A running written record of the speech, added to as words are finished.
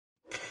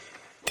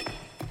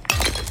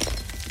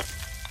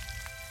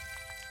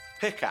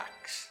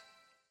Pickaxe.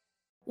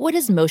 What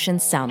does motion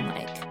sound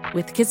like?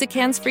 With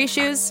Kizikans free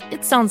shoes,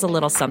 it sounds a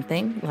little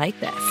something like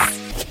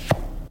this.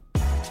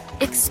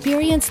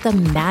 Experience the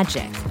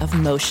magic of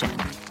motion.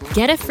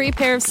 Get a free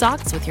pair of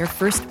socks with your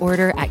first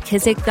order at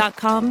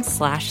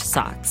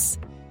kizik.com/socks.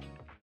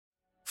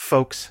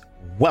 Folks,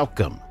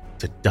 welcome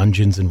to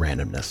Dungeons and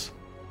Randomness.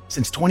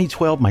 Since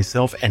 2012,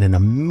 myself and an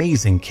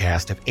amazing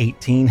cast of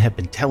 18 have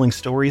been telling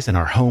stories in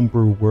our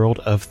homebrew world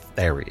of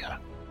Theria.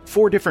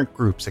 4 different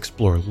groups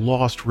explore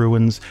lost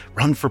ruins,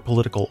 run for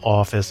political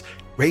office,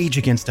 rage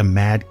against a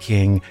mad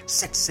king,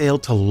 set sail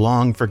to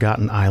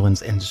long-forgotten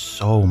islands, and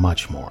so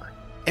much more.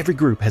 Every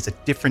group has a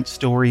different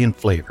story and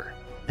flavor,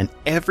 and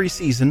every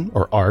season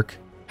or arc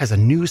has a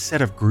new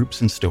set of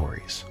groups and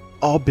stories,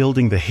 all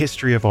building the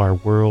history of our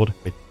world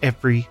with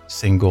every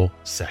single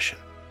session.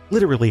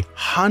 Literally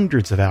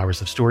hundreds of hours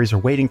of stories are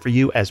waiting for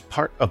you as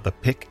part of the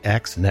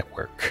Pickaxe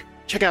Network.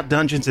 Check out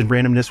Dungeons and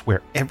Randomness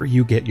wherever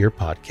you get your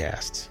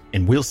podcasts,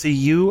 and we'll see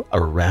you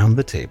around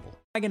the table.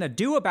 What am I going to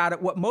do about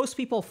it? What most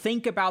people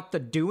think about the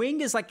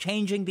doing is like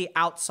changing the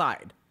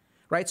outside,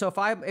 right? So if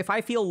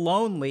I feel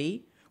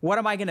lonely, what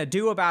am I going to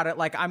do about it?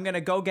 Like, I'm going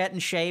to go get in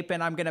shape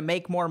and I'm going to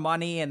make more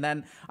money. And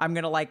then I'm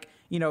going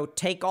to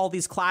take all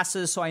these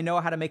classes so I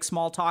know how to make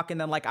small talk. And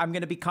then I'm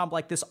going to become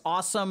like this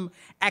awesome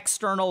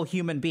external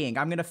human being.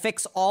 I'm going to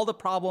fix all the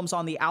problems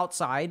on the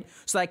outside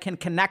so that I can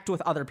connect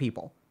with other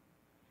people.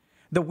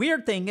 The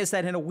weird thing is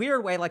that in a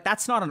weird way,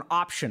 that's not an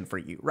option for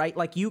you, right?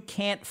 You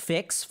can't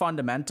fix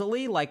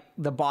fundamentally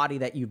the body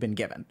that you've been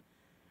given.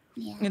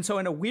 Yeah. And so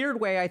in a weird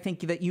way, I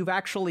think that you've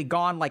actually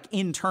gone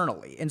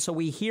internally. And so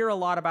we hear a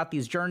lot about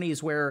these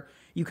journeys where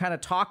you kind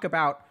of talk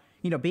about,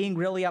 being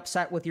really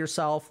upset with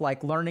yourself,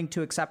 learning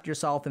to accept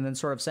yourself, and then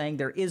sort of saying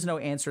there is no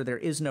answer, there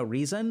is no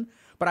reason,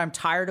 but I'm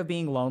tired of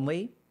being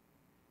lonely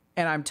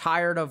and I'm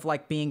tired of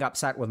being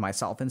upset with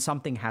myself, and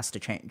something has to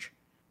change.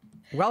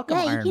 Welcome,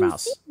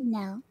 Ironmouse.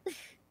 Now.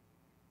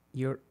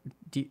 You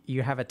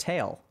have a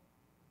tail.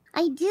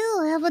 I do.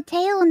 I have a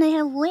tail and I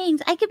have wings.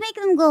 I could make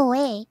them go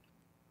away.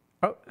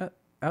 Oh,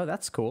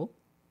 that's cool.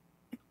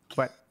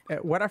 But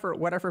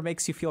whatever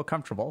makes you feel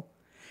comfortable.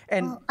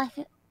 And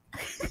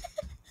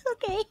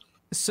okay.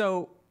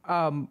 So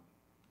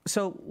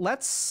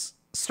let's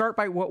start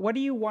by what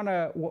do you want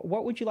to?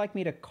 What would you like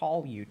me to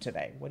call you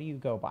today? What do you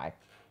go by?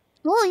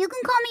 Well, you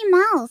can call me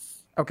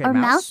Mouse. Okay, or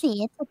Mouse.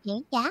 Mousy. It's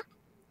okay. Yeah.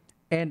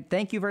 And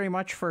thank you very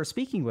much for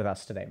speaking with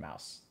us today,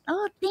 Mouse.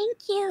 Oh, thank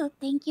you.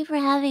 Thank you for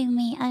having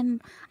me.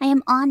 I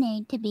am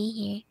honored to be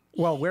here.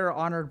 Well, we're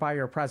honored by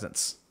your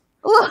presence.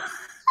 No,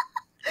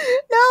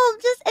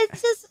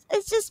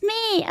 it's just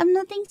me. I'm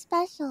nothing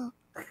special.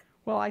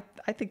 Well, I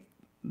think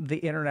the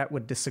internet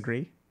would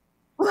disagree.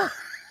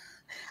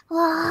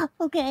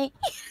 Okay.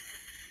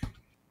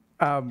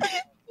 Thank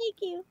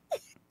you.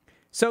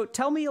 So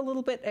tell me a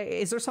little bit,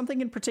 is there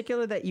something in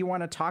particular that you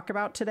want to talk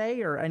about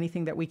today, or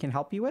anything that we can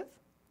help you with?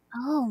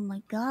 Oh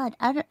my God.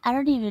 I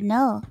don't even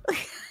know.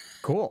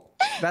 Cool.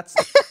 That's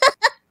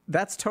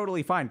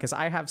totally fine, because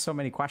I have so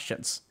many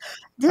questions.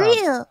 Do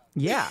you?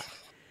 Yeah.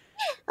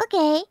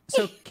 Okay.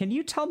 So can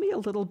you tell me a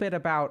little bit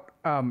about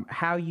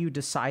how you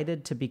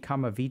decided to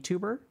become a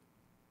VTuber?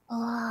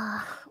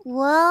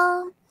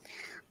 Well,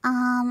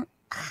 I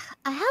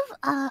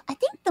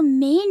think the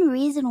main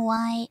reason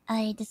why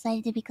I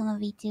decided to become a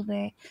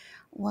VTuber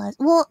was,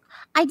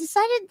 I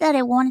decided that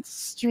I wanted to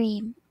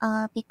stream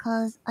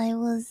because I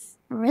was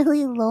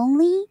really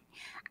lonely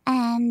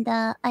and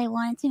I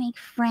wanted to make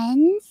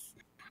friends,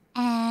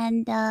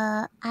 and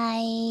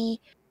I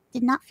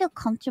did not feel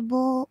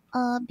comfortable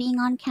being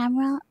on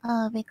camera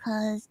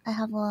because I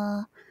have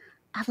a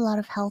lot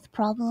of health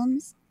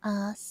problems.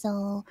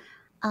 So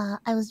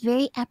I was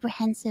very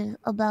apprehensive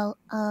about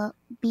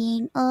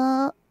being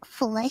a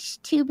flesh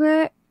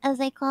tuber, as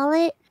I call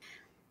it.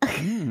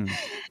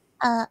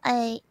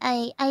 I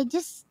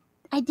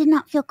did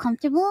not feel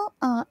comfortable.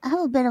 I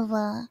have a bit of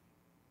a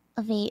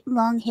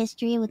long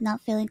history with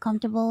not feeling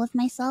comfortable with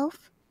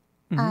myself.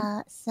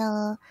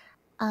 So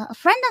a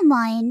friend of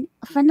mine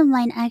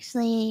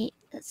actually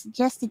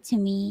suggested to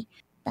me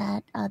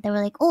that they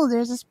were like, oh,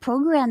 there's this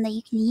program that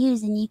you can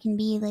use and you can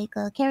be like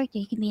a character,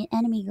 you can be an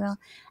anime girl.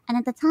 And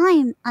at the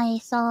time I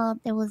saw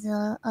there was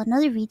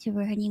another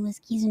VTuber, her name was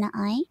Kizuna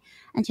Ai,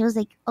 and she was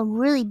like a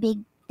really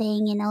big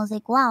thing, and I was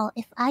like, wow,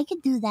 if I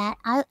could do that,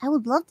 I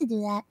would love to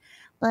do that.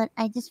 But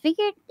I just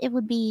figured it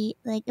would be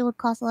it would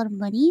cost a lot of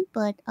money,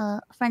 but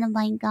a friend of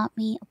mine got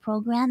me a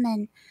program,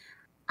 and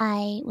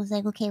I was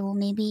like, okay, well,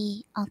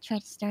 maybe I'll try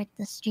to start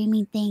the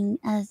streaming thing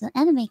as an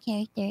anime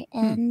character.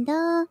 And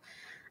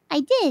I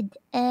did,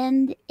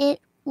 and it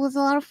was a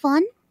lot of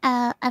fun.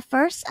 At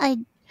first, I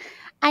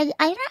don't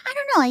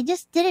know. I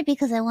just did it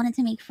because I wanted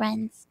to make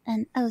friends,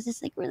 and I was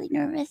just really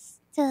nervous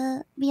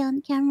to be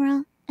on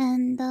camera.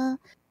 And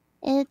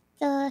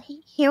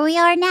here we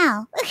are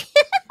now.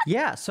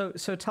 Yeah. So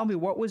tell me,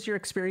 what was your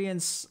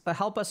experience?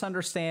 Help us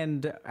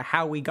understand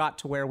how we got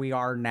to where we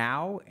are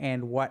now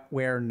and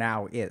where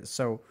now is.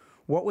 So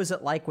what was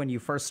it like when you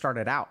first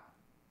started out?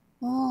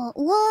 Well,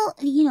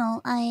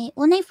 I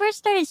when I first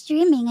started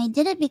streaming, I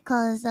did it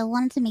because I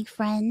wanted to make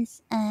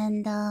friends,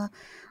 and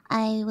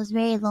I was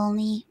very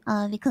lonely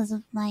because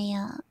of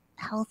my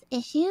health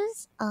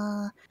issues.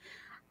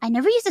 I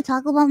never used to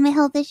talk about my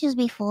health issues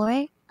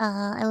before.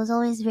 I was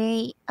always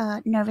very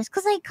nervous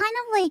because I kind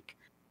of like,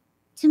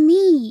 to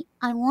me,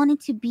 I wanted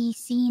to be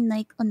seen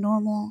like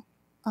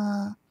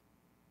uh,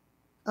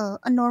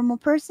 a normal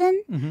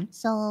person. Mm-hmm.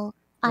 So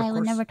Of I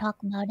would course. never talk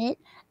about it,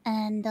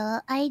 and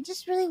I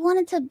just really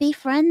wanted to be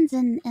friends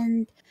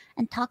and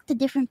talk to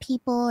different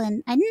people.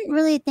 And I didn't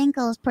really think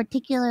I was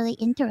particularly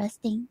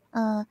interesting.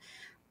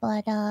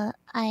 But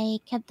I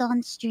kept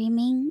on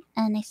streaming,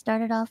 and I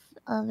started off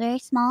very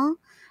small.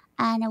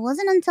 And it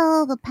wasn't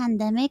until the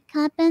pandemic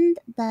happened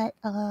that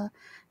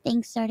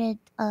things started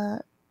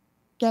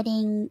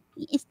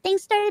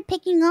things started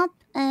picking up,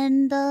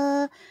 and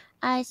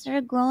I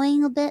started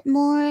growing a bit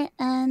more.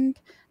 And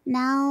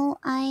now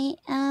I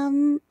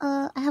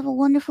have a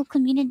wonderful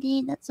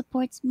community that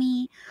supports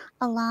me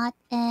a lot,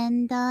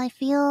 and I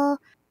feel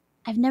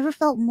I've never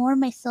felt more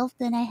myself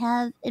than I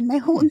have in my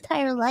whole Hmm.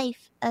 entire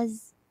life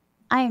as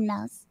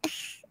Ironmouse.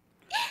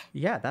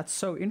 Yeah, that's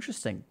so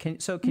interesting. Can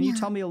you Yeah.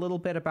 tell me a little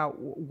bit about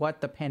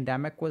what the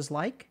pandemic was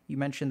like? You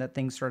mentioned that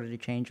things started to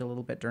change a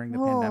little bit during the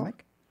Oh.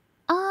 pandemic.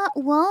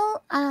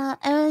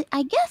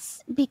 I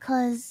guess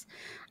because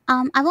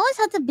I've always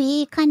had to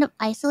be kind of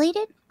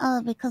isolated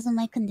because of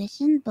my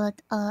condition,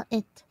 but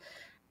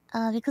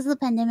because of the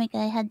pandemic,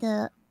 I had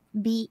to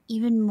be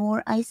even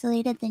more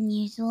isolated than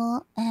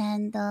usual,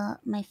 and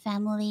my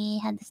family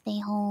had to stay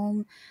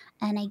home.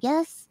 And I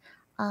guess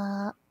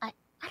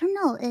I don't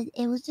know,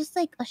 it was just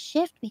like a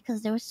shift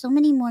because there were so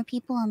many more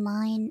people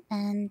online,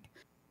 and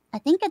I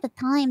think at the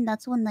time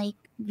that's when like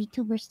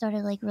VTubers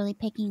started like really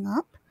picking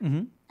up,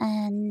 Mm-hmm.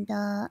 and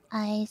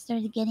I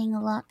started getting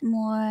a lot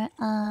more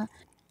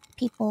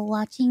people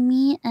watching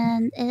me,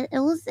 and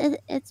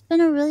it's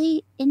been a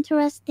really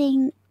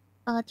interesting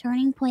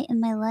turning point in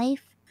my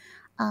life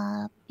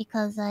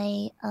because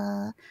I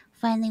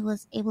finally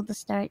was able to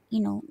start,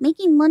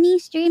 making money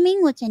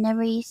streaming, which I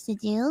never used to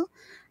do.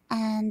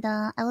 And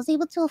I was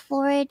able to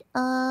afford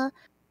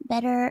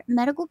better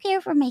medical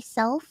care for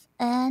myself.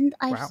 And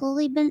I've Wow.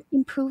 slowly been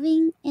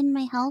improving in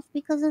my health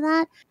because of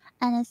that.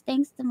 And it's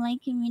thanks to my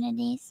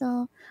community.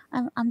 So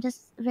I'm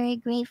just very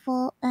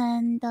grateful.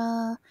 And,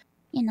 I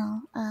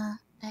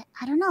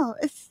don't know.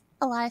 It's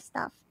a lot of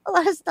stuff. A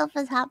lot of stuff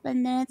has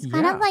happened. And it's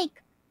kind of Yeah.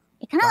 like,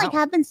 it kind of like Wow.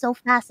 happens so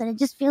fast that it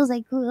just feels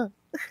like, ugh.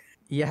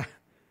 Yeah.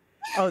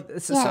 Oh,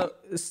 Yeah,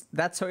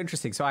 that's so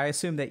interesting. So I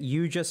assume that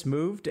you just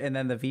moved, and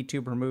then the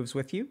VTuber moves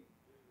with you.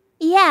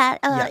 yeah.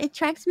 Yeah. It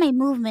tracks my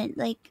movement,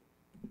 like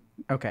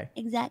Okay.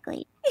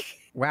 exactly.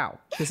 Wow.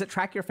 Does it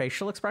track your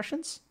facial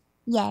expressions?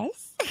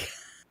 Yes,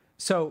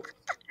 So,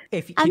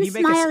 if can I'm you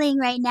make smiling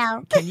right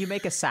now. can you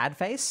make a sad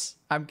face?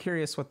 I'm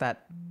curious what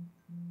that.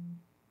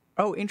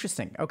 Oh,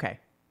 interesting. Okay.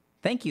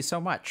 Thank you so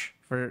much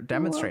for You're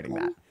demonstrating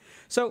that. welcome.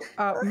 So,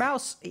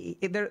 Mouse,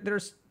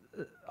 there's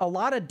a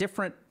lot of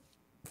different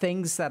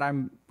things that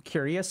I'm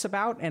curious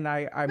about, and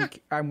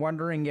I'm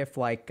wondering if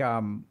like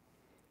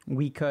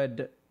we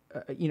could,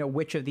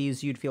 which of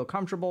these you'd feel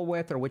comfortable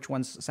with, or which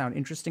ones sound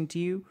interesting to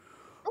you.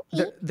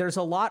 Okay. There's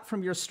a lot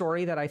from your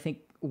story that I think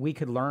we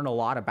could learn a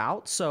lot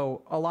about.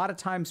 So a lot of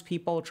times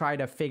people try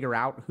to figure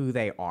out who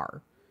they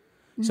are.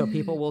 So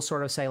people Mm, will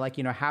sort of say like,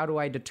 how do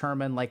I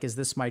determine like, is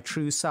this my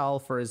true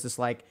self, or is this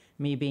like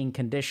me being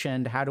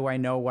conditioned? How do I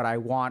know what I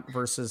want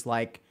versus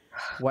like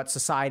what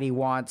society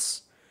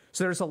wants?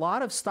 So there's a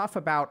lot of stuff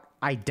about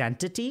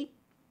identity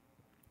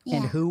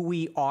and yeah. who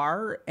we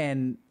are,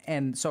 and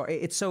so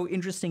it's so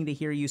interesting to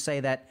hear you say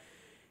that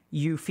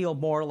you feel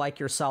more like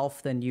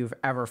yourself than you've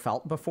ever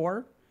felt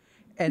before.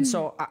 And Mm,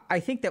 so I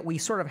think that we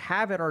sort of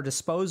have at our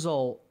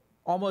disposal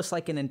almost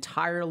like an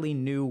entirely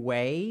new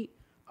way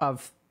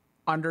of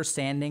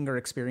understanding or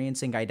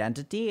experiencing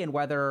identity, and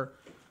whether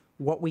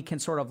what we can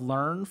sort of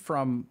learn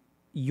from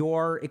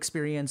your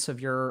experience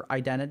of your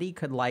identity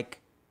could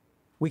like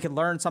we could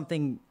learn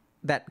something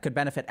that could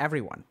benefit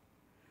everyone.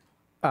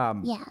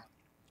 yeah.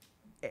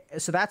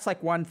 So that's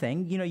like one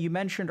thing. You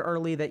mentioned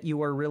early that you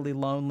were really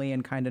lonely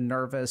and kind of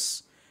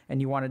nervous and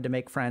you wanted to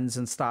make friends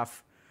and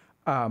stuff.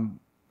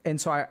 And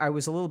so I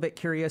was a little bit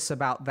curious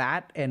about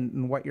that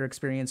and what your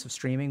experience of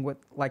streaming with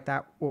like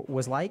that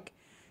was like.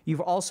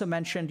 You've also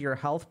mentioned your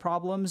health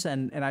problems,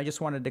 and I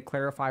just wanted to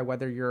clarify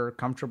whether you're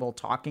comfortable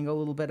talking a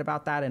little bit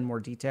about that in more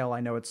detail.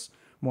 I know it's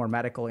more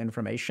medical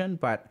information,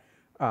 but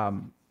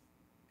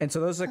and so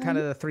those are kind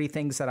Um, of the three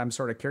things that I'm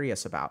sort of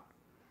curious about.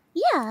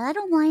 yeah, I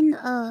don't mind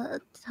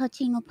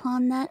touching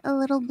upon that a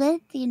little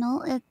bit.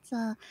 It's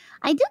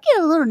I do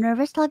get a little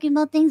nervous talking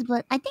about things,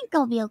 but I think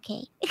I'll be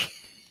okay.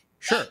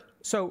 Sure.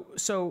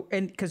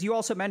 And because you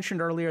also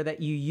mentioned earlier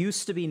that you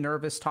used to be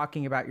nervous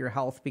talking about your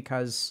health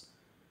because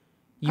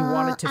you Uh,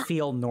 wanted to I,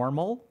 feel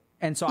normal.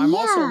 And so I'm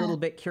also a yeah. little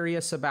bit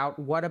curious about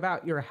what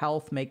about your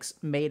health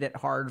made it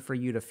hard for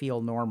you to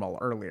feel normal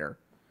earlier.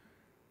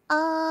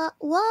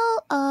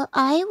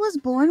 I was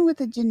born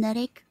with a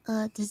genetic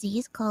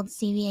disease called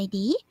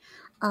CVID.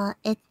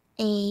 It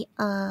a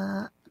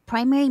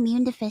primary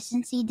immune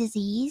deficiency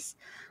disease.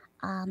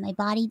 My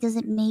body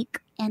doesn't make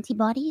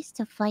antibodies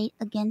to fight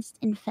against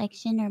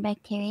infection or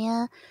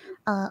bacteria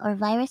or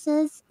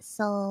viruses,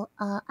 so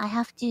I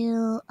have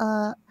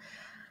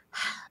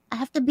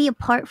to be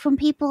apart from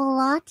people a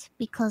lot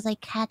because I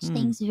catch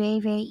things very,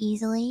 very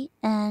easily.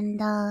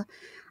 And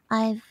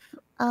I've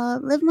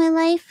lived my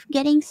life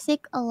getting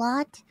sick a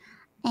lot.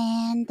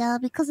 And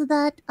because of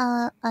that,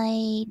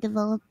 I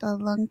developed a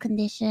lung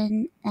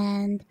condition,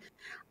 and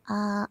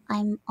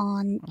I'm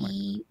on Oh my.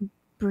 a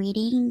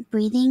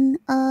breathing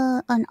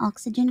an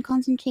oxygen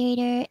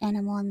concentrator, and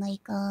I'm on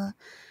like uh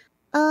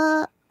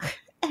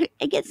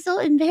I get so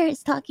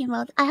embarrassed talking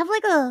about. I have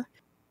like a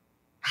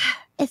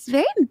it's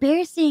very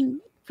embarrassing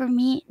for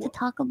me to What?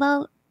 talk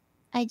about.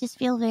 I just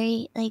feel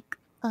very like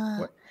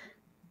What?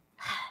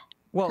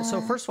 Well,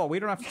 so uh first of all, we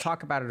don't have to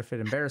talk about it if it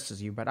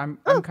embarrasses you, but I'm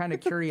oh, kind of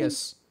that's okay.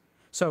 curious.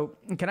 So,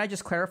 can I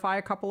just clarify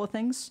a couple of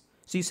things?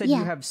 So you said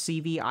you Yeah. have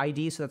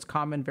CVID, so that's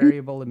common Mm,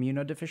 variable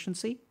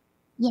immunodeficiency.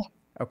 yeah.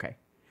 Okay.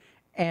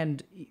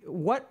 And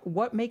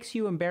what makes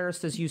you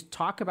embarrassed as you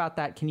talk about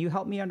that? Can you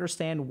help me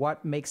understand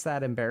what makes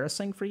that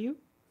embarrassing for you?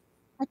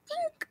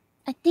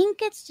 I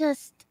think it's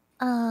just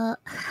uh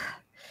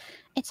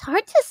it's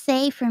hard to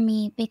say for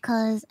me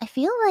because I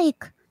feel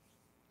like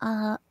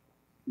uh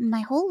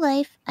my whole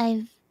life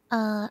I've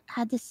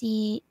had to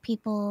see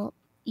people,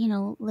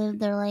 live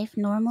their life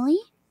normally.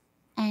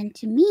 And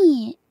to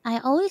me, I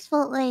always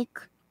felt like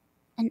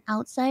an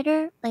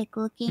outsider, like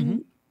Mm-hmm.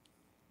 looking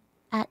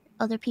at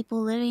other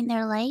people living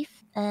their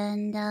life.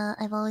 And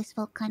I've always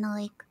felt kind of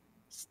like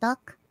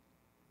stuck.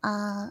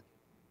 Uh,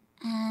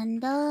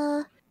 and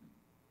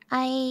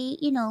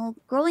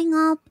growing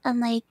up and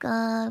like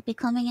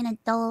becoming an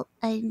adult,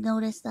 I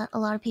noticed that a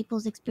lot of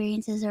people's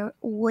experiences are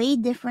way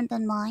different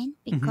than mine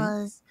Mm-hmm.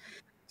 because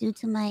due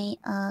to my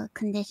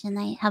condition,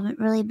 I haven't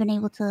really been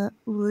able to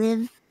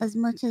live as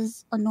much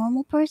as a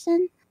normal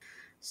person.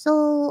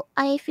 So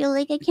I feel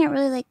like I can't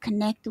really like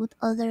connect with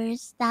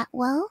others that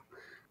well,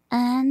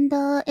 and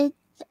it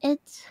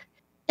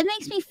it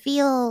makes me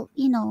feel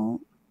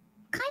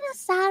kind of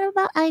sad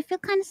about. I feel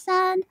kind of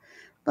sad,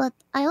 but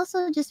I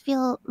also just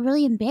feel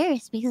really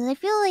embarrassed because I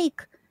feel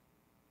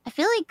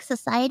like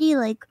society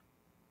like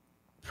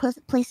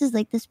places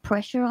like this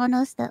pressure on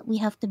us that we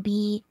have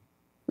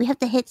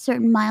to hit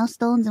certain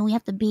milestones and we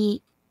have to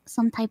be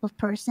some type of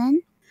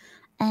person.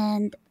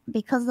 And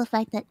because of the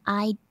fact that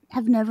I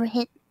have never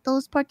hit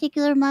those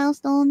particular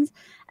milestones,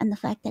 and the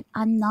fact that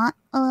I'm not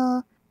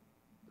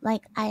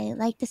like I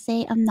like to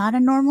say I'm not a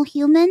normal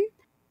human.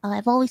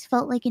 I've always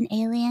felt like an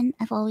alien.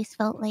 I've always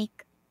felt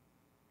like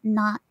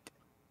not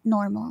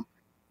normal.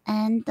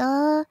 And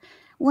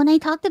when I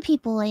talk to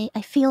people,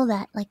 I feel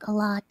that like a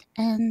lot.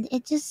 And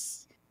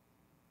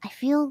I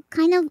feel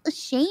kind of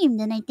ashamed.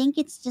 And I think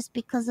it's just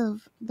because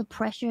of the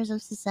pressures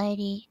of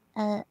society.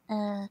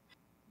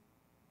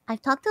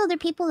 I've talked to other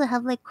people that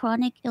have like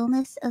chronic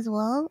illness as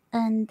well,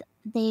 and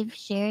they've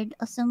shared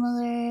a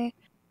similar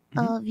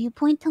Mm-hmm.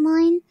 viewpoint to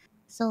mine.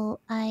 So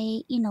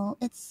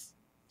it's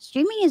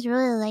streaming has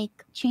really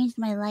like changed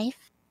my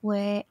life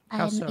where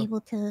How so?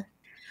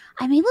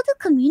 I'm able to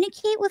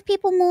communicate with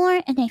people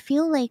more, and I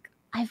feel like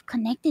I've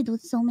connected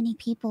with so many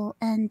people,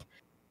 and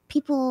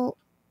people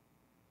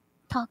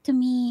talk to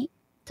me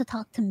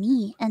talk to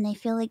me, and I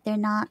feel like they're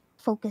not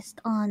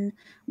focused on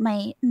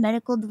my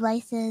medical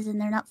devices,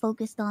 and they're not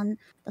focused on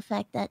the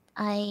fact that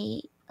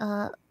I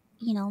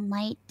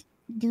might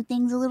do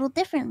things a little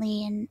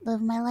differently and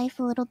live my life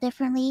a little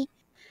differently.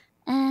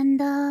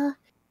 And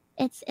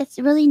it's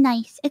really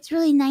nice. It's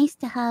really nice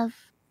to have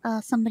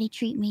somebody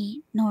treat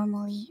me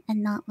normally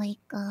and not like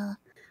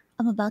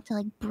I'm about to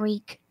like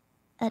break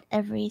at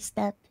every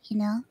step,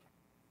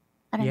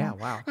 I don't Yeah. know.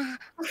 Wow.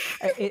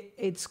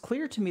 It's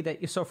clear to me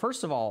that so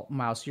first of all,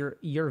 Mouse,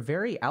 you're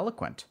very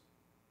eloquent.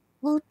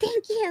 Well,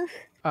 thank you.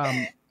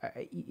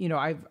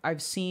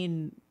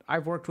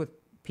 I've worked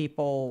with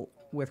people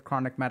with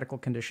chronic medical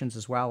conditions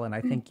as well, and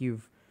I Mm, think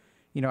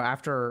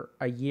after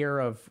a year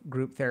of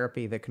group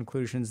therapy, the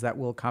conclusions that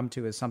we'll come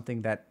to is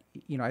something that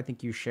I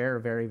think you share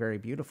very, very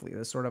beautifully.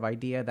 This sort of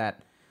idea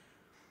that,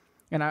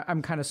 and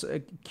I'm kind of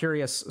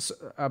curious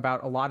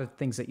about a lot of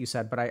things that you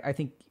said, but I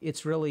think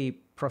it's really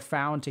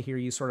profound to hear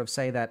you sort of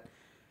say that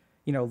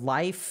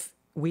life,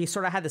 we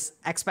sort of had this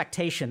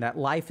expectation that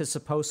life is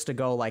supposed to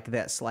go like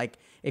this. Like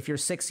if you're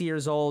 6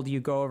 years old, you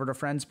go over to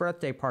friends'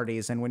 birthday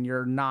parties. And when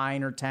you're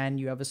 9 or 10,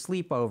 you have a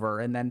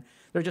sleepover. And then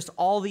there are just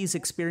all these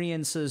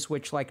experiences,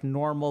 which like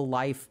normal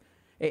life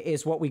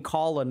is what we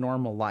call a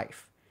normal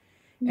life.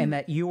 mm, And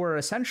that you were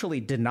essentially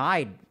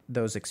denied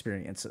those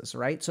experiences,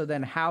 right? So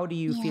then how do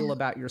you yeah, feel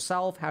about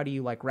yourself? How do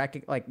you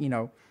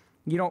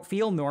you don't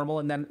feel normal.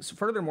 And then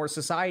furthermore,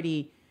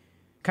 society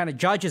kind of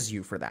judges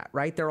you for that,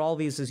 right? There are all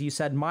these, as you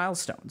said,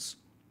 milestones.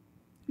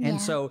 And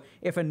yeah, so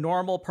if a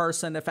normal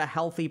person, if a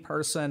healthy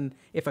person,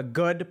 if a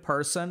good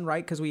person,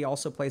 right? Because we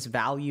also place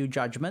value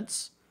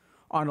judgments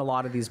on a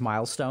lot of these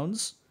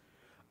milestones.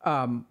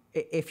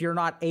 If you're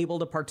not able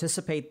to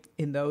participate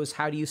in those,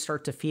 how do you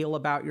start to feel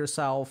about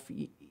yourself?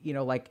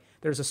 Like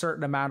there's a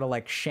certain amount of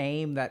like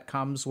shame that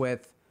comes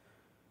with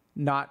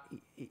not,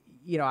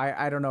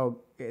 I don't know.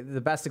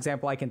 The best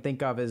example I can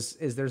think of is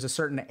there's a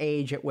certain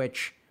age at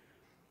which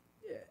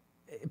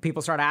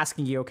people start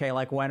asking you, okay,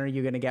 like when are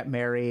you going to get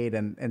married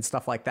and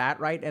stuff like that,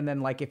 right? And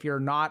then like if you're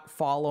not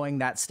following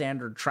that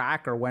standard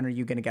track, or when are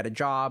you going to get a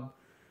job,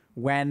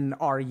 when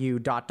are you ...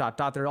 There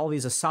are all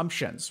these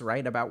assumptions,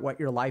 right, about what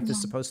your life is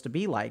supposed to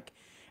be like.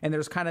 And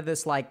there's kind of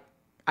this like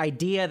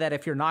idea that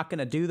if you're not going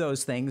to do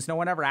those things, no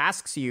one ever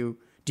asks you,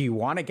 do you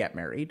want to get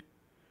married,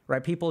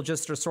 right? People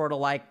just are sort of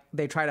like,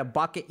 they try to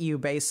bucket you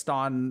based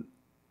on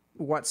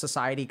what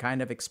society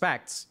kind of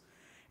expects.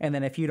 And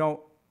then if you don't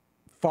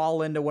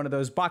fall into one of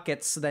those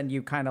buckets, then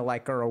you kind of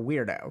like are a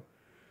weirdo.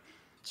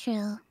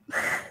 True.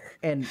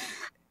 And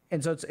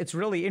so it's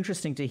really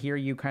interesting to hear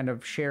you kind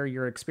of share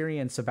your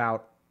experience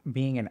about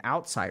being an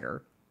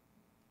outsider.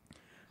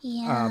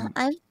 Yeah,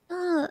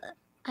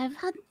 I've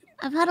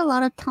had a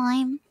lot of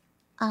time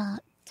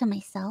to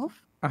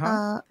myself.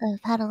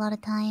 I've had a lot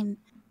of time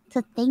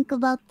to think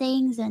about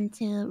things and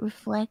to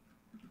reflect,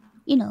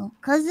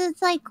 because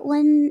it's like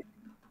when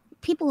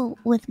people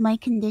with my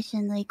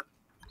condition, like,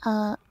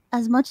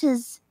 as much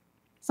as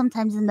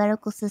sometimes the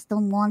medical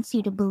system wants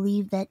you to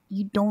believe that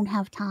you don't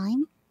have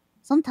time,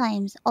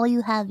 sometimes all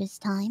you have is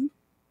time,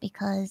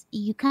 because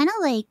you kind of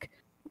like,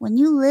 when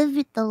you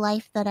live the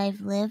life that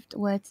I've lived,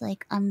 where it's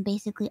like I'm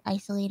basically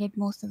isolated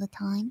most of the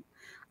time,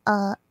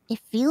 it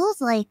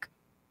feels like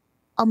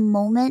a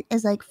moment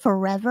is like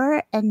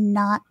forever and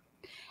not,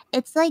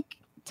 it's like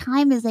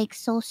time is like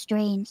so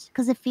strange,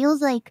 because it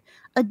feels like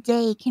a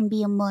day can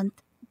be a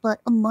month, but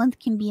a month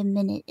can be a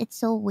minute. It's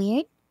so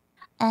weird.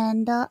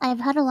 And I've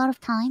had a lot of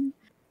time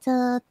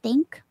to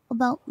think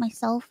about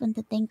myself and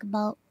to think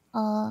about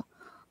all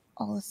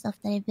the stuff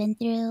that I've been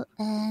through,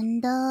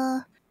 and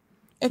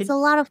it's a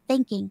lot of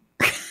thinking.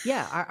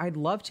 Yeah, I'd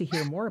love to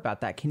hear more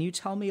about that. Can you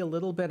tell me a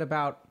little bit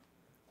about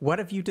what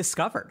have you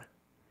discovered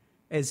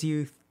as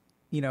you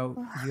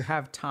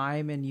have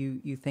time and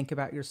you think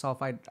about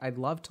yourself? I'd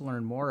love to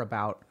learn more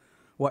about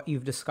what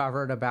you've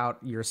discovered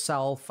about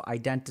yourself,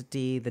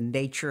 identity, the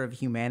nature of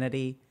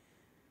humanity.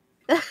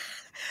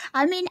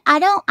 I mean, I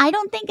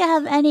don't think I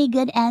have any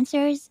good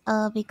answers,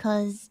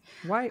 because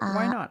why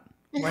not?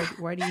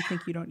 Why do you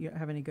think you don't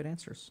have any good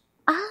answers?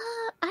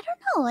 I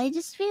don't know. I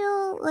just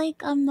feel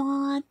like I'm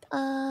not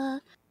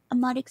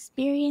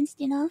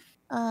experienced enough.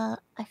 I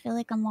feel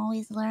like I'm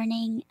always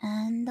learning,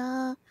 and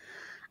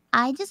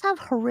I just have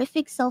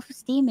horrific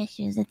self-esteem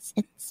issues.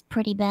 It's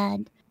pretty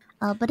bad.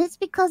 But it's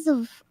because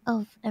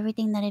of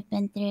everything that I've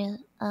been through.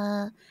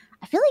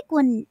 I feel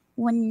like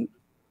when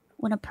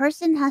a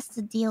person has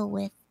to deal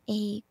with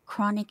a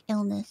chronic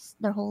illness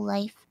their whole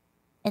life,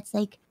 it's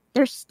like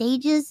there's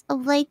stages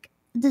of like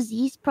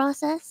disease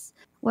process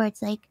where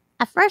it's like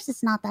at first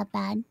it's not that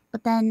bad,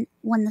 but then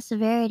when the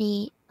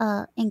severity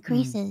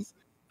increases,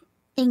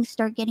 things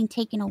start getting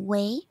taken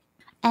away,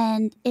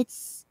 and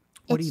it's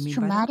What do you mean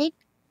traumatic. by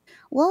that?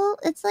 Well,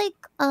 it's like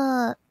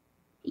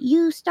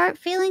you start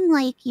feeling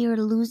like you're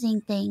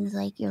losing things,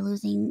 like you're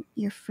losing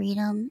your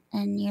freedom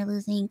and you're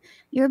losing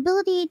your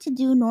ability to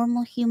do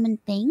normal human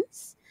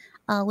things,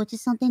 which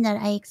is something that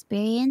I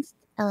experienced.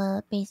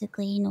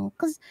 Basically,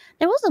 because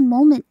there was a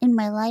moment in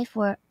my life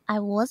where I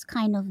was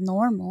kind of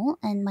normal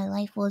and my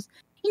life was,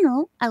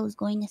 I was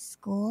going to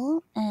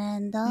school,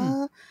 and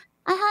I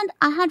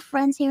had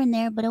friends here and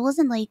there, but it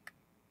wasn't like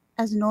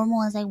as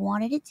normal as I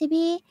wanted it to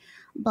be.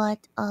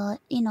 But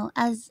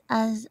as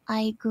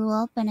I grew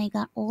up and I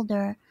got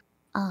older,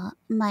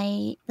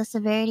 the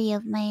severity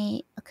of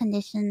my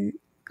condition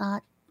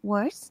got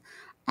worse,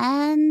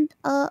 and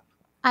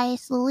I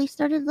slowly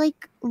started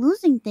like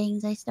losing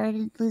things. I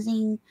started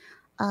losing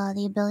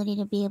the ability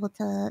to be able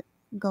to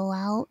go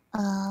out,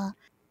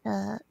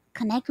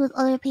 connect with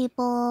other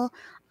people.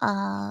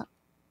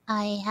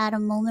 I had a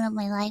moment of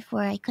my life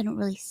where I couldn't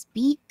really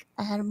speak.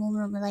 I had a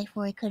moment of my life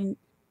where I couldn't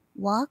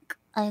walk.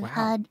 I've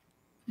had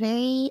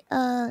very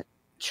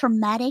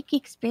traumatic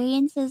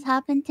experiences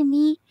happen to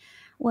me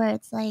where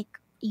it's like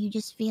you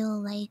just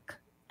feel like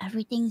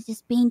everything's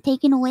just being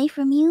taken away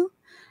from you,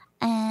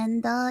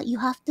 and you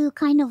have to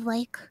kind of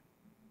like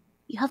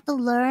you have to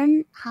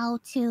learn how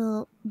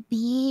to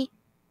be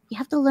you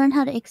have to learn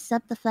how to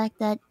accept the fact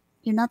that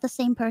you're not the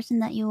same person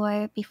that you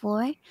were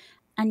before,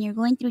 and you're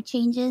going through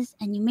changes,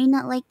 and you may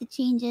not like the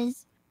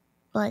changes,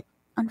 but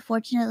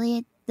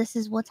unfortunately this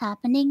is what's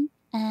happening.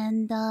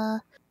 And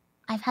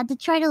I've had to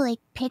try to like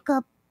pick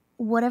up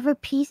whatever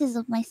pieces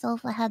of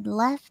myself I had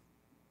left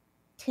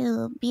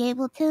to be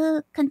able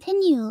to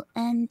continue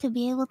and to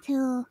be able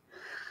to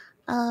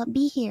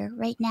be here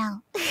right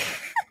now.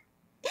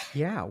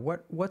 Yeah,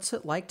 what's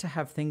it like to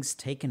have things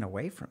taken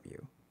away from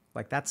you?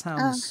 Like that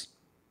sounds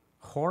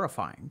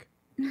horrifying.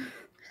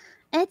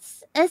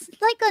 It's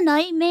like a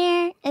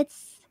nightmare.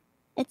 It's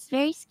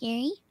very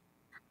scary.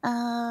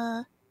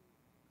 But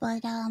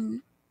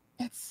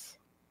it's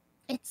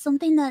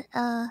something that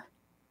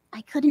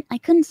I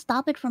couldn't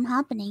stop it from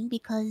happening,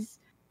 because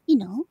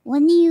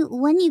when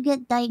you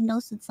get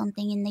diagnosed with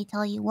something and they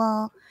tell you,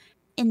 well,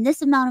 in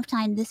this amount of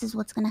time, this is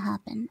what's going to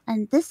happen,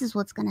 and this is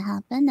what's going to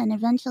happen, and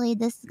eventually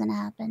this is going to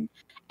happen.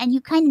 And you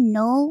kind of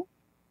know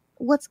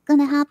what's going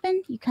to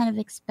happen. You kind of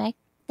expect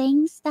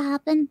things to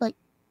happen, but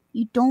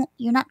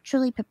you're not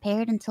truly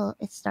prepared until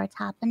it starts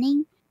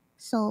happening.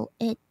 So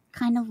it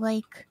kind of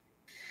like,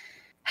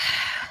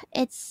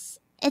 it's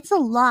a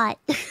lot.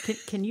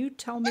 Can you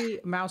tell me,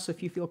 Mouse,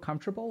 if you feel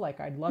comfortable? Like,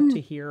 I'd love to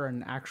hear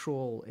an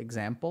actual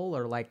example,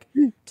 or like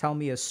tell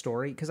me a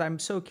story, because I'm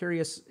so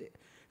curious.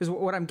 Because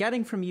what I'm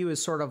getting from you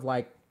is sort of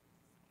like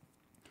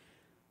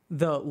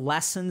the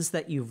lessons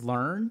that you've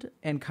learned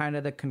and kind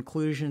of the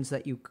conclusions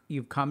that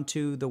you've come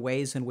to, the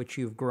ways in which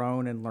you've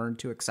grown and learned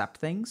to accept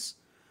things.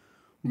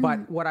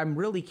 But what I'm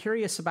really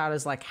curious about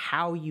is like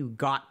how you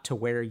got to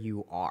where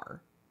you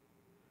are,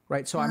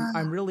 right? So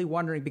I'm really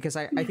wondering, because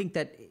I think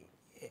that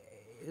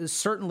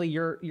certainly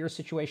your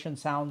situation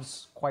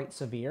sounds quite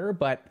severe,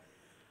 but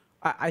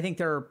I think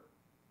there are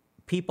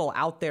people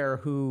out there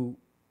who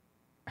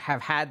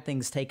have had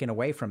things taken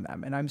away from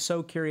them. And I'm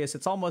so curious.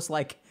 It's almost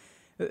like,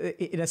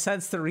 in a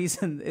sense, the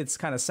reason it's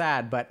kind of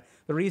sad, but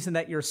the reason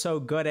that you're so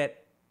good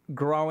at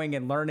growing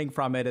and learning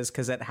from it is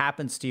because it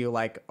happens to you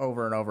like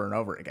over and over and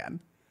over again.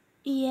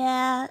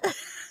 Yeah.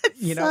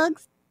 It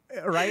sucks.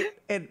 Right?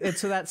 And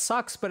so that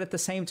sucks. But at the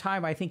same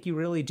time, I think you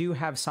really do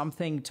have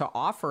something to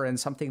offer and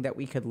something that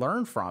we could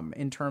learn from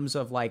in terms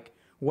of like,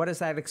 what is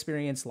that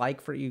experience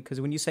like for you? Because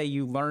when you say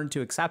you learn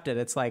to accept it,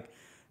 it's like,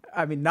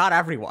 I mean, not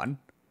everyone,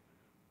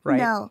 right?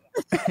 No.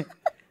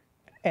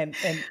 and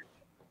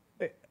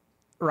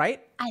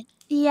right? I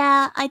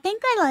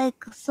think I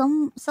like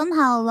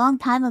somehow a long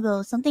time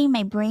ago, something in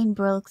my brain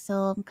broke, so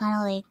I'm kind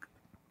of like,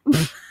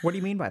 What do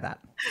you mean by that?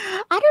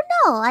 I don't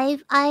know.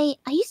 I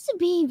used to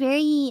be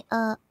very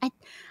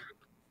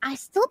I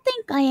still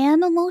think I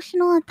am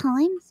emotional at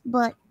times,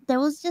 but there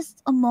was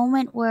just a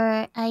moment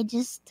where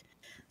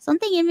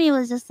something in me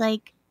was just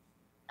like,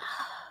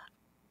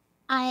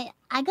 I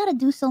gotta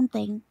do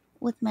something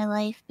with my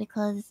life,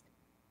 because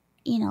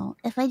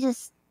if I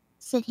just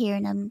sit here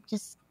and I'm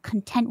just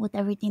content with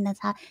everything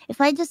if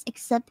I just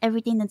accept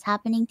everything that's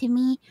happening to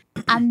me,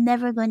 I'm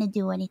never going to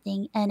do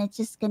anything, and it's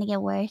just going to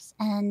get worse,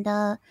 and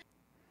I'm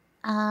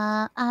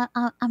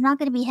not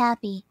going to be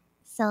happy.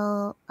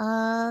 So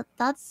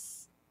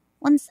that's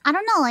once, I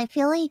don't know, I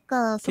feel like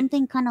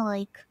something kind of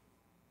like.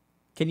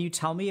 Can you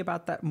tell me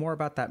about that, more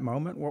about that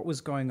moment? What was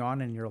going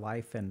on in your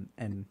life, and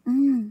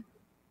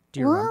do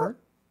you remember?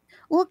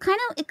 Well,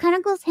 it kind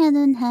of goes hand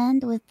in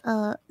hand with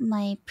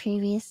my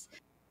previous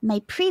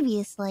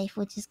life,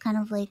 which is kind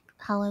of like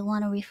how I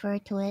want to refer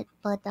to it.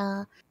 But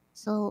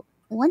so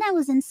when I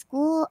was in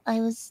school, I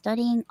was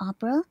studying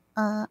opera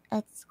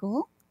at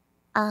school.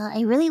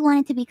 I really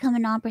wanted to become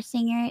an opera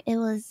singer. It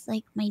was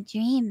like my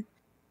dream.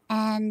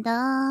 And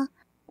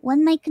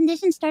when my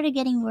condition started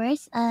getting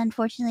worse,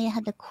 unfortunately, I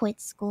had to quit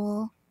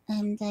school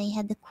and I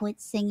had to quit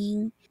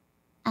singing.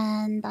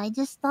 And I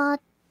just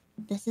thought,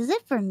 this is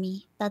it for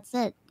me. That's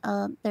it.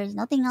 There's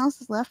nothing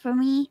else left for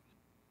me.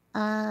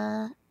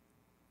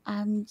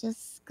 I'm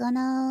just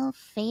gonna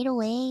fade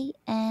away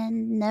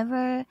and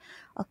never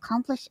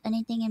accomplish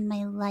anything in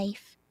my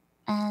life.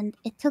 And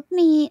it took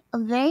me a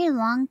very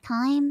long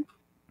time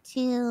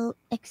to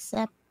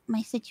accept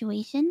my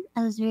situation.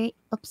 I was very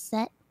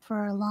upset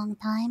for a long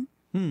time.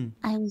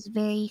 I was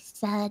very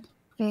sad,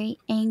 very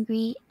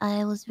angry.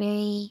 I was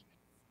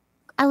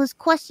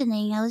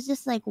questioning. I was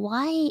just like,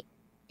 why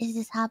is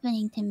this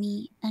happening to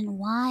me? And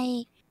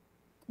why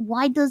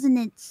doesn't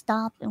it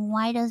stop, and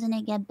why doesn't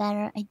it get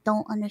better? I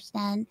don't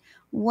understand.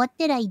 What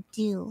did I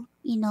do?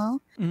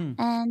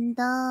 And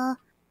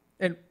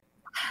And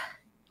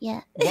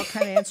yeah. what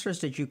kind of answers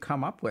did you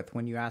come up with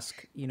when you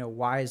ask,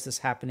 why is this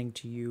happening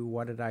to you?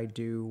 What did I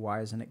do?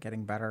 Why isn't it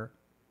getting better?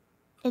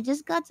 It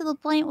just got to the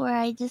point where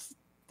I just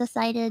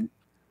decided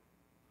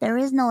there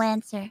is no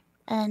answer,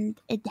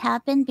 and it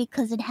happened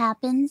because it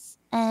happens,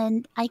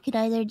 and I could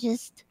either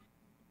just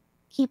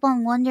keep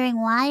on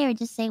wondering why, or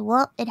just say,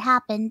 well, it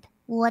happened.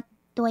 What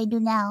do I do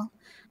now?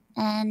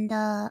 And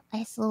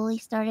I slowly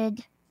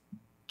started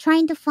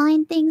trying to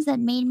find things that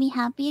made me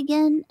happy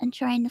again, and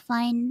trying to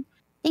find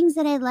things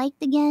that I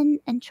liked again,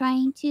 and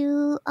trying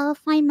to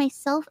find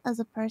myself as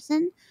a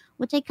person,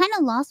 which I kind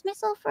of lost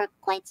myself for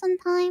quite some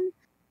time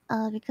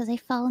because I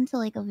fell into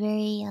like a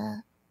very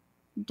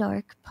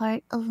dark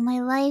part of my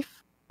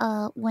life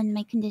when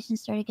my condition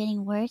started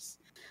getting worse,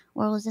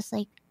 where it was just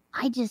like,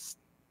 I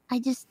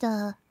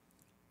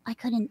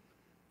couldn't,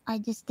 I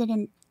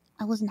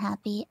wasn't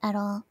happy at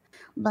all.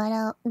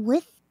 But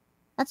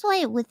that's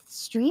why with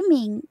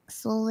streaming,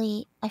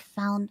 slowly I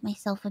found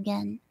myself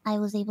again. I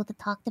was able to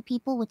talk to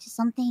people, which is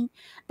something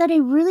that I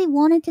really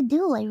wanted to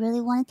do. I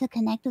really wanted to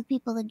connect with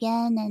people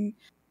again,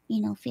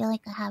 and feel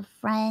like I have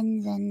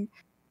friends, and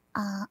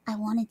I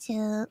wanted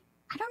to,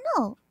 I don't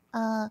know,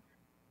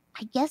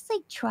 I guess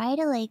like try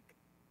to like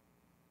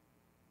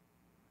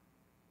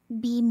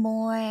be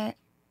more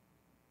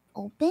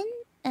open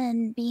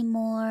and be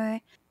more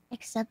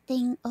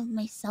accepting of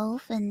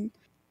myself, and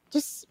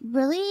just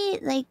really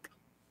like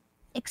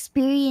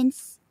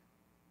experience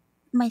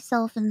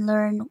myself and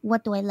learn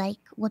what do I like,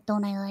 what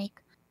don't I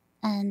like.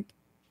 And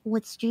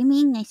with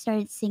streaming, I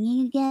started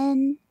singing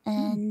again,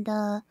 and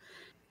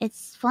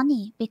it's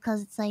funny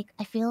because it's like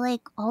I feel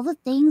like all the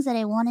things that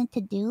I wanted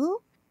to do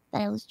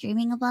that I was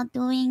dreaming about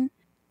doing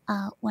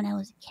when I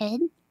was a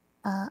kid,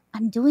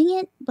 I'm doing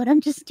it, but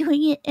I'm just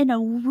doing it in a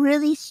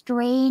really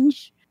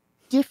strange,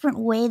 different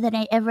way than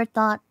I ever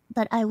thought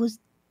that I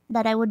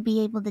would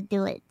be able to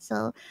do it.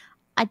 So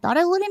I thought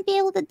I wouldn't be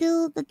able to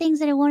do the things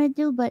that I want to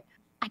do, but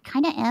I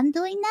kind of am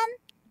doing them.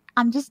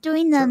 I'm just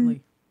doing them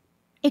Certainly.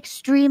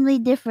 extremely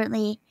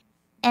differently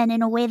and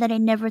in a way that I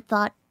never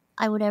thought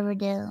I would ever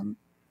do.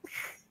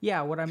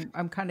 Yeah, what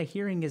I'm kind of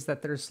hearing is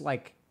that there's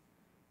like,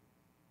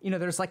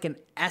 there's like an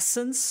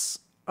essence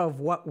of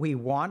what we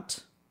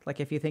want. Like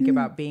if you think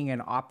about being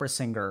an opera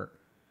singer,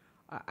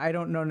 I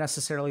don't know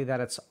necessarily that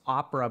it's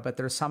opera, but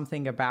there's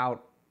something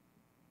about,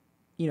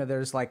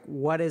 there's like,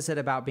 what is it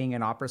about being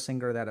an opera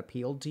singer that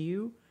appealed to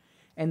you?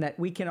 And that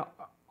we can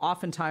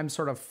oftentimes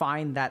sort of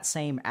find that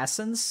same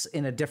essence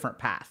in a different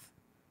path.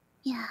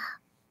 Yeah.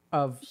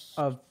 Of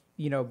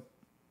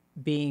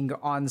being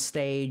on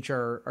stage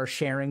or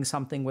sharing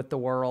something with the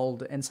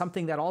world. And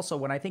something that also,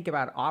 when I think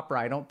about opera,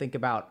 I don't think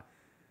about,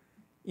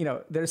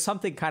 there's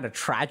something kind of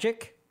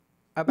tragic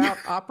about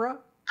opera.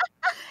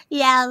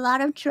 Yeah, a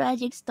lot of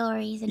tragic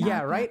stories. Yeah,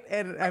 opera. Right?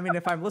 And I mean,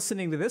 if I'm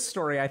listening to this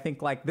story, I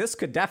think like this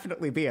could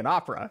definitely be an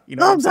opera.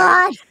 Oh,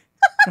 God.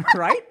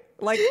 Right?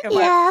 Like,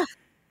 yeah.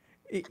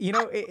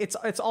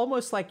 It's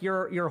almost like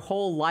your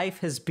whole life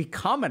has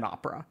become an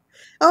opera.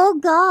 Oh,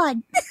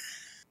 God.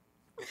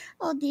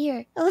 Oh,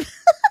 dear.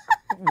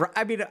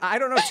 I mean, I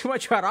don't know too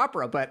much about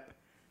opera, but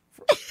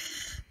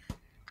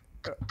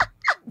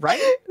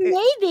right?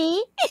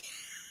 Maybe.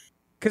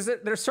 Because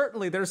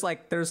there's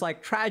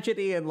like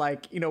tragedy and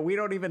like, we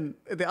don't even,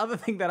 the other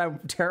thing that I'm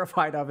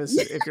terrified of is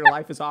if your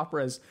life is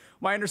operas,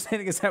 my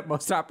understanding is that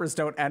most operas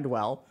don't end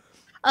well,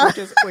 which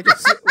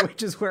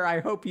is where I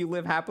hope you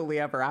live happily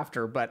ever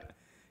after. But,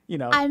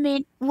 I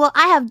mean, well,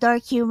 I have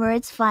dark humor.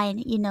 It's fine,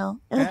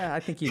 Yeah, I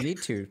think you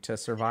need to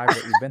survive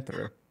what you've been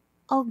through.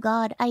 Oh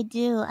God, I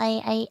do.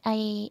 I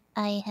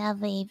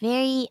have a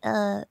very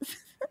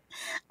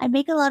I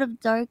make a lot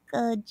of dark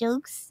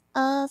jokes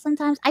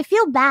sometimes. I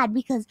feel bad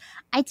because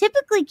I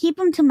typically keep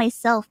them to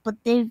myself, but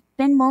there've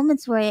been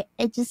moments where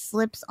it just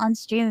slips on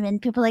stream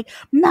and people are like,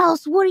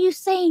 "Mouse, what are you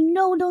saying?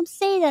 No, don't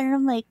say that." And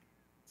I'm like,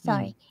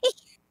 "Sorry."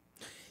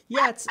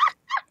 Yeah, it's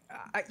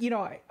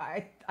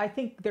I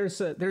think there's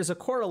a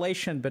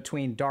correlation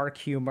between dark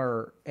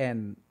humor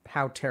and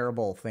how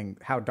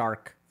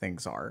dark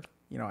things are.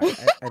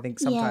 I think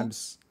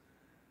sometimes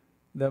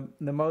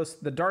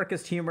the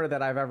darkest humor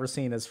that I've ever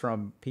seen is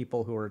from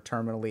people who are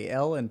terminally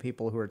ill and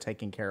people who are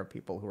taking care of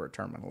people who are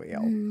terminally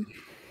ill.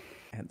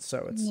 And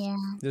so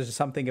there's just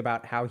something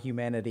about how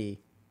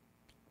humanity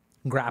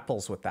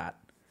grapples with that.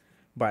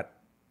 But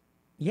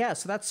yeah,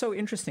 so that's so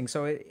interesting.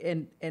 So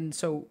and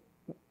so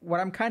what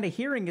I'm kind of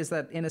hearing is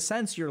that in a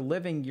sense you're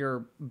living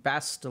your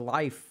best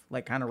life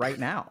like kind of right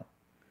now.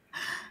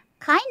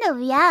 Kind of,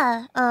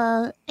 yeah.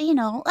 I'm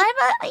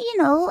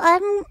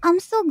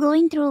still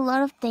going through a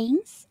lot of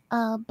things.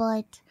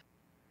 But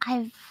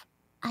I've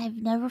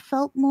never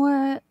felt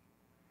more.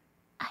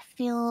 I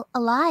feel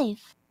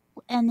alive,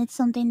 and it's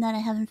something that I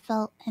haven't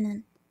felt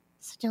in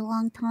such a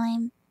long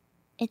time.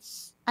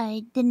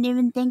 I didn't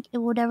even think it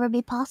would ever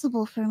be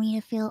possible for me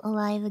to feel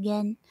alive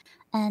again,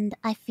 and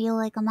I feel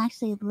like I'm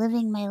actually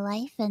living my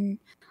life, and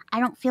I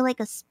don't feel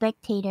like a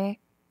spectator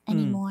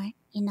anymore.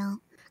 Yeah,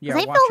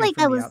 because I felt like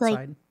I was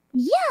outside. Like.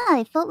 Yeah,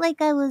 I felt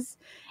like I was.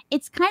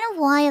 It's kind of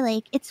why,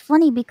 like, it's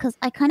funny because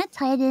I kind of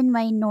tied in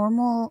my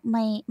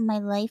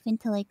life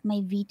into like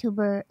my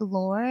VTuber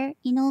lore,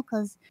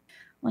 because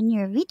when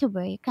you're a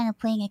VTuber, you're kind of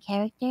playing a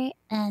character,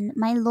 and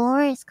my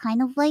lore is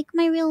kind of like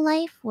my real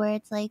life, where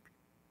it's like,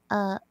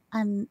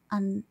 I'm.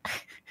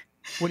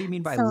 What do you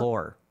mean by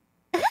lore?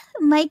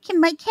 My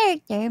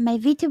character, my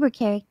VTuber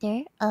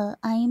character,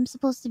 I am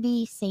supposed to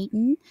be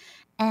Satan,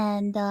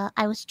 and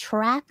I was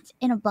trapped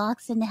in a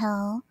box in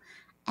hell.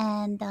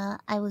 And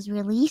I was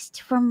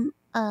released from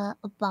a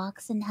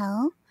box in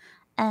hell,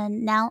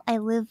 and now I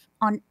live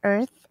on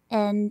Earth,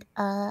 and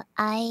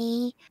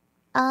I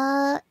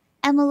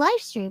am a live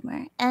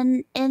streamer,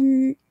 and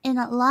in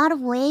a lot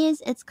of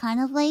ways, it's kind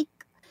of like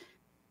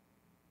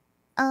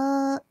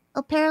a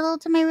parallel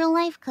to my real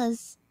life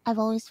because I've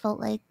always felt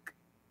like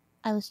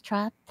I was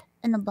trapped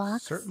in a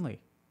box.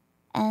 Certainly,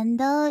 and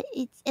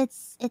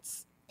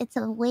it's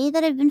a way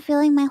that I've been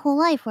feeling my whole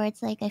life, where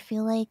it's like I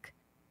feel like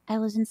I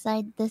was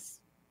inside this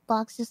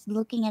box just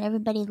looking at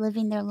everybody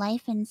living their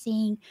life and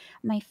seeing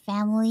my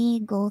family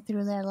go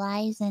through their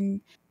lives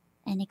and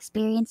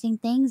experiencing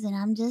things, and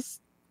I'm just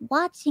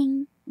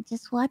watching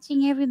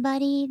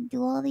everybody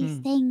do all these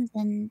things,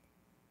 and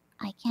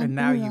I can't. And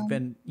now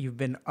you've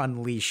been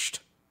unleashed.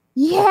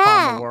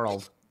 Yeah. Upon the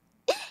world.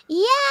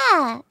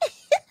 Yeah.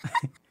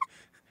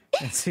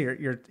 And so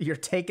you're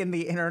taking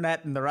the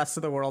internet and the rest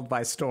of the world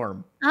by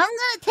storm. I'm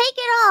gonna take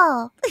it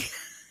all.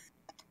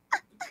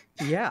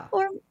 Yeah.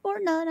 Or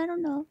not, I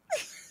don't know.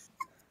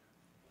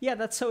 Yeah,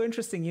 that's so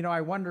interesting. You know,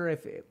 I wonder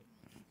if,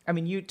 I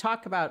mean, you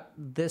talk about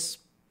this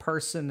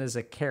person as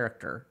a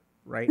character,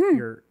 right?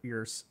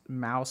 Your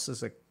mouse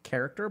is a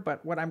character,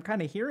 but what I'm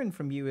kind of hearing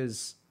from you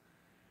is,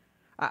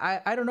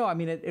 I don't know. I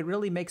mean, it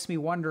really makes me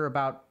wonder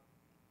about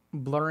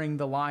blurring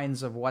the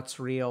lines of what's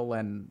real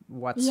and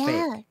what's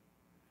Yeah. fake.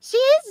 She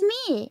is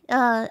me.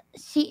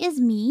 She is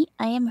me.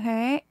 I am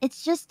her.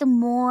 It's just a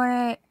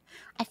more.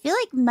 I feel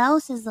like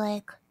Mouse is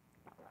like.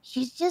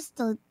 She's just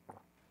a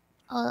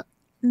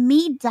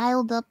me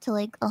dialed up to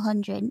like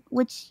 100,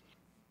 which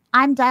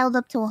I'm dialed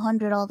up to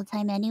 100 all the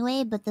time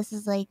anyway. But this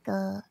is like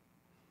Well,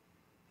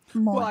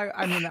 more.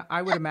 I mean,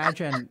 I would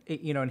imagine,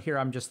 you know, and here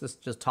I'm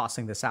just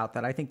tossing this out,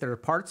 that I think there are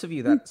parts of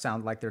you that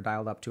sound like they're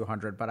dialed up to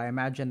 100, but I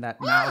imagine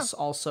that mouse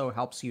also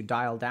helps you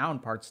dial down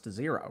parts to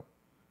 0.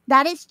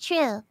 That is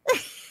true.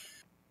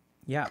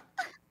 Yeah.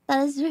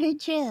 That is very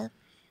true.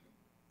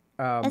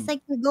 It's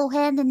like they go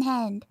hand in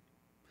hand.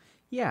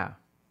 Yeah.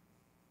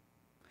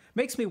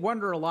 Makes me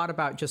wonder a lot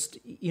about just,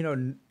 you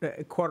know,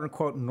 quote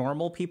unquote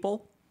normal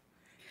people,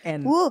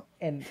 and Woo.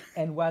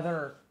 and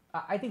whether,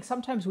 I think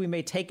sometimes we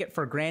may take it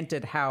for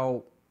granted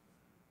how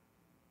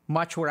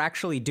much we're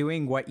actually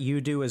doing what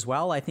you do as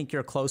well. I think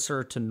you're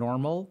closer to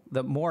normal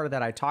the more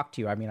that I talk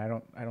to you. I mean, I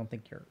don't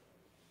think you're,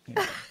 you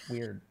know,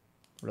 weird,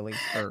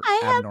 really, or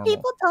I have abnormal.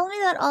 people tell me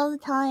that all the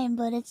time,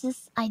 but it's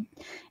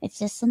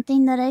just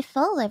something that I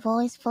felt. I've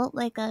always felt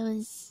like I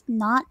was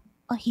not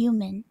a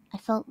human. I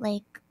felt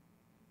like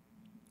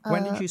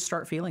When did you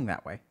start feeling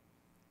that way?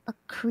 a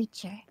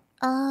creature.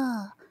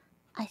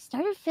 I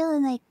started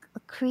feeling like a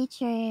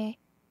creature.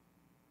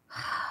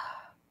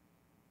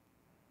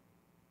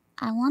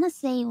 I want to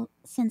say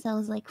since I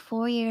was like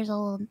 4 years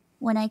old,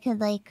 when I could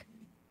like.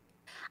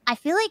 I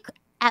feel like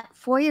at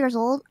 4 years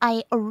old,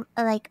 I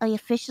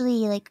officially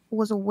like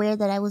was aware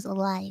that I was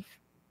alive.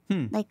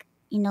 Like,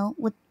 you know,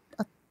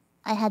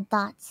 I had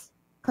thoughts,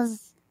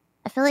 because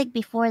I feel like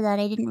before that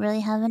I didn't really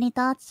have any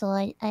thoughts, so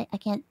I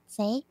can't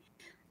say.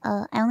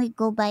 I only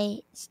go by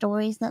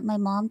stories that my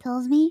mom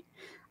tells me,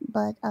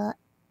 but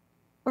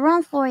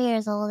around 4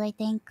 years old, I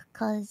think,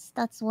 because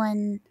that's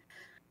when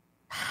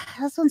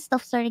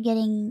stuff started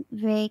getting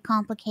very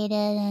complicated,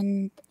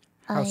 and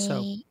How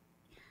so?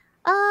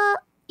 I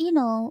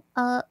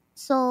uh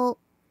so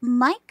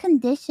my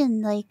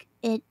condition, like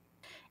it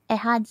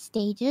had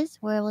stages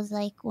where it was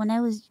like when I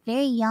was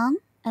very young,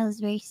 I was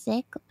very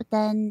sick, but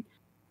then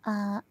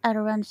at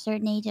around a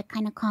certain age, it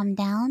kind of calmed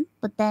down.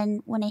 But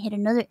then when I hit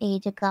another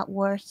age, it got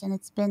worse, and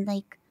it's been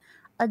like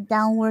a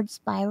downward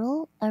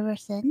spiral ever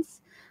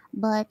since.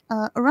 But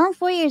around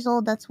 4 years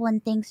old, that's when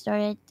things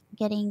started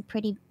getting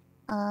pretty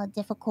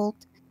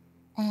difficult,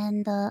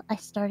 and I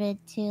started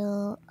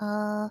to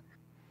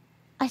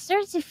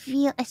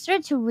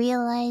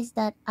realize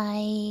that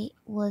I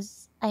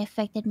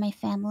affected my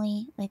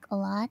family like a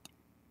lot,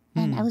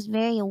 and I was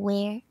very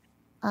aware.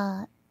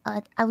 Uh,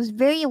 I was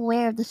very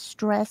aware of the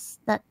stress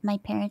that my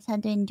parents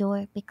had to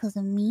endure because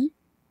of me,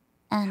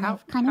 and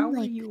I've kind of How were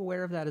like you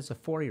aware of that as a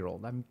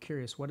 4-year-old? I'm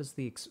curious. What is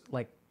the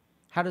like?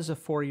 How does a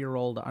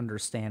 4-year-old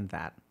understand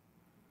that?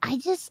 I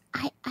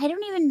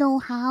don't even know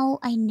how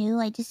I knew.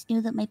 I just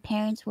knew that my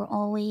parents were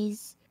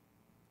always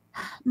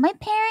my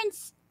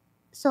parents.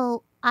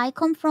 So I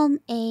come from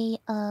a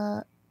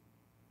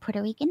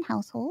Puerto Rican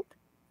household.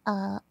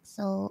 My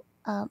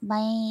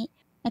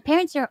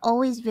parents are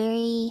always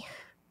they're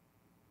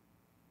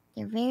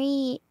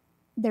very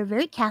they're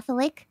very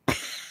Catholic.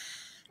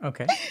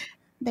 Okay.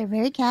 They're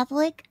very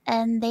Catholic,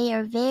 and they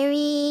are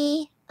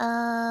very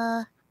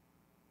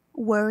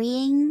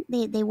worrying.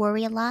 They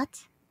worry a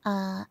lot.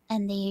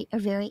 And they are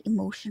very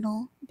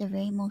emotional. They're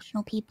very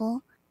emotional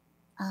people.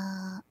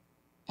 Uh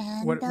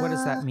and What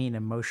does that mean,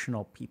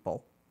 emotional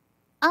people?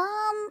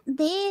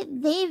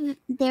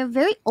 they're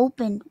very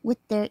open with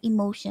their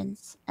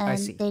emotions, I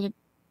and see.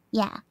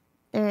 yeah,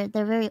 they're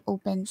very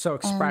open, So and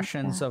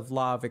expressions of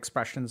love,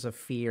 expressions of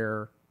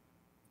fear.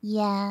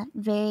 yeah,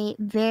 very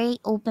very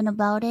open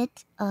about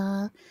it.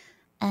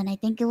 And I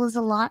think it was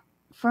a lot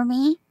for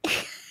me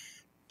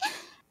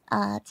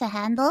to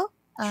handle.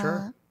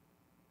 Sure.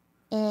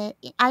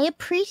 I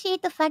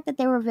appreciate the fact that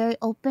they were very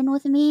open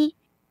with me,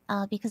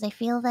 because I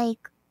feel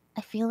like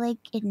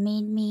it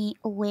made me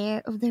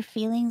aware of their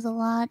feelings a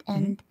lot,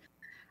 and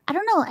I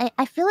don't know.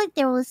 I feel like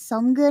there was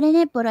some good in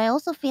it, but I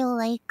also feel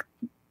like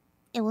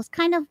it was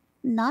kind of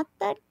not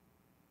that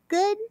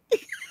good.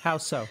 How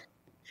so?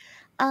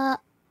 Uh,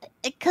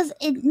 because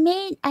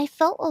I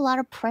felt a lot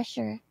of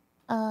pressure,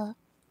 uh,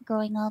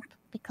 growing up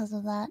because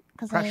of that.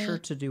 Because Pressure I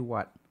to do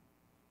what?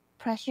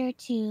 pressure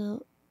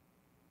to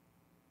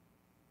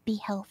be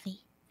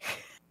healthy,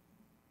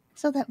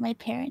 so that my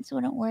parents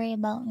wouldn't worry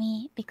about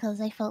me,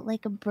 because I felt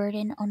like a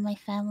burden on my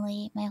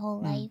family my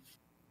whole life.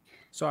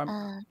 So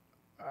Uh,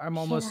 I'm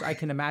almost, yeah. I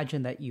can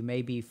imagine that you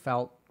maybe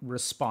felt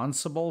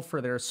responsible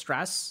for their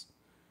stress.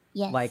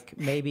 Yes. Like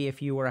maybe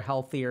if you were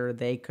healthier,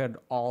 they could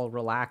all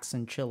relax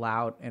and chill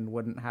out and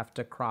wouldn't have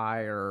to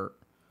cry or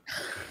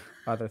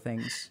other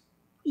things.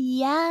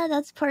 Yeah,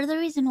 that's part of the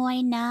reason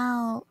why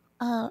now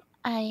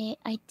I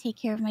take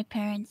care of my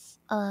parents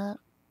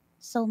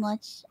so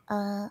much.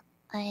 I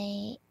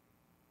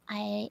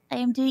I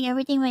am doing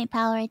everything in my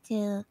power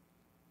to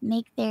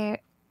make their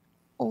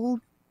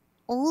old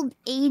old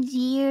age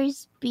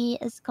years be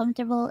as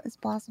comfortable as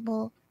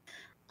possible.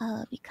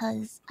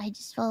 Because I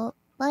just felt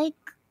like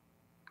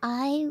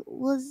I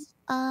was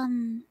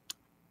um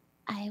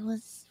I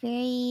was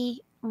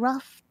very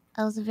rough.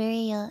 I was a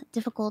very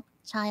difficult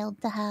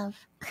child to have.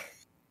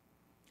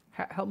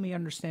 Help me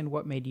understand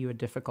what made you a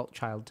difficult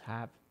child to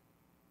have.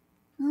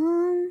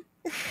 Um,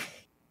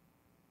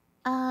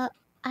 uh,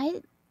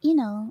 I, you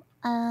know,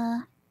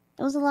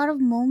 there was a lot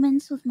of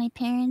moments with my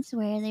parents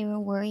where they were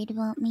worried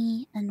about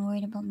me and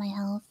worried about my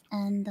health,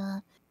 and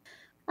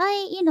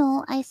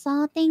I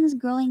saw things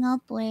growing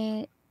up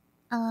where,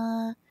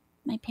 uh,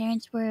 my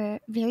parents were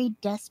very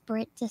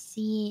desperate to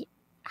see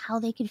how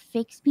they could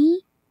fix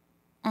me,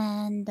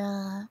 and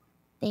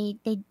they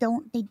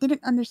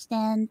didn't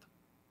understand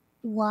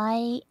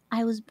why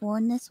I was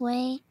born this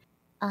way.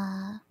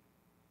 Uh,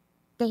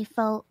 they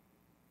felt,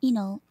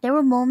 there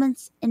were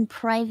moments in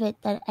private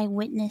that I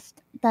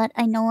witnessed that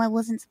I know I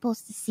wasn't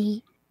supposed to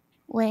see,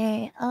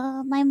 where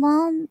my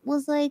mom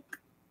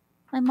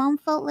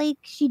felt like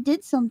she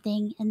did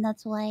something, and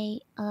that's why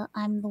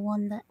I'm the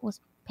one that was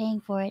paying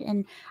for it.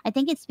 And I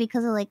think it's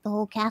because of like the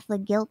whole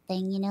Catholic guilt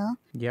thing, you know.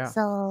 Yeah.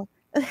 So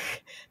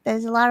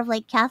there's a lot of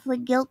like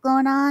Catholic guilt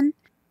going on,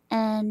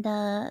 and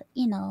I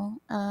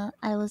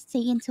was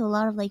taken to a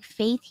lot of like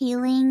faith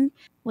healing,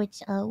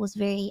 which was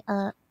very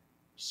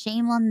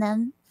shame on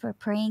them for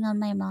preying on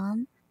my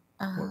mom,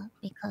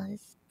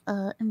 because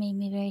it made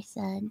me very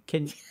sad.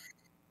 Can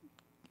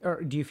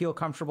or do you feel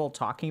comfortable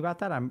talking about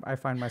that? I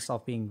find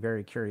myself being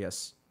very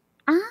curious.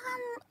 Um,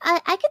 I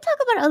could talk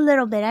about it a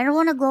little bit. I don't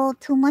want to go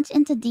too much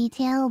into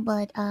detail,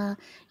 but when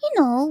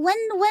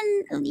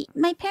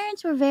my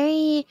parents were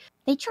they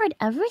tried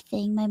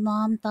everything. My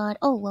mom thought,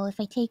 oh well, if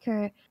I take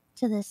her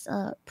to this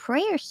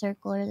prayer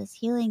circle or this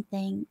healing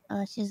thing,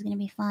 she's gonna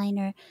be fine.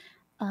 Or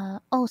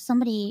oh,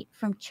 somebody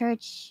from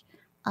church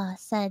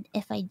said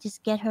if I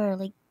just get her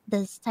like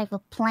this type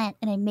of plant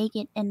and I make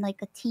it in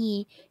like a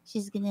tea,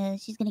 she's gonna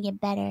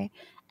get better.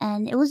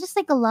 And it was just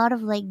like a lot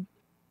of like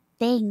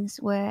things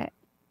where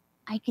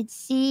I could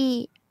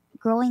see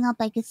growing up,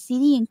 I could see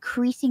the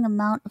increasing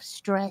amount of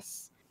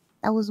stress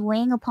that was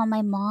weighing upon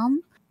my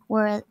mom,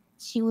 where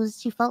she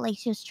felt like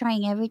she was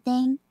trying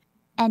everything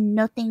and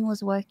nothing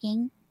was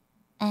working,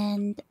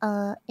 and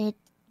it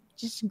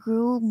just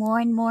grew more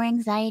and more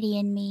anxiety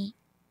in me,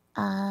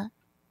 uh,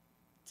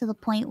 to the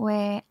point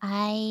where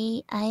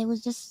I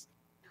was just,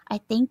 I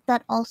think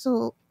that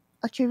also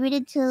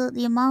attributed to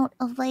the amount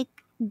of like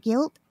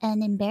guilt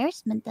and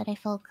embarrassment that I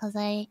felt, because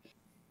I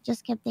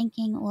just kept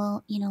thinking,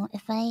 well,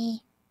 if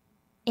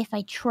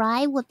I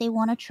try what they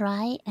want to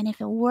try, and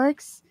if it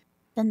works,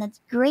 then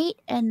that's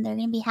great and they're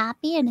going to be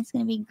happy and it's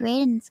going to be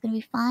great and it's going to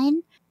be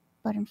fine.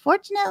 But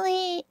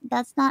unfortunately,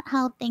 that's not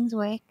how things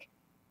work.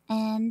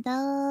 And,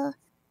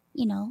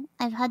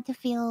 I've had to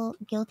feel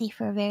guilty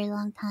for a very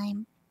long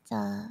time.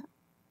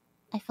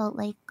 I felt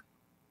like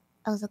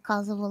I was a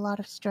cause of a lot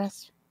of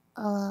stress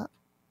uh,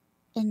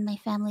 in my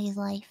family's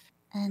life.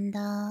 And,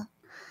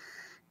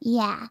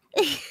 yeah.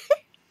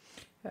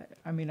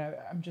 I mean,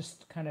 I'm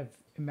just kind of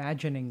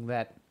imagining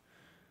that,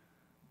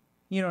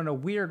 in a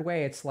weird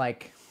way, it's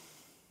like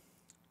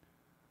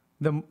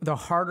the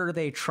harder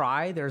they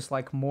try, there's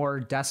like more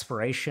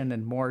desperation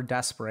and more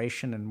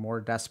desperation and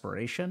more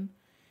desperation.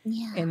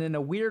 Yeah. And in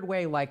a weird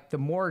way, like the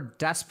more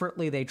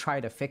desperately they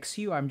try to fix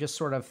you, I'm just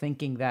sort of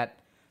thinking that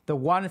the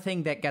one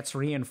thing that gets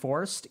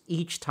reinforced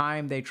each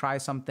time they try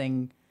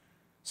something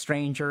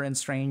stranger and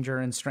stranger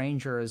and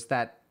stranger is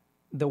that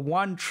the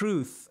one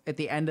truth at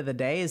the end of the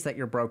day is that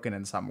you're broken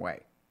in some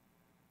way.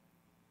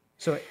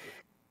 So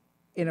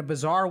in a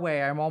bizarre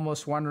way, I'm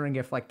almost wondering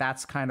if like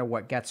that's kind of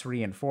what gets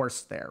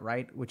reinforced there,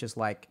 right? Which is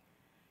like,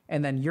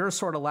 and then you're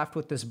sort of left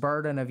with this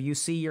burden of you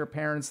see your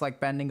parents like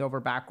bending over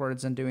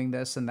backwards and doing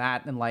this and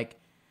that. And like,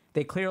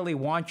 they clearly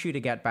want you to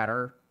get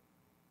better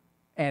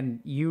and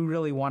you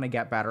really want to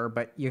get better,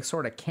 but you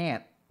sort of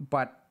can't,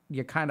 but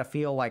you kind of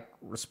feel like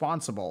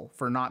responsible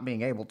for not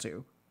being able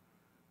to.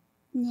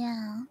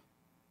 Yeah.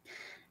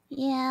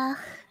 Yeah,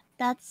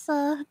 that's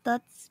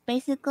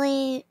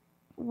basically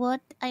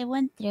what I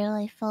went through.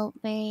 I felt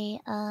very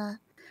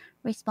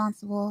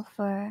responsible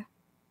for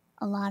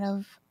a lot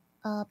of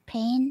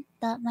pain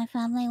that my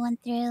family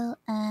went through,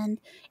 and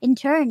in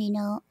turn,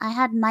 I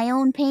had my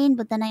own pain,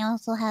 but then I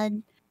also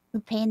had the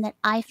pain that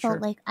I felt Sure.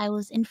 like I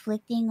was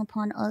inflicting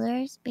upon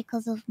others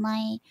because of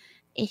my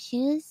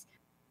issues,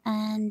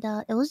 and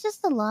it was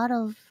just a lot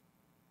of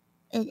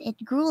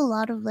it grew a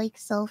lot of like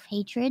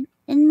self-hatred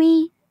in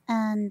me,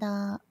 and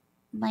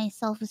my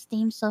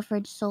self-esteem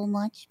suffered so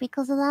much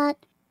because of that.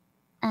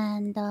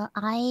 And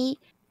I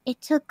it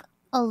took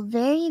a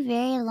very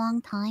very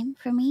long time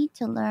for me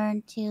to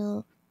learn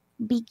to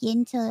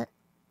begin to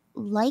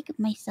like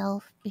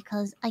myself,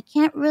 because I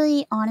can't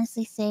really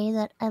honestly say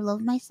that I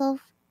love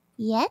myself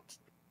yet,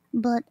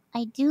 but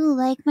I do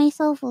like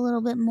myself a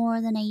little bit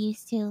more than I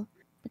used to,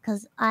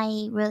 because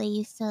I really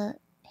used to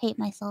hate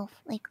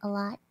myself like a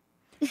lot.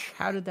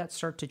 How did that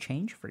start to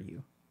change for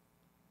you?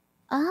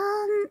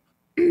 Um,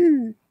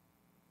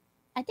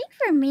 I think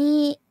for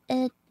me,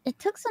 it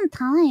took some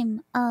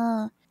time.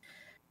 I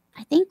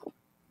think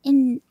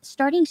in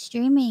starting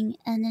streaming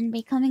and then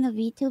becoming a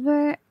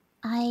VTuber,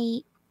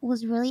 I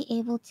was really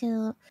able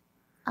to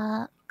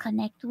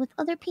connect with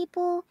other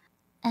people,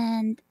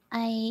 and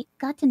I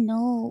got to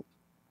know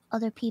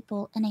other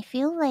people. And I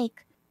feel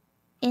like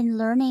in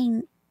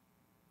learning,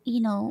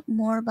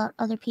 more about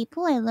other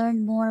people, I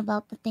learned more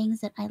about the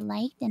things that I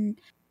liked, and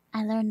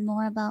I learned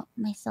more about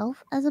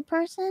myself as a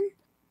person.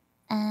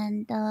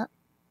 And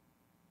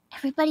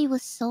everybody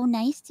was so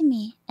nice to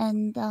me,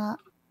 and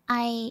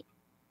I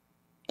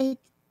it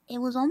it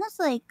was almost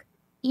like,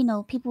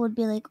 people would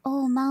be like,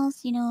 "Oh,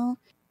 Mouse,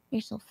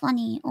 you're so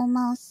funny. Oh,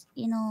 Mouse,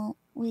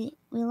 we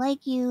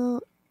like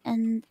you."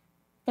 And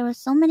there were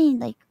so many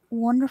like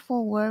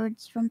wonderful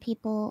words from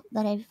people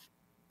that I've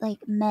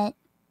like met,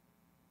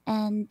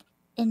 and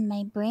in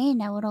my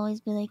brain I would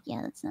always be like,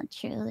 "Yeah, that's not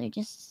true. They're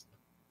just,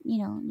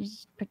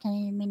 just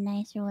pretending to be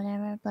nice or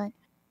whatever." But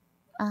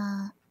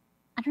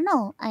I don't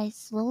know. I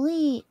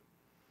slowly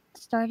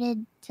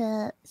started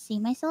to see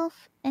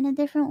myself in a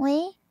different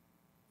way,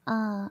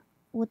 uh,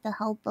 with the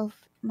help of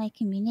my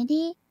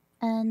community,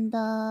 and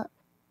I'm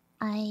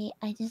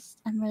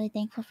really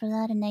thankful for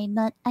that. And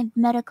I've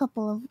met a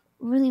couple of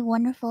really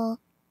wonderful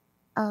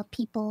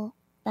people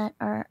that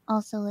are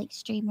also like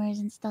streamers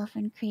and stuff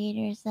and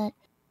creators that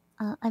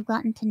I've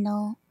gotten to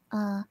know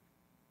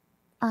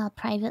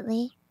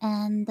privately,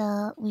 and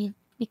we've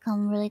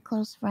become really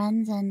close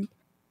friends. And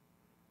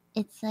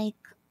it's like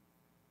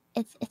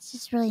it's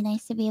just really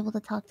nice to be able to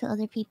talk to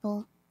other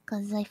people,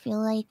 because I feel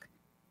like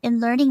in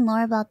learning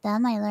more about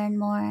them, I learn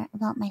more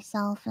about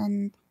myself.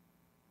 And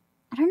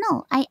I don't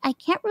know, I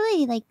can't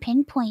really like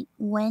pinpoint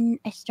when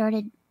I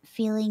started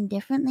feeling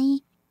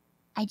differently.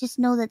 I just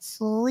know that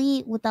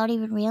slowly, without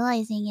even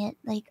realizing it,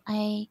 like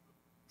I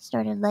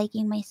started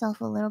liking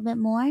myself a little bit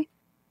more.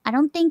 I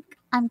don't think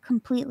I'm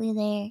completely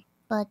there,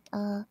 but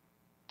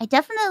I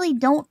definitely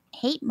don't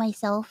hate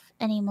myself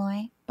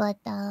anymore. But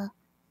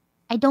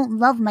I don't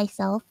love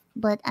myself,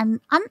 but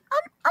I'm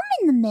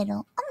in the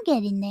middle. I'm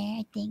getting there,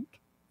 I think.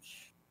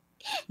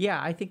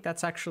 Yeah, I think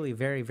that's actually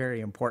very,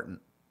 very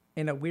important.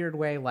 In a weird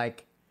way,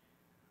 like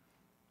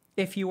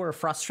if you were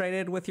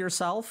frustrated with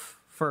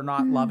yourself for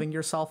not Mm, loving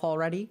yourself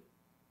already,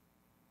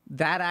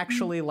 that mm.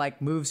 actually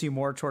like moves you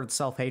more towards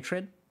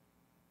self-hatred.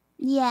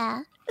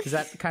 Yeah, Does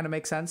that kind of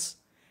make sense?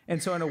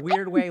 And so in a I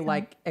weird think way, so.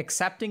 like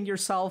accepting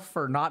yourself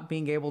for not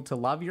being able to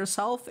love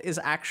yourself is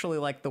actually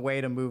like the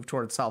way to move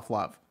towards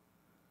self-love.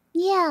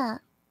 Yeah,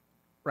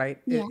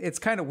 Right? yeah. It's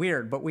kind of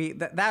weird, but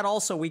that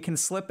also we can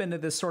slip into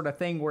this sort of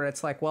thing where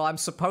it's like, well, I'm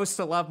supposed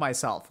to love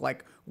myself.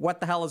 Like, what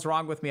the hell is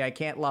wrong with me? I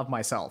can't love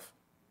myself.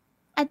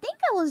 I think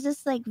I was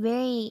just like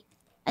very.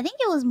 I think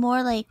it was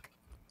more like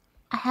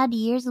I had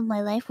years of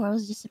my life where I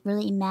was just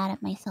really mad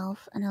at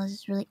myself, and I was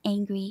just really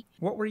angry.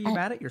 What were you At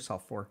mad at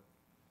yourself for?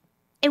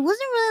 it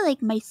wasn't really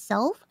like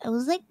myself. It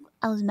was like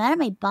I was mad at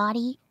my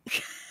body,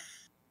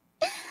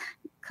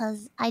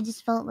 because I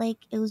just felt like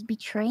it was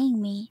betraying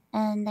me,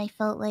 and I just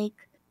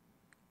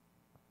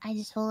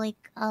felt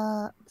like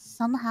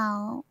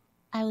somehow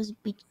I was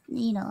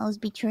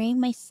betraying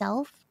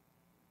myself.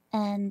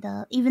 And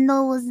even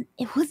though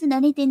it wasn't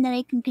anything that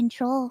I can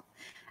control,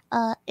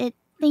 it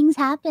things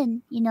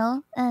happen,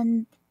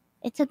 and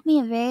it took me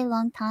a very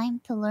long time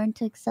to learn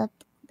to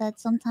accept that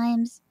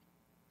sometimes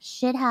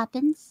shit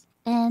happens,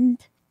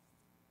 and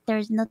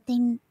there's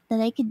nothing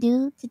that I could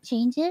do to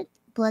change it,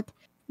 but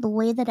the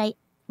way that I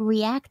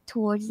react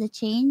towards the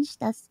change,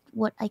 that's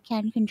what I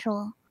can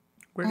control.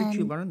 Where did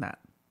you And learn that?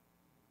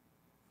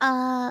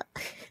 uh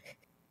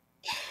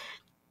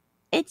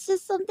it's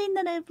just something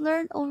that I've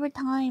learned over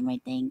time,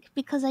 I think,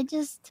 because I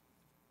just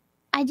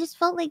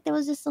felt like there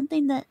was just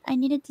something that I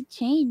needed to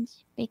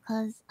change,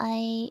 because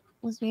I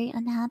was very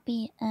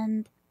unhappy,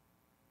 and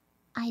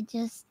I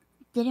just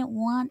didn't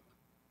want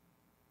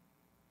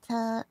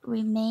to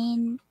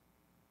remain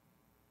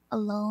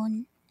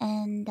alone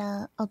and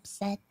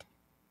upset.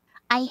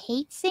 I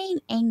hate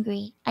saying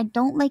angry. I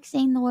don't like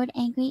saying the word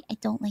angry. I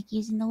don't like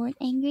using the word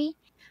angry.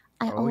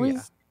 I Oh yeah.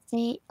 always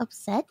say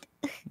upset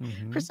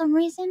for Mm-hmm. some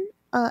reason.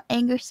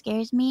 Anger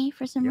scares me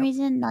for some Yep.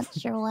 reason. Not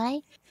sure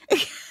why.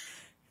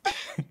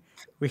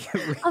 we,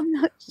 we I'm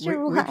not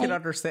sure we can why.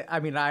 understand. I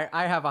mean,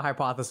 I have a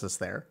hypothesis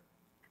there,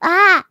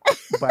 Ah!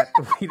 but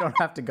we don't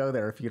have to go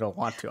there if you don't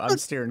want to. I'm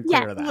steering Yeah,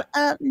 clear of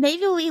that.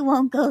 maybe we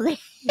won't go there.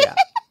 Yeah.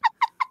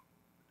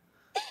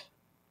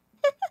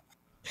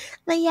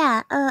 But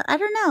yeah, I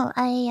don't know.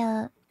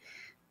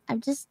 I've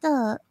just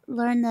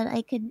learned that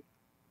I could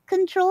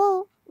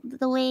control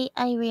the way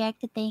I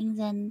react to things,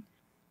 and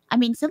I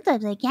mean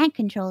sometimes I can't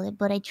control it,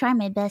 but I try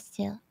my best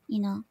to.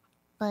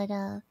 But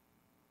I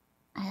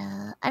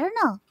don't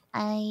know.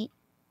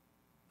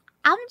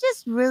 I'm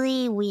just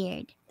really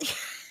weird.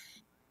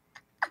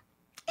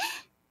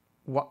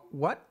 What?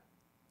 I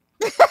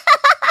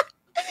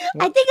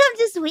What? think I'm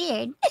just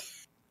weird.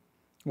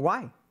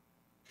 Why?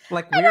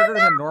 Like I don't weirder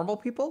than know. normal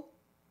people?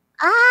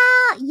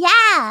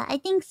 Yeah, I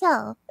think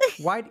so.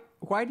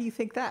 Why do you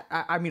think that?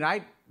 I mean,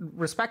 I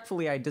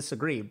respectfully, I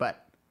disagree,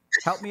 but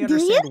help me Do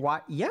you? understand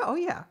why. Yeah, oh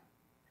yeah.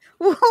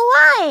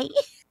 Why?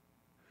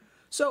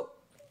 So,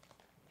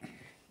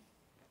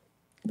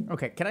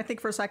 okay, can I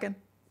think for a second?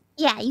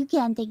 Yeah, you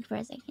can think for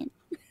a second.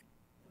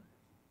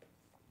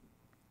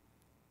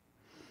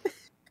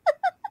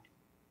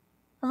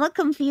 I'm a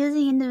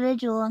confusing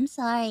individual. I'm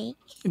sorry.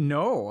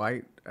 No,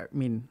 I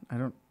mean, I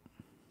don't.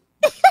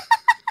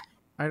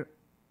 I.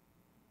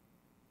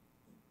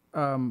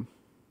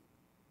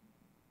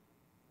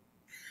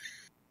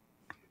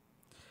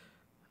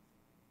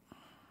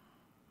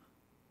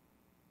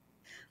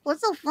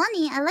 What's so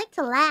funny? I like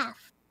to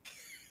laugh.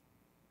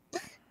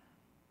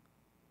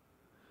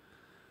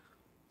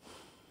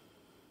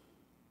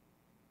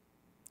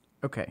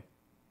 Okay.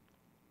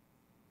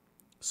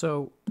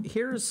 So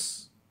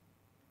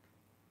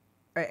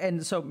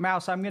so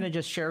Mouse, I'm going to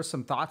just share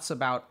some thoughts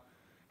about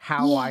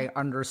how I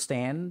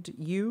understand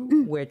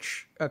you,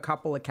 which a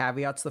couple of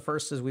caveats. The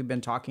first is we've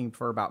been talking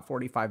for about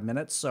 45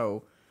 minutes,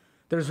 so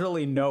there's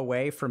really no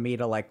way for me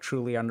to like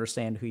truly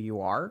understand who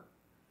you are.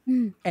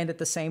 And at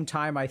the same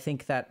time, I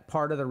think that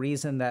part of the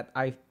reason that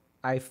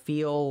I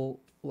feel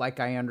like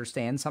I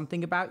understand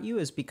something about you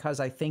is because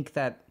I think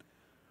that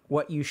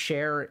what you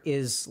share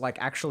is like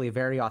actually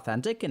very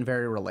authentic and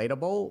very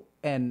relatable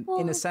and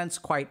in a sense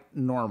quite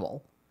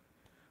normal.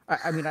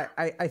 I mean,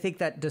 I think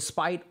that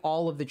despite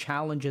all of the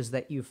challenges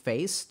that you've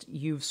faced,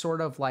 you've sort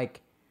of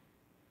like,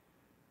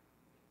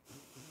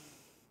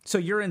 so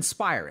you're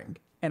inspiring.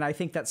 And I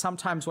think that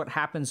sometimes what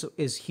happens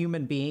is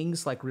human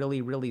beings like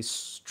really, really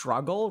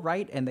struggle,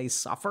 right? And they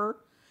suffer.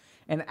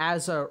 And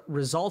as a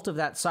result of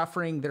that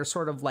suffering, they're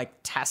sort of like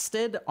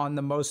tested on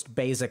the most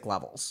basic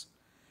levels.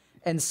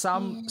 And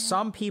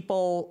some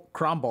people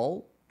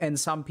crumble and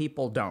some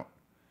people don't.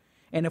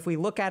 And if we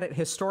look at it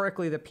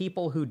historically, the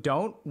people who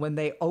don't, when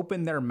they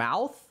open their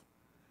mouth,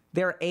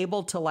 they're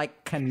able to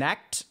like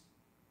connect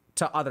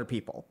to other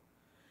people.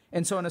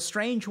 And so in a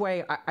strange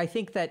way, I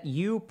think that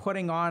you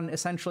putting on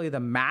essentially the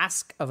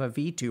mask of a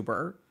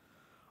VTuber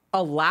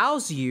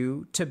allows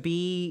you to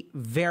be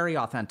very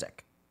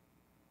authentic.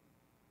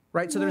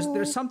 Right? So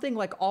there's something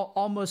like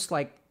almost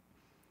like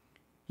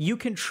you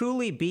can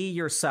truly be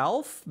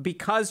yourself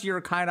because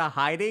you're kind of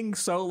hiding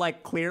so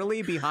like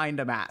clearly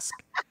behind a mask.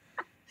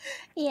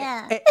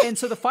 Yeah. And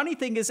so the funny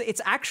thing is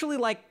it's actually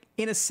like,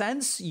 in a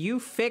sense, you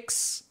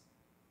fix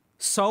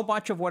so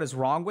much of what is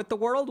wrong with the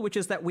world, which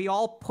is that we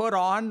all put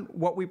on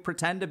what we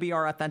pretend to be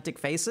our authentic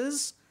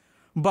faces,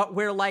 but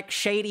we're like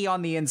shady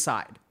on the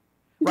inside,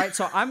 right?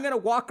 So I'm going to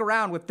walk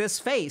around with this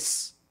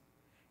face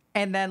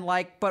and then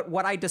like, but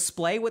what I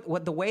display with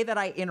what the way that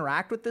I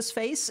interact with this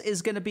face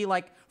is going to be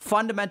like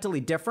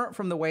fundamentally different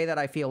from the way that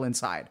I feel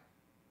inside.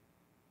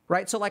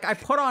 Right? So like I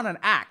put on an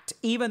act,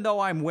 even though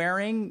I'm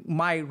wearing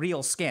my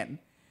real skin.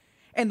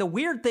 And the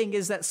weird thing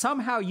is that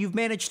somehow you've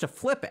managed to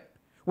flip it,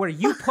 where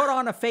you put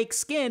on a fake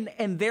skin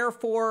and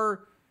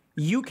therefore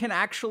you can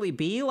actually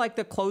be like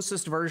the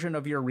closest version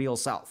of your real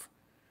self.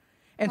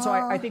 And so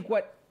I think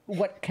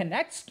what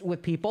connects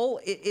with people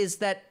is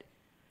that,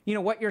 you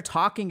know, what you're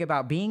talking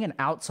about, being an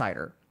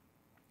outsider,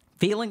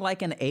 feeling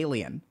like an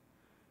alien.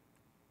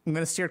 I'm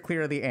going to steer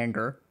clear of the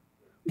anger,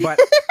 but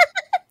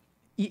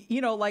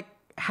you know, like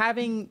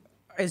having,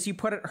 as you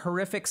put it,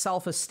 horrific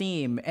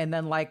self-esteem. And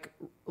then like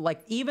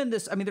even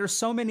this, I mean, there's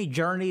so many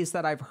journeys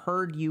that I've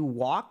heard you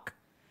walk,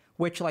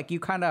 which like you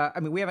kind of, I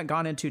mean, we haven't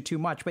gone into too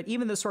much, but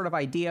even this sort of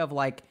idea of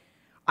like,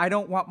 I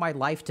don't want my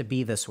life to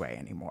be this way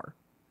anymore.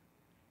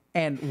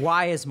 And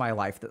why is my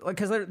life?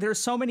 Because there's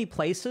so many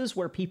places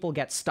where people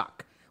get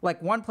stuck.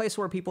 Like one place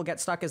where people get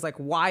stuck is like,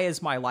 why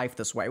is my life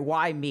this way?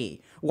 Why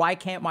me? Why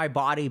can't my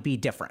body be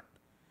different?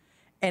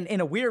 And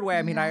in a weird way,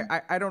 I mean,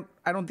 I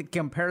don't think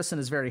comparison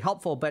is very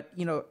helpful, but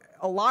you know,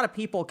 a lot of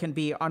people can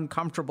be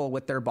uncomfortable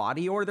with their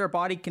body, or their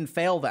body can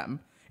fail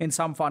them in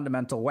some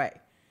fundamental way.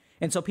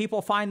 And so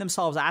people find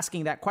themselves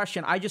asking that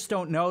question. I just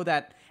don't know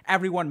that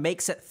everyone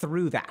makes it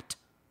through that.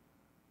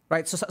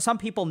 Right? So some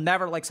people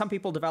never, like some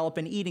people develop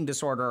an eating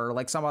disorder or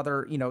like some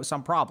other, you know,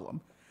 some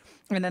problem.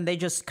 And then they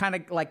just kind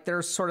of like,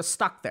 they're sort of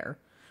stuck there.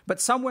 But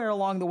somewhere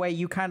along the way,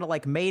 you kind of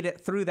like made it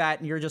through that,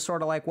 and you're just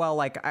sort of like, well,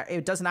 like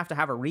it doesn't have to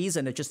have a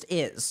reason. It just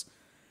is.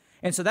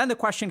 And so then the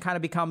question kind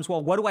of becomes,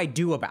 well, what do I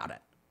do about it?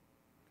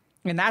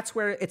 And that's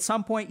where at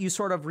some point you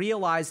sort of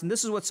realize, and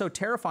this is what's so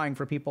terrifying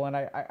for people. And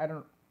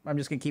I'm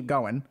just going to keep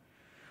going.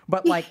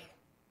 But like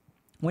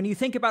when you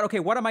think about, okay,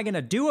 what am I going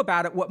to do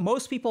about it? What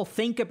most people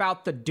think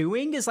about the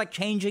doing is like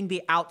changing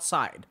the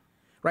outside,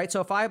 right? So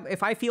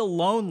if I feel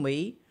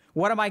lonely,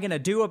 what am I going to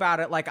do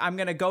about it? Like, I'm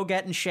going to go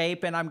get in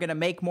shape and I'm going to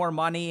make more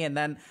money. And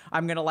then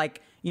I'm going to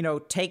like, you know,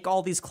 take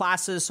all these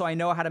classes so I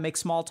know how to make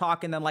small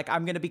talk. And then like,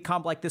 I'm going to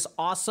become like this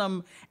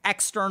awesome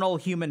external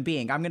human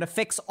being. I'm going to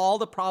fix all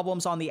the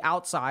problems on the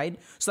outside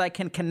so that I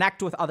can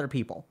connect with other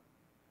people.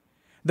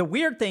 The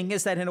weird thing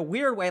is that in a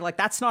weird way, like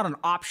that's not an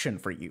option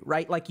for you,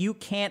 right? Like you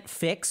can't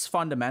fix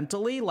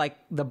fundamentally like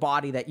the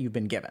body that you've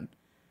been given.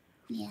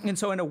 Yeah. And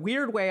so in a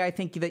weird way, I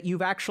think that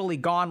you've actually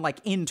gone like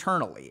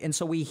internally. And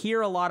so we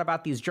hear a lot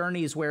about these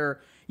journeys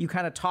where you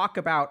kind of talk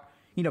about,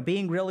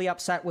 being really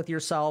upset with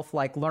yourself,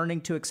 like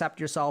learning to accept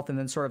yourself, and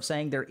then sort of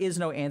saying there is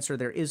no answer,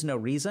 there is no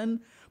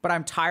reason, but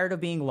I'm tired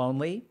of being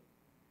lonely,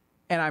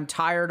 and I'm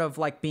tired of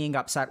like being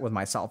upset with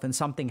myself, and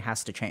something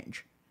has to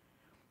change.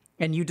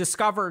 And you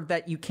discovered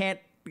that you can't,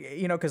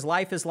 because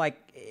life is like,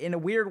 in a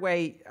weird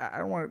way,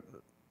 I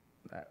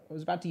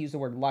was about to use the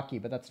word lucky,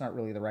 but that's not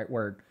really the right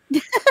word.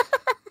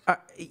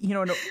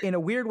 In a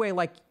weird way,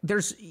 like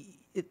there's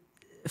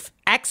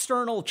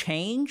external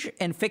change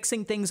and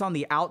fixing things on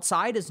the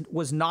outside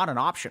was not an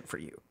option for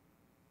you,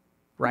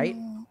 right?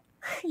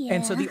 Yeah.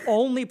 And so the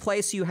only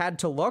place you had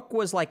to look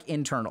was like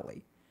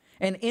internally.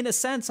 And in a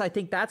sense, I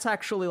think that's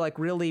actually like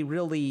really,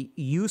 really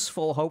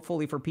useful,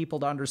 hopefully, for people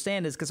to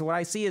understand, is because what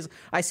I see is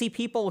I see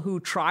people who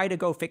try to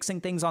go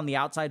fixing things on the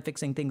outside,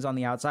 fixing things on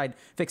the outside,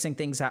 fixing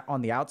things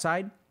on the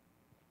outside.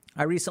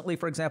 I recently,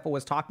 for example,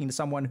 was talking to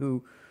someone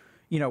who,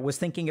 was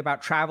thinking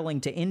about traveling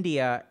to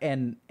India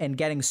and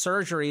getting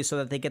surgery so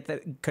that they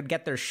could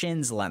get their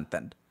shins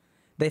lengthened.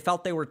 They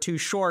felt they were too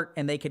short,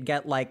 and they could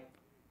get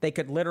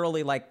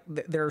literally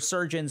there are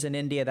surgeons in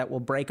India that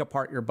will break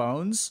apart your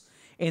bones,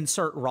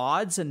 insert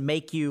rods, and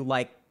make you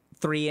like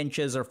 3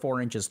 inches or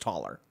 4 inches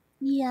taller.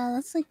 Yeah,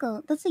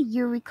 that's a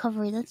year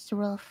recovery. That's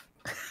rough.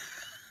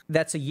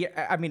 That's a year.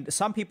 I mean,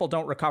 some people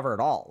don't recover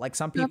at all. Like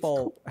some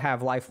people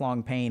have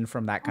lifelong pain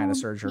from that kind of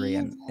surgery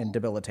and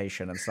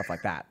debilitation and stuff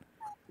like that.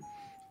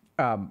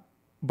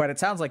 But it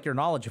sounds like you're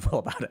knowledgeable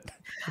about it.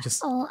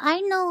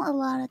 I know a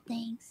lot of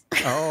things.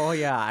 Oh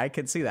yeah, I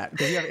can see that,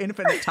 because you have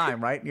infinite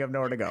time, right? You have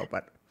nowhere to go.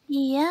 But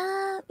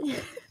yeah,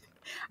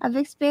 I've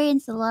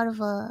experienced a lot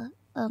of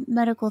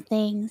medical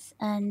things,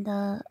 and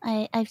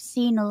I've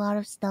seen a lot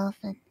of stuff,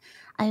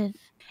 and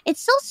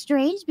it's so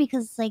strange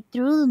because like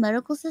through the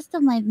medical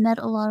system I've met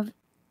a lot of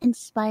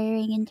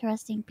inspiring,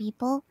 interesting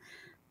people,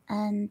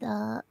 and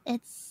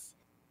it's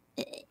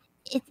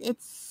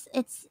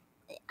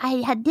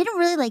didn't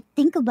really like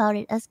think about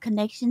it as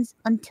connections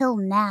until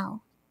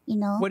now,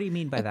 What do you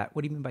mean by that?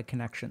 What do you mean by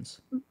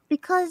connections?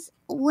 Because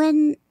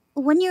when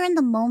you're in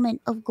the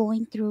moment of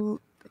going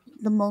through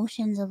the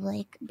motions of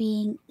like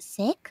being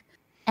sick,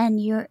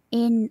 and you're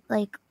in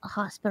like a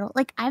hospital,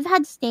 like I've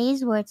had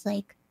stays where it's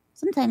like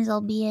sometimes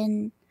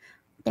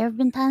there have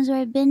been times where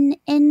I've been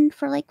in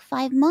for like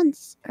 5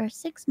 months or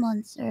 6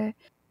 months, or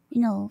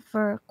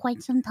for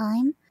quite some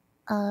time,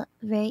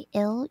 very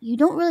ill. You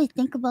don't really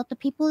think about the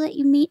people that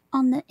you meet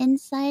on the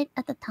inside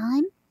at the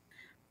time.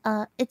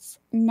 It's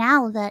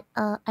now that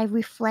I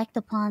reflect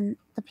upon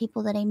the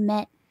people that I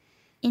met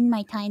in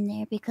my time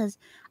there, because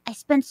I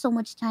spent so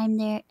much time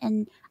there,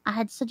 and I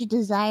had such a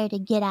desire to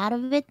get out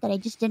of it that I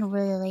just didn't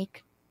really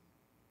like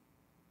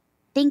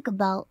think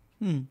about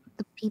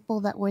the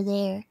people that were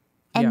there.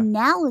 And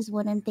now is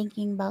when I'm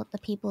thinking about the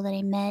people that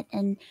I met,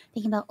 and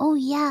thinking about, oh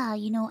yeah,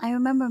 I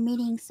remember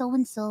meeting so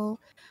and so.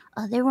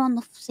 They were on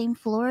the same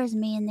floor as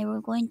me, and they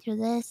were going through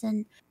this,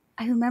 and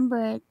I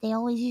remember they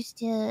always used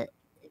to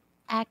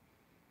act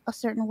a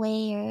certain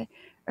way,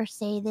 or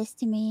say this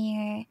to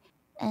me,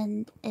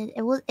 and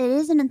it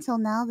isn't until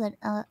now that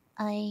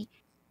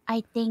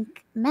I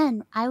think,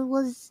 man, I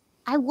was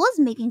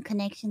making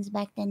connections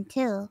back then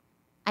too.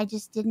 I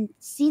just didn't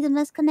see them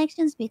as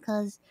connections,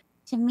 because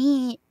to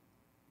me,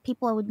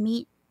 people I would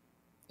meet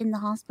in the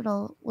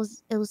hospital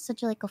was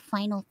such a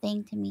final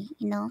thing to me.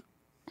 I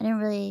didn't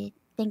really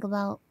think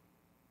about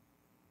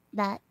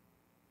that.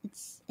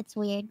 It's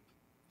weird.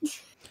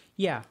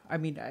 Yeah, I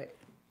mean,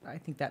 I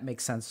think that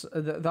makes sense.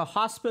 The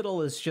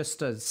hospital is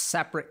just a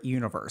separate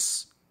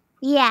universe.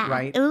 Yeah,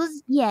 right. It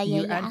was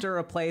You enter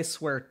a place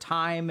where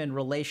time and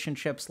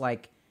relationships,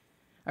 like,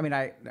 I mean,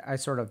 I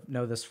sort of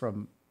know this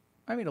from,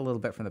 a little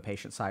bit from the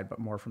patient side, but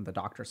more from the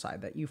doctor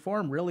side, that you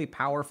form really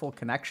powerful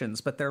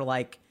connections, but they're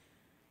like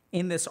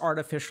in this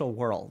artificial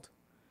world.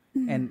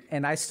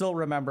 And I still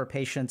remember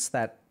patients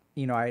that,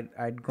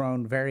 I'd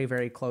grown very,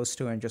 very close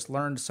to and just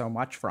learned so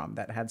much from,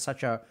 that had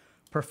such a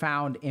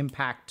profound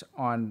impact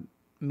on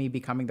me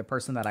becoming the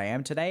person that I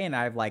am today. And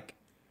I've like,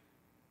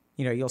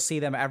 you'll see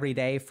them every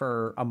day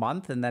for a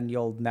month, and then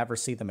you'll never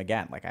see them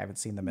again. Like I haven't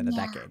seen them in a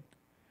decade.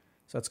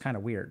 So it's kind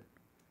of weird.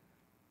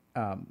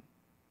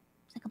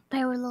 It's like a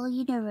parallel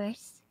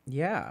universe.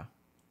 Yeah.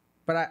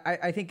 But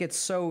I think it's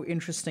so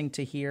interesting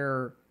to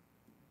hear,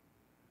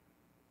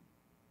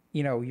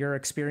 your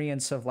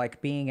experience of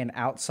like being an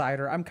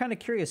outsider. I'm kind of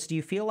curious. Do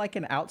you feel like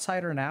an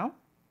outsider now?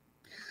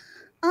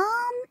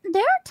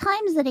 There are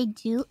times that I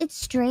do. It's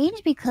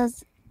strange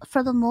because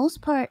for the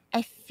most part,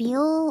 I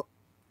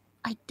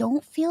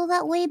don't feel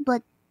that way,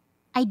 but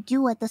I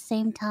do at the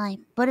same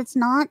time. But it's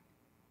not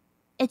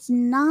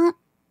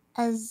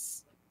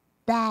as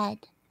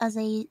bad as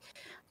I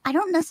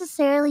don't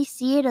necessarily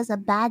see it as a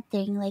bad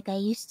thing like I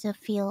used to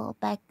feel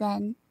back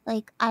then.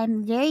 Like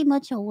I'm very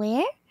much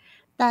aware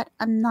that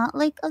I'm not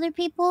like other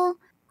people,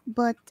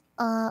 but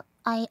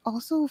I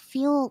also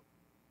feel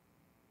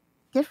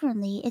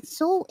differently. It's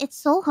so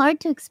hard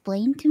to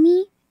explain to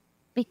me,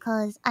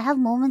 because I have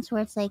moments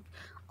where it's like,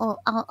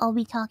 I'll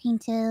be talking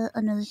to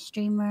another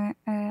streamer,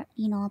 or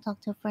I'll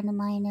talk to a friend of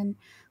mine, and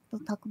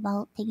they'll talk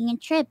about taking a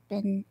trip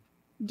and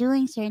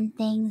doing certain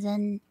things,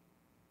 and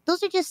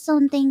those are just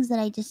some things that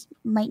I just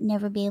might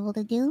never be able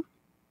to do.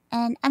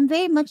 And I'm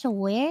very much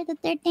aware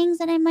that there are things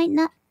that I might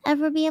not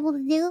ever be able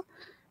to do,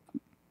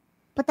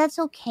 but that's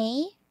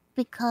okay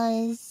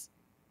because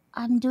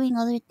I'm doing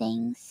other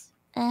things.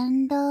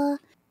 And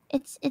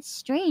it's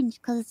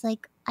strange because it's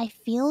like I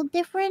feel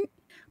different,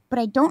 but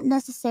I don't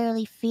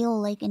necessarily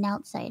feel like an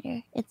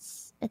outsider.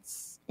 It's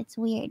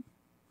weird.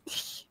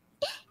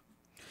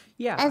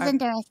 Yeah, That's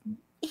interesting.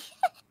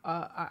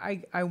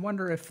 I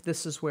wonder if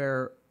this is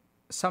where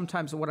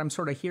sometimes what I'm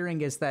sort of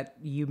hearing is that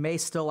you may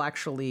still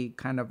actually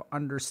kind of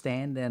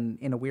understand and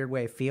in a weird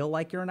way feel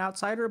like you're an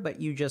outsider, but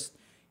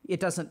it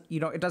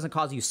doesn't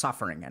cause you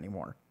suffering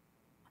anymore.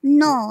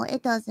 No,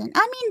 it doesn't.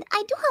 I mean,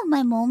 I do have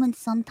my moments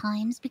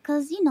sometimes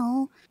because,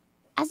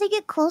 as I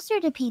get closer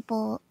to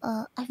people,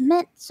 I've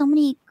met so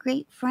many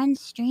great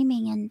friends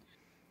streaming, and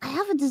I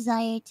have a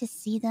desire to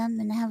see them,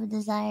 and I have a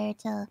desire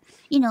to,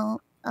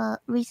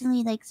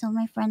 recently, like, some of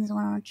my friends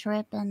went on a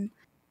trip, and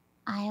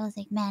I was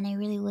like, man, I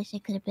really wish I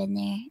could have been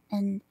there.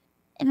 And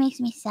it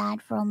makes me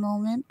sad for a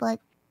moment, but,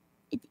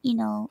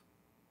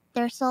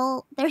 they're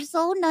so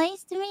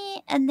nice to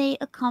me, and they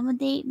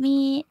accommodate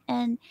me,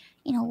 and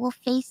we'll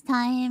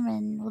FaceTime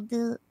and we'll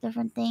do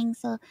different things.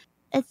 So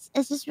it's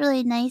just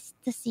really nice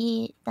to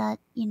see that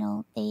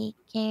they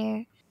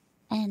care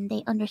and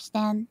they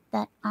understand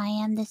that I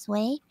am this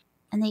way,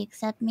 and they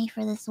accept me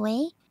for this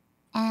way.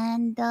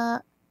 And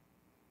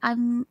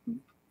I'm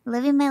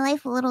living my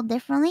life a little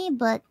differently,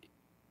 but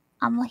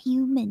I'm a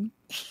human.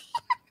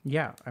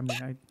 Yeah, I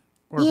mean,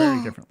 or Yeah.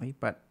 very differently,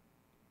 but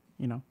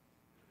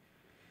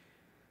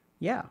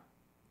yeah.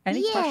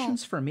 Any Yeah.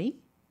 questions for me?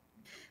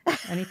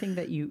 Anything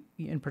that you,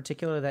 in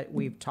particular, that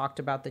we've talked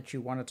about that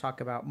you want to talk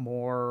about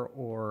more,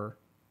 or?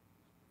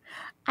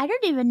 I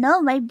don't even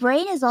know. My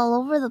brain is all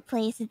over the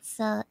place. It's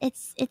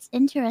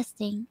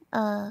interesting.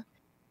 I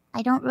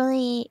don't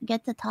really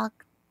get to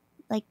talk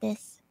like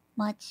this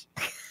much.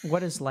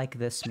 What does like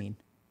this mean?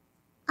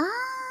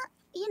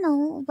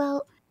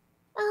 About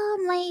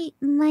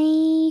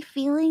my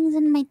feelings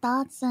and my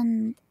thoughts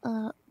and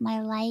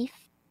my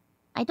life.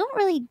 I don't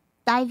really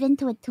dive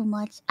into it too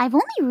much. I've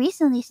only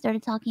recently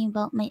started talking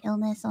about my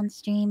illness on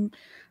stream,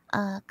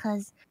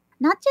 cause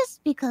not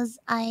just because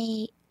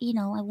I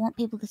want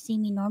people to see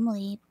me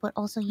normally, but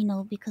also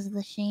because of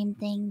the shame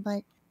thing.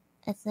 But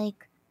it's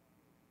like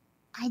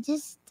I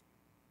just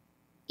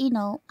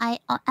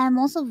I'm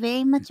also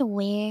very much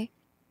aware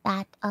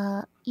that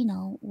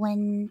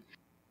when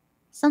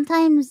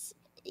sometimes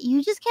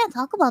you just can't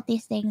talk about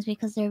these things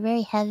because they're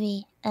very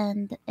heavy,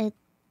 and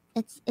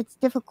it's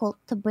difficult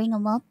to bring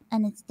them up,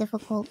 and it's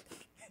difficult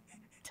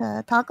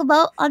to talk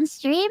about on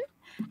stream.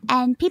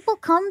 And people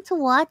come to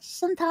watch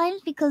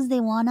sometimes because they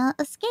want to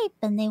escape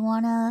and they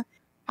want to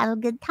have a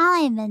good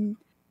time and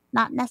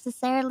not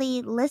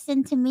necessarily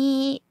listen to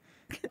me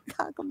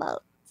talk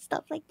about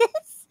stuff like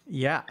this.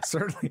 Yeah,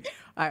 certainly.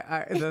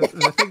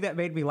 The thing that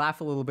made me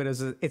laugh a little bit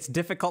is it's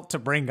difficult to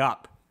bring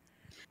up.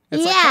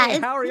 It's like, hey,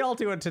 how are y'all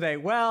doing today?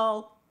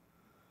 Well,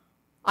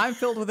 I'm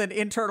filled with an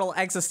internal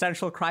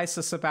existential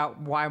crisis about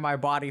why my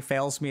body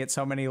fails me at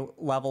so many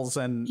levels,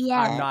 and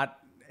I'm not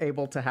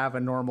able to have a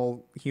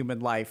normal human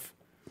life.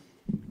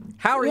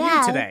 How are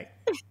you today?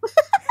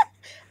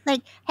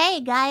 Like,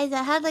 hey guys,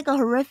 I had like a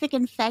horrific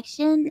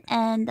infection,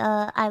 and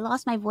I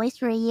lost my voice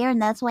for a year, and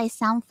that's why I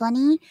sound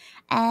funny.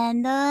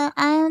 And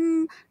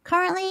I'm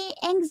currently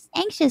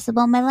anxious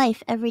about my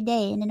life every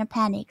day and in a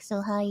panic.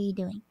 So how are you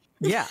doing?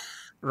 Yeah,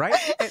 right.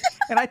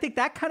 And I think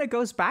that kind of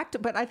goes back to,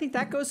 but I think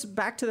that goes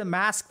back to the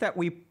mask that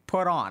we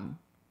put on.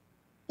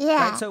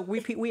 Yeah. Right? So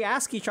we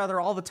ask each other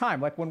all the time,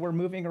 like when we're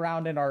moving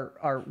around in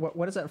our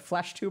what is it,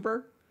 flesh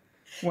tuber?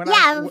 When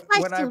I'm a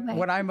flesh tuber.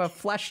 When I'm a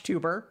flesh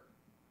tuber,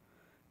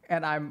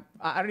 and I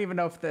don't even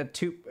know if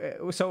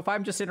so if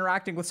I'm just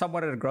interacting with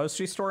someone at a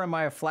grocery store, am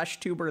I a flesh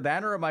tuber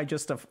then, or am I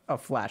just a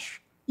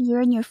flesh?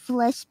 You're in your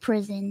flesh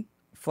prison.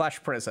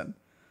 Flesh prison.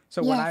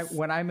 So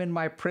when I'm in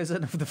my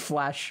prison of the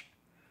flesh,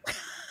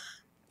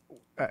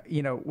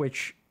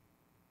 which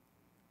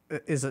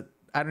is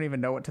I don't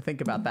even know what to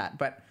think about that,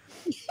 but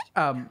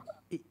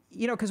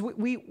because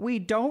we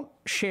don't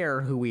share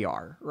who we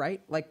are,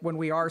 right? Like when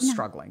we are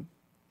struggling.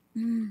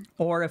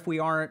 Or if we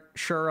aren't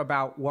sure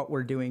about what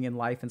we're doing in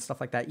life and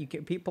stuff like that,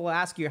 people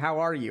ask you, how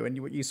are you?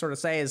 And what you sort of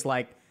say is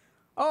like,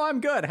 oh,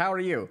 I'm good. How are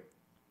you?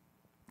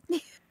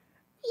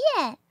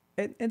 Yeah.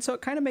 And so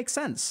it kind of makes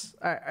sense.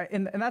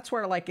 And that's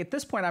where, like, at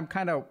this point, I'm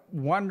kind of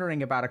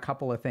wondering about a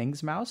couple of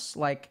things, Mouse.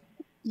 Like,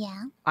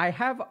 I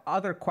have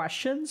other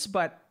questions,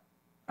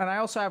 and I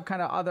also have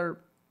kind of other,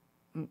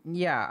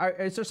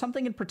 is there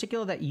something in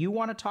particular that you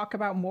want to talk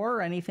about more,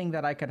 or anything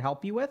that I could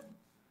help you with?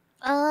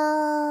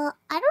 I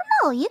don't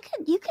know. You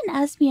can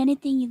ask me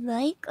anything you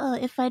like.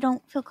 If I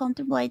don't feel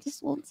comfortable, I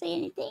just won't say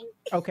anything.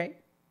 Okay.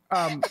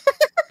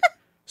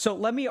 So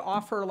let me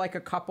offer like a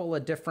couple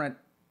of different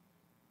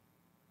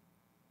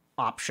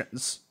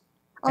options.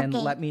 and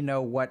Okay. let me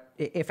know what,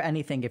 if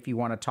anything, if you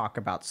want to talk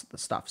about the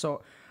stuff.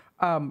 So,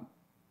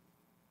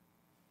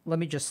 let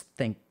me just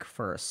think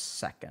for a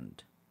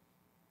second.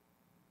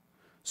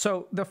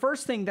 So the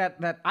first thing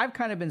that I've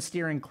kind of been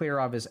steering clear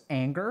of is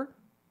anger,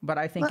 but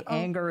I think Uh-oh.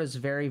 anger is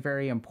very,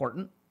 very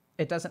important.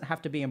 It doesn't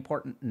have to be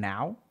important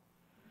now.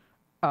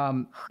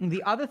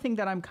 The other thing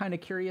that I'm kind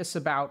of curious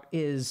about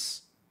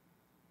is,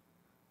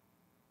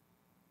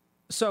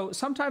 so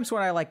sometimes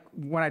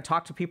when I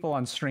talk to people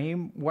on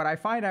stream, what I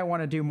find I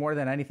want to do more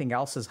than anything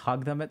else is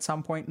hug them at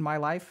some point in my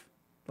life.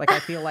 Like, I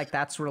feel like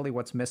that's really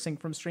what's missing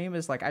from stream,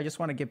 is like, I just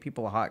want to give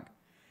people a hug.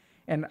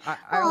 And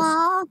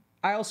Aw.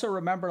 I also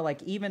remember,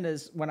 like, even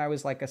as when I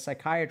was like a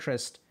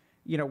psychiatrist,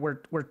 you know,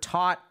 we're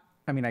taught,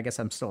 I mean, I guess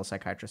I'm still a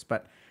psychiatrist,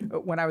 but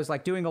when I was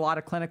like doing a lot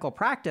of clinical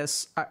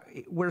practice,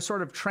 we're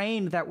sort of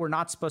trained that we're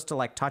not supposed to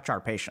like touch our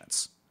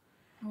patients.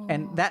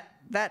 And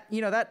that,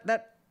 you know,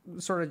 that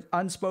sort of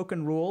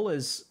unspoken rule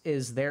is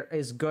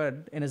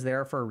good and is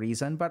there for a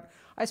reason. But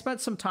I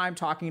spent some time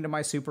talking to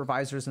my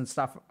supervisors and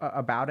stuff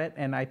about it.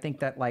 And I think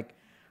that, like,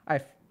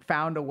 I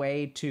found a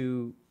way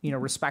to, you know,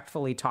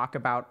 respectfully talk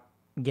about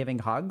giving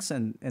hugs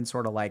and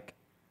sort of like,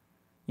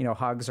 you know,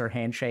 hugs or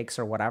handshakes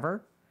or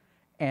whatever.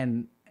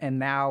 And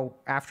now,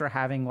 after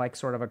having like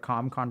sort of a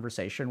calm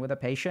conversation with a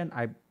patient,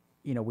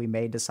 we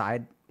may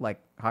decide like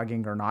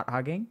hugging or not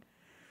hugging.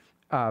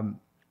 And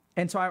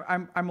so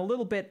I'm a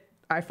little bit,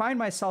 I find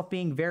myself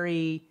being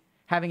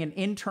having an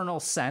internal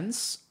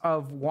sense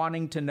of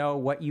wanting to know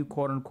what you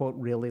quote unquote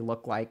really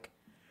look like,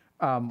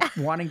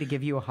 wanting to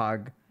give you a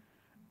hug.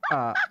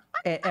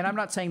 And I'm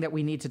not saying that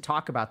we need to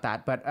talk about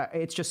that, but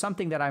it's just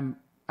something that I'm,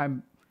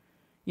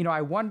 you know,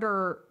 I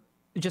wonder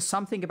just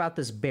something about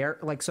this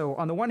like, so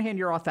on the one hand,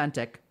 you're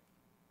authentic,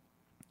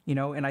 you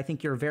know, and I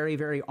think you're very,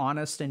 very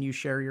honest and you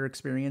share your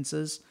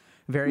experiences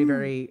very,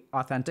 very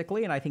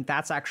authentically. And I think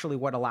that's actually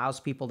what allows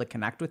people to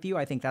connect with you.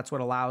 I think that's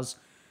what allows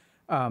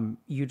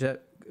you to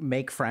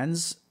make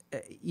friends.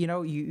 You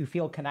know, you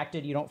feel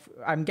connected.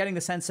 I'm getting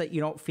the sense that you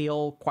don't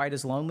feel quite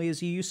as lonely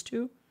as you used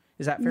to.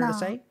 Is that fair to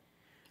say?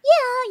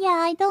 Yeah,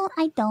 I don't.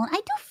 I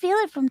do feel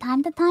it from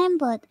time to time,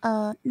 but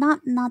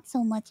not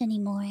so much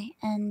anymore,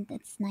 and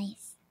it's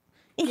nice.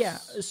 Yeah.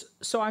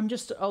 So I'm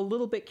just a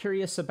little bit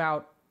curious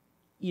about,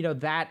 you know,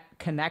 that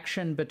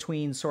connection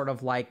between sort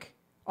of like,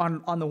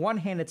 on the one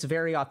hand, it's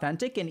very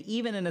authentic, and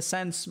even in a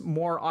sense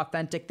more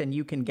authentic than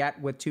you can get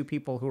with two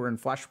people who are in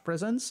flesh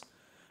prisons,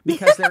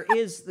 because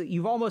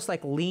you've almost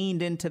like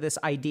leaned into this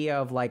idea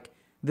of like,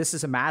 this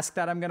is a mask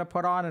that I'm going to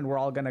put on and we're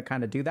all going to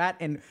kind of do that.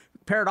 And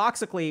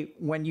paradoxically,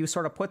 when you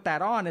sort of put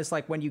that on is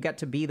like when you get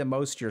to be the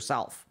most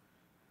yourself.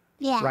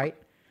 Yeah. Right.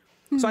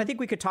 So I think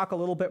we could talk a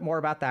little bit more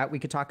about that. We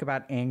could talk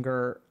about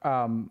anger.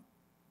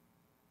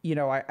 You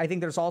know, I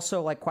think there's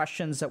also like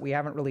questions that we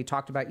haven't really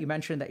talked about. You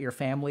mentioned that your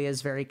family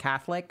is very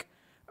Catholic.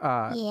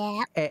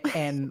 Yeah.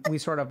 And we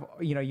sort of,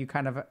 you know, you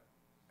kind of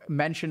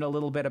mentioned a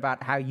little bit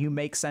about how you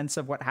make sense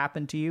of what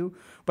happened to you,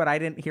 but I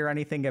didn't hear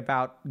anything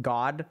about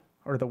God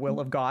or the will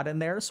of God in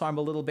there. So I'm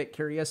a little bit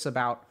curious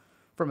about,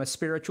 from a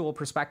spiritual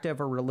perspective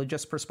or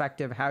religious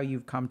perspective, how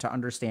you've come to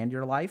understand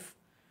your life.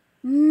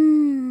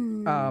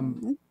 And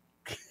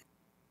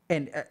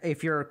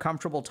if you're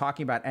comfortable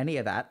talking about any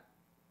of that,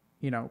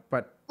 you know,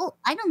 but. Oh,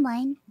 I don't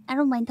mind. I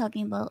don't mind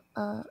talking about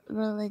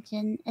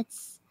religion.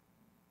 It's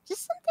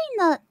just something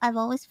that I've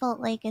always felt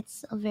like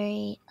it's a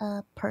very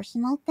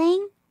personal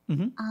thing.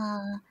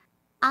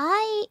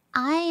 I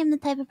am the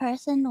type of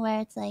person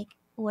where it's like,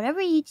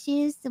 whatever you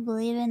choose to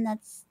believe in,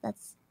 that's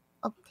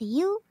up to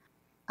you.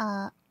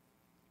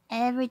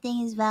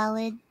 Everything is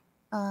valid.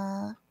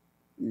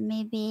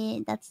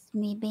 Maybe that's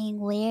me being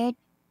weird,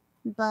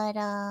 but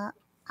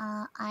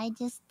I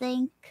just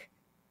think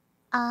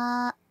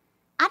I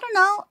don't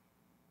know.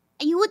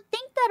 You would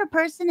think that a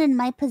person in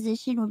my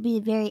position would be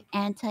very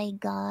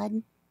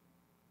anti-God.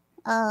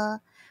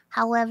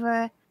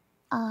 However,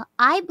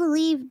 I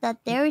believe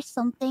that there is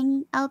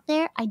something out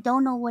there. I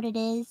don't know what it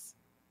is.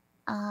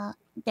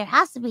 There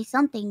has to be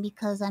something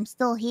because I'm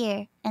still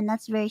here, and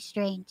that's very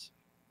strange.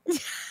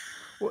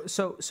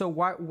 So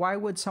why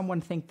would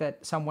someone think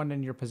that someone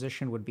in your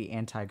position would be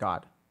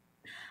anti-God?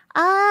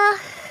 I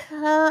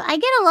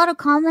get a lot of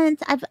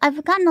comments.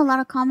 I've gotten a lot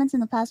of comments in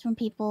the past from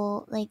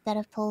people like that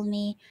have told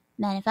me,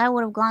 man, if I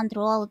would have gone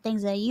through all the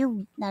things that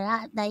you've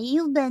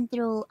been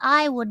through,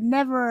 I would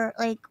never,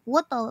 like,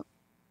 what the,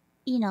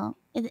 you know,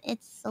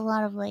 it's a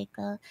lot of like,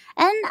 and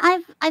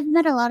I've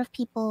met a lot of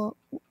people,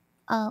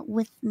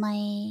 with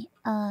my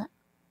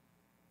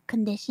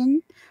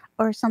condition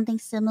or something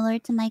similar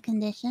to my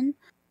condition,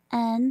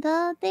 and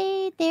they're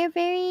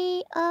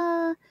very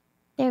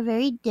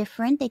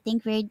different. They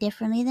think very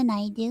differently than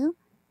I do.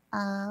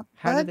 How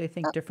do they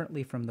think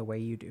differently from the way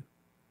you do?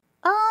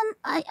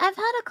 I've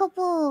had a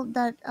couple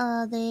that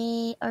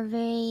they are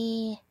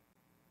very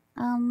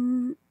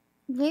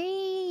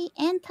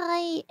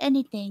anti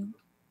anything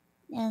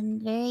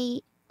and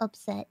very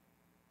upset,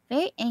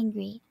 very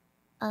angry.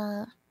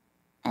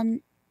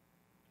 And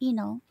you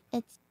know,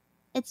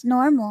 it's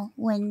normal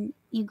when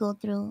you go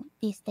through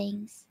these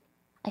things.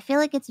 I feel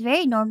like it's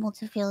very normal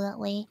to feel that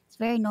way. It's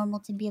very normal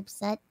to be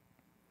upset.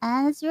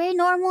 And it's very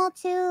normal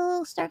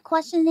to start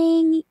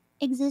questioning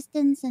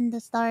existence and to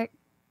start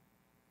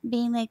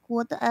being like,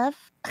 what the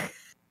F?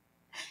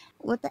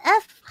 What the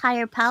F?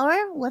 Higher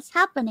power? What's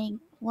happening?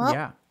 Well,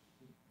 Yeah.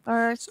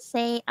 or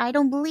say, I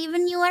don't believe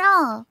in you at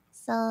all.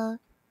 So,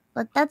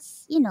 but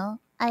that's,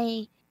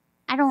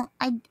 I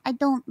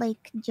don't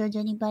like judge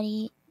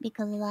anybody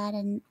because of that,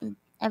 and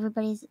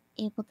everybody's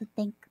able to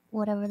think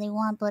whatever they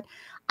want. But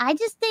I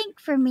just think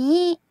for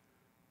me,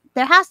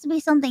 there has to be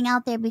something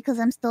out there because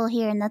I'm still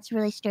here, and that's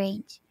really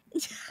strange.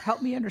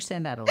 Help me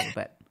understand that a little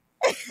bit.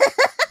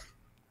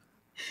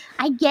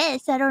 I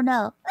guess I don't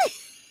know.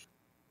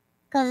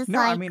 Because it's No,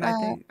 like, I mean,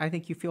 I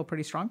think you feel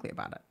pretty strongly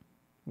about it.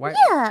 Why?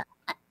 yeah,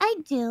 I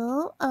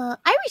do.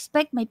 I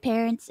respect my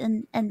parents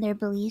and their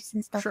beliefs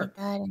and stuff Sure. like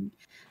that, and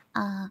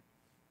uh,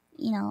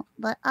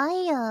 but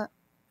I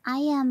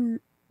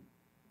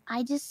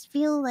just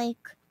feel like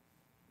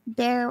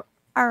there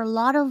are a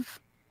lot of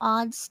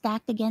odds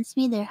stacked against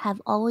me. There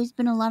have always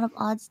been a lot of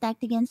odds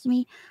stacked against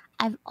me.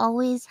 I've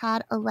always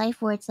had a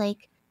life where it's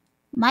like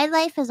my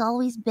life has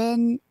always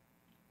been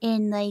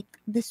in like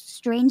this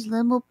strange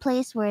limbo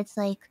place where it's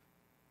like,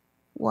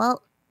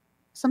 well,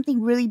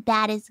 something really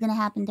bad is gonna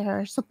happen to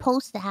her,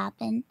 supposed to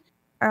happen,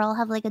 or I'll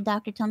have like a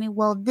doctor tell me,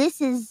 well,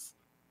 this is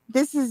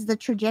the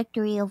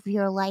trajectory of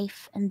your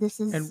life, and this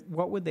is And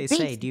what would they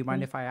say? Do you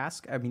mind if I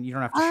ask? I mean, you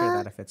don't have to share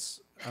that if it's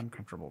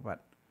uncomfortable,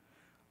 but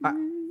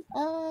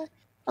a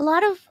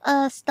lot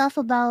of stuff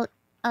about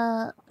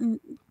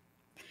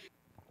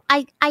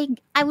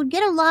I would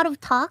get a lot of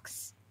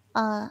talks,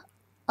 a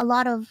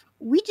lot of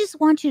we just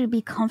want you to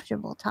be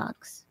comfortable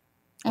talks,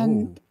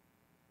 and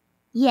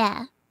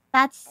yeah,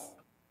 that's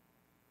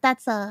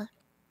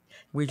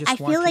we just I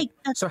want feel you. like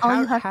that's So all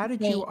you have how to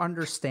did say. you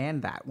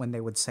understand that when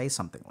they would say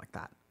something like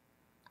that?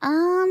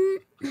 Um,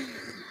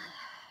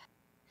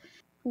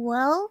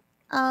 well,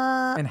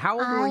 And how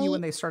old were you I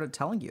when they started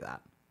telling you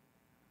that?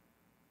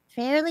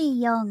 fairly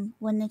young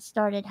when it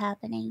started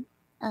happening,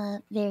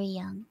 very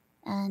young,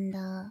 and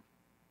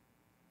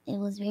it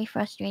was very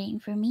frustrating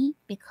for me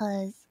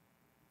because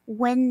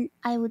when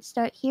I would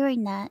start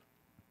hearing that,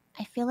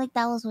 I feel like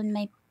that was when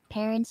my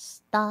parents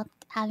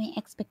stopped having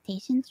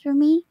expectations for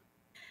me,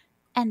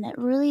 and that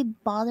really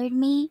bothered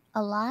me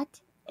a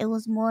lot. It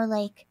was more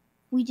like,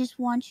 we just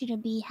want you to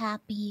be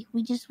happy.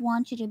 We just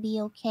want you to be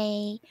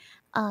okay.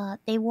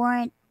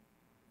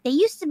 They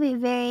used to be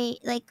very,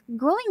 like,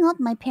 growing up,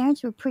 my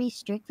parents were pretty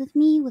strict with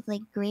me with,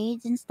 like,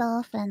 grades and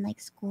stuff and, like,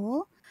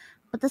 school.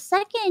 But the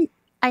second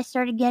I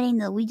started getting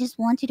the we just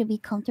want you to be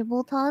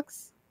comfortable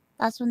talks,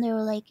 that's when they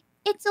were like,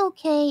 it's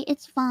okay.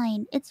 It's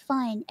fine. It's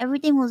fine.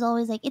 Everything was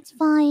always like, it's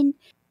fine.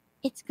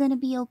 It's gonna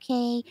be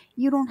okay.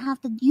 You don't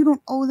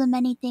owe them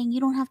anything. You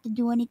don't have to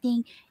do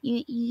anything.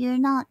 You're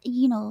not,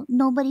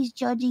 nobody's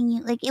judging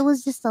you. Like, it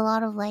was just a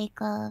lot of like,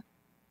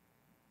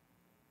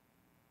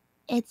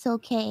 it's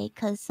okay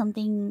because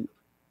something,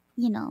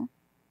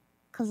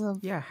 because of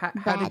Yeah.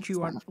 How bad did you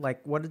stuff.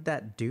 like? What did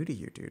that do to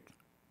you, dude?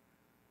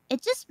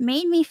 It just it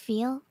made me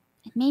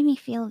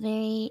feel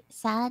very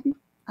sad,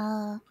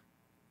 uh,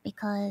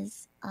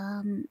 because,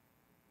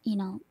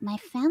 my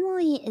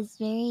family is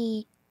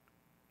very,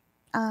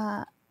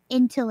 uh,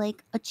 into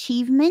like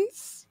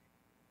achievements,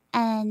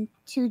 and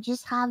to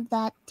just have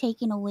that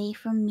taken away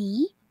from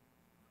me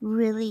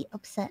really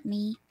upset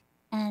me,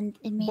 and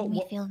it made But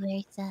me feel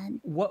very sad.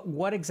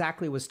 what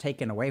exactly was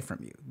taken away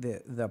from you?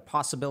 The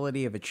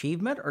possibility of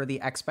achievement or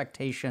the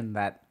expectation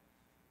that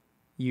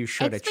you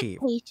should achieve?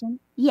 Expectation,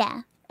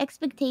 yeah,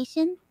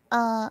 expectation.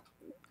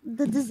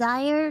 The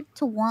desire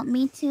to want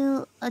me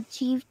to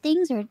achieve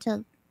things or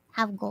to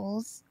have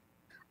goals.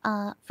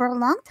 For a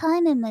long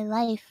time in my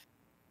life,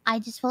 I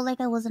just felt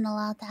like I wasn't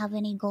allowed to have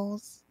any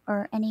goals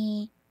or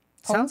any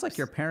Sounds like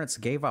your hopes. parents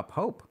gave up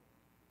hope.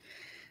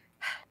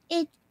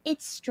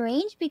 It's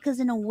strange because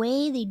in a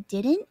way they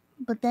didn't,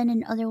 but then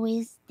in other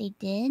ways they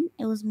did.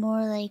 It was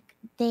more like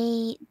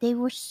they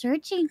were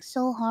searching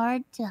so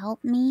hard to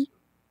help me,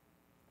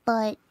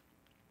 but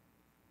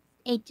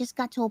it just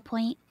got to a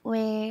point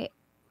where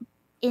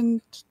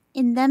in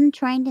in them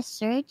trying to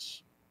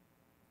search,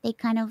 they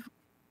kind of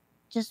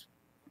just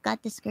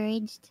got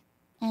discouraged,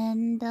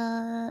 and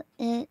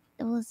it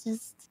was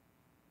just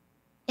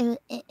it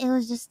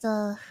was just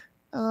a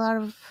lot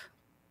of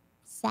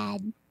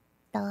sad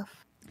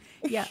stuff.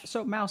 Yeah.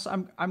 So, Mouse,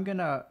 I'm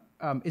gonna.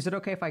 Is it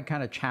okay if I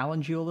kind of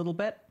challenge you a little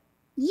bit?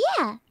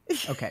 Yeah.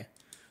 Okay.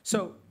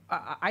 So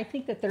I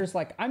think that there's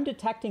like I'm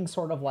detecting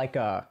sort of like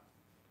a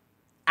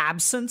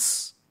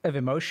absence of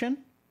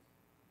emotion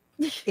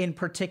in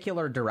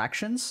particular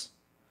directions.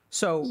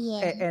 So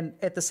Yeah. and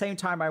at the same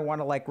time, I want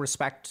to like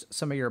respect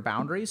some of your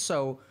boundaries.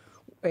 So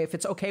if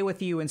it's okay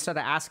with you, instead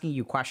of asking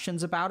you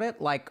questions about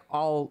it, like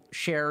I'll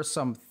share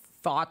some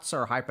thoughts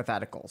or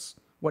hypotheticals.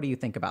 What do you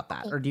think about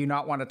that? Or do you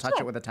not want to touch it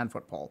Sure. with a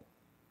 10-foot pole?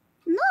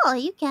 No,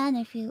 you can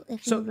if you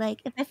So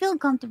like. If I feel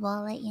comfortable,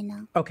 I'll let you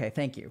know. okay,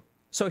 thank you.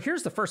 So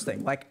here's the first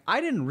thing. Like,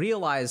 I didn't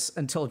realize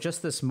until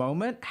just this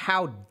moment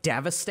how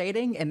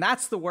devastating, and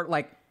that's the word,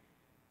 like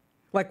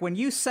when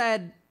you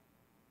said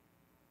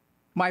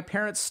my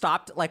parents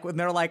stopped, like when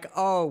they're like,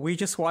 oh, we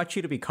just want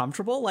you to be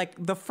comfortable. Like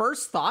the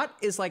first thought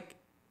is like,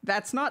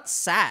 that's not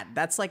sad.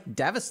 That's like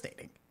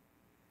devastating.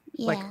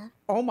 Like, Yeah.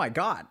 oh my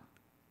God.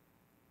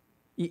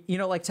 You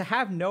know, like to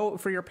have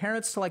for your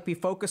parents to like be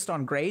focused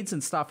on grades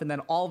and stuff and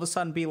then all of a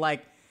sudden be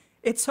like,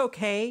 it's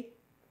okay.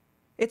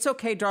 It's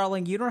okay,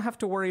 darling. You don't have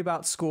to worry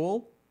about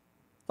school.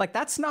 Like,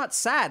 that's not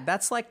sad.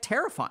 That's like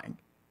terrifying.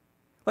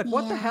 Like,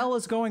 what the Yeah. hell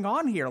is going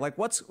on here? Like,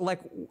 what's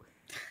like,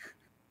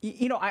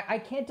 you know, I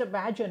can't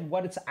imagine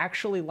what it's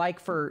actually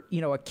like for,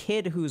 you know, a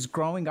kid who's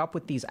growing up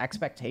with these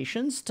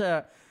expectations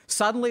to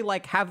suddenly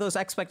like have those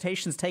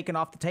expectations taken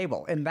off the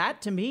table. And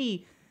that to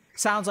me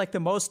sounds like the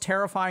most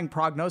terrifying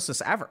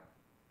prognosis ever.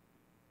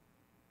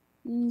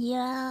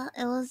 Yeah,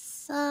 it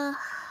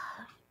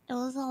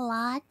was a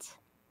lot.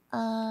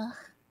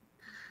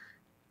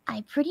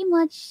 I pretty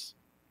much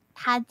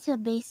had to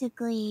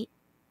basically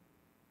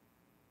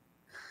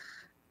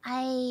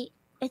I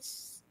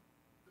it's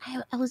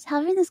I was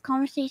having this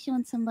conversation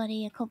with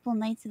somebody a couple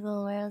nights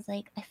ago where I was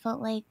like, I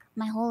felt like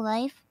my whole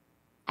life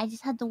I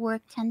just had to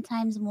work 10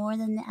 times more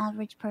than the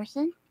average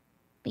person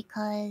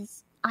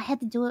because I had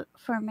to do it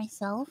for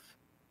myself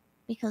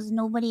because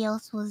nobody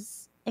else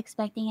was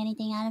expecting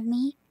anything out of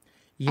me.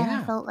 And I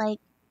Yeah. felt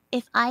like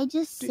if I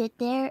just sit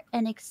there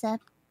and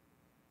accept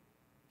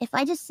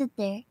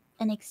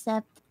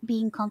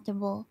being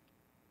comfortable,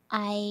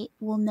 I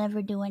will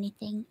never do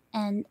anything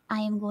and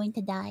I am going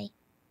to die.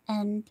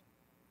 And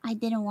I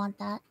didn't want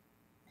that.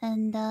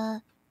 And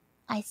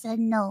I said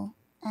no.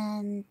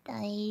 And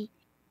I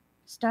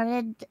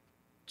started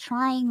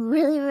trying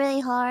really,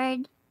 really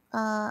hard.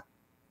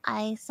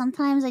 I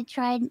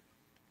tried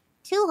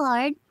too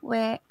hard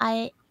where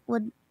I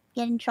would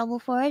get in trouble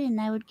for it and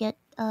I would get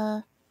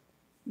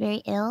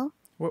very ill.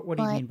 What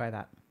do you But mean by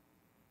that?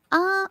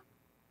 uh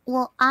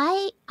well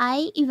I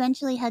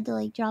eventually had to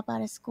like drop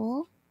out of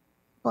school,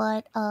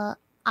 but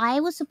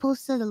I was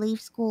supposed to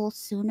leave school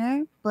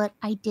sooner, but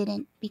I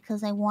didn't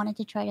because I wanted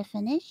to try to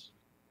finish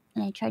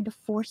and I tried to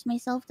force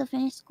myself to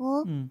finish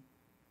school. Hmm.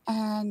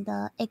 And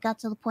it got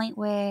to the point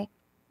where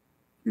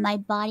my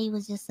body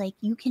was just like,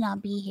 you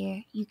cannot be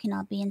here, you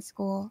cannot be in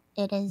school,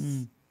 it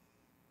is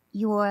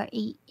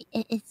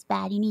it's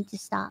bad, you need to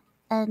stop.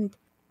 And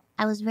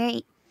I was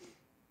very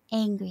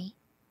angry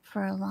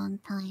for a long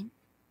time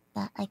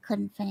that I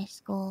couldn't finish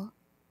school.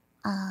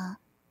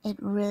 It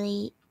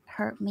really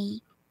hurt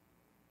me.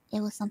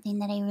 It was something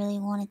that I really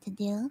wanted to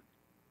do.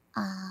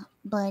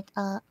 But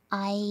uh,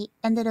 I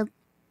ended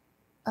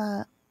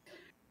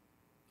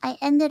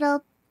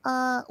up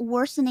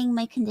worsening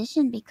my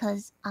condition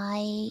because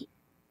I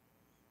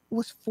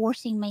was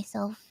forcing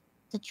myself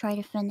to try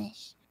to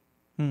finish.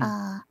 Hmm.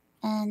 Uh,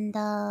 and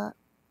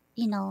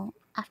you know,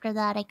 after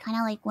that, I kind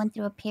of like went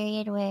through a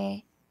period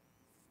where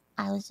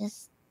I was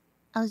just,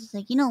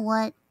 like, you know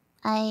what,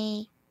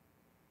 I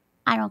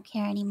I don't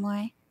care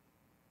anymore.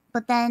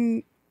 But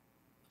then,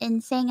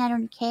 in saying I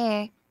don't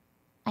care,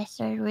 I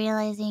started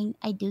realizing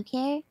I do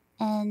care,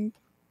 and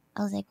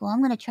I was like, well,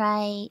 I'm gonna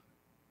try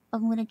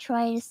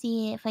to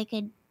see if I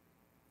could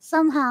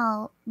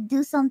somehow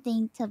do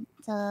something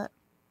to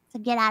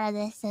get out of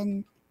this.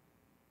 And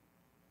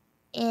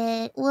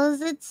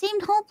it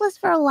seemed hopeless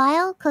for a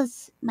while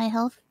because my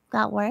health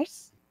got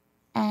worse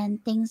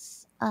and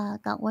things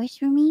got worse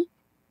for me.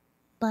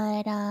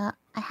 But I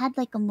had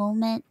like a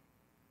moment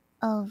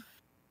of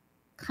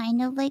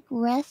kind of like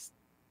rest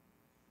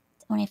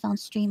when I found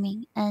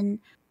streaming, and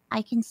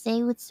I can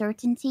say with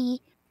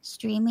certainty,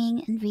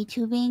 streaming and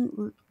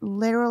VTubing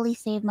literally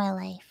saved my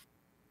life.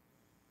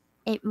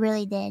 It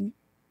really did.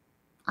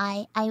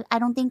 I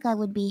don't think I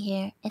would be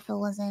here if it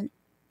wasn't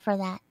for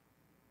that.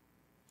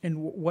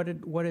 And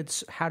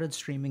how did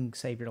streaming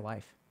save your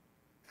life?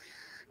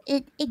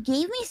 It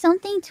gave me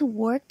something to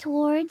work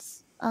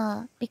towards.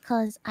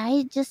 Because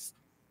I just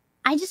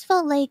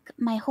felt like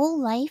my whole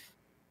life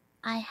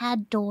I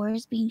had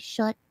doors being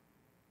shut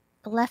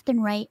left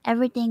and right.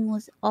 Everything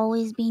was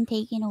always being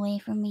taken away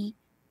from me.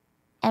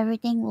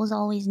 Everything was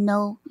always,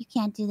 no, you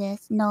can't do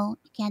this. No,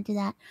 you can't do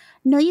that.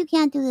 No, you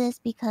can't do this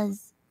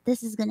because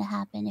this is gonna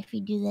happen if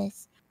you do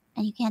this,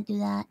 and you can't do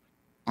that.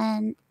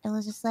 And it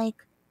was just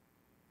like,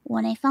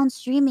 when I found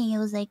streaming, it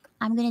was like,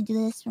 I'm gonna do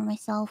this for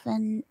myself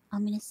and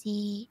I'm gonna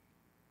see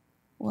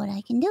what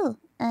I can do.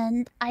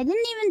 And I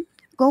didn't even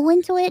go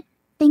into it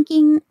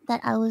thinking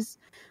that I was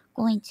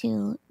going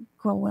to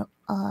grow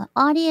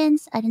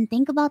audience. I didn't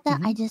think about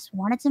that. I just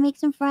wanted to make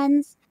some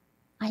friends.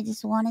 I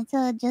just wanted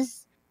to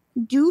just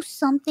do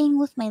something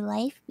with my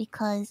life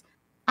because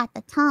at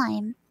the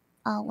time,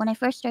 when I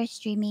first started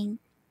streaming,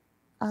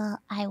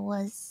 I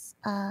was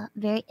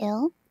very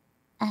ill,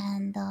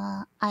 and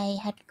I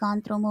had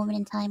gone through a moment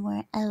in time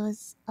where I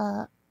was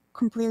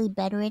completely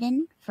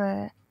bedridden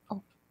for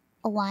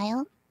a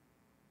while,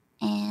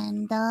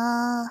 and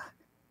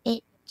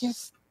it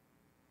just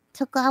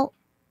took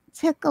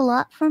a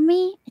lot from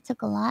me. It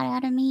took a lot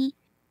out of me,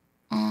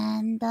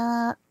 and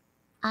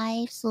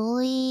I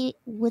slowly,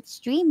 with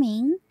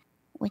streaming,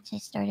 which I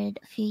started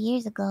a few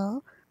years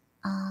ago,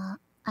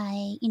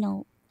 I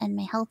and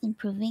my health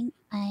improving,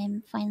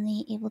 I'm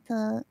finally able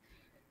to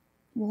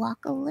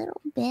walk a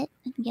little bit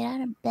and get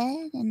out of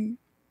bed and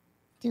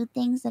do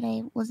things that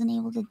I wasn't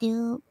able to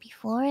do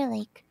before,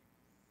 like,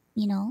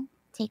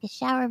 take a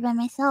shower by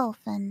myself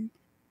and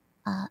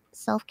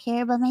self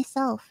care by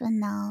myself. And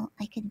now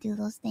I can do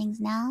those things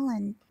now.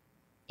 And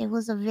it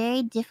was a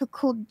very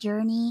difficult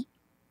journey,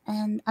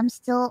 and I'm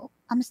still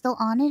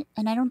on it.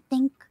 And I don't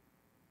think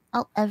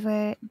I'll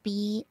ever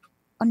be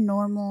a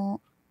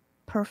normal,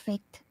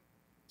 perfect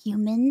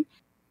human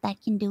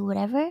that can do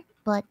whatever.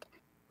 But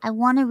I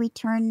want to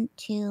return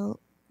to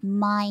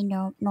my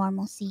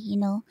normalcy.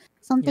 Yeah.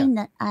 Something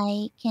that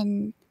I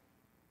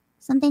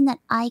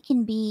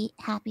can be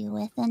happy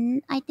with,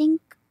 and I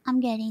think I'm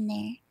getting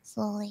there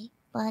slowly.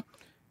 But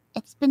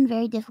it's been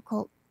very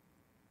difficult.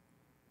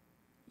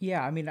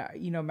 Yeah, I mean,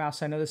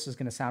 Mouse, I know this is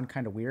going to sound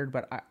kind of weird,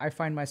 but I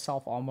find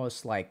myself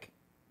almost like,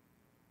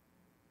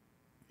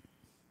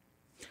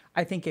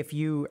 I think if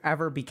you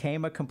ever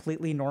became a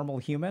completely normal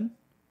human,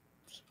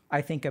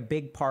 I think a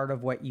big part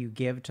of what you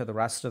give to the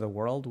rest of the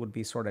world would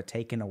be sort of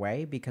taken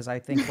away, because I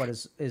think what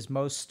is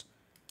most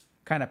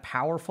kind of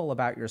powerful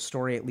about your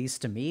story, at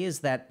least to me, is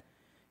that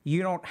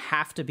you don't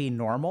have to be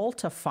normal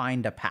to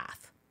find a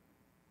path.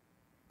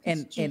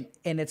 And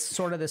it's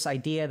sort of this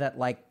idea that,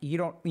 like, you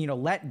don't,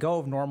 let go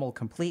of normal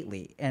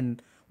completely.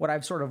 And what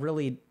I've sort of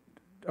really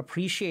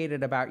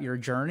appreciated about your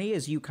journey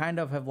is you kind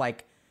of have,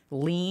 like,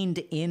 leaned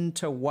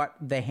into what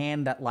the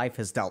hand that life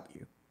has dealt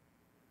you.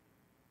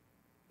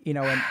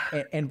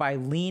 And by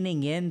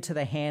leaning into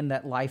the hand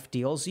that life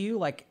deals you,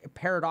 like,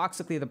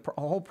 paradoxically, the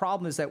whole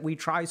problem is that we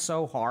try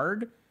so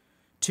hard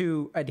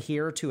to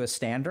adhere to a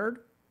standard,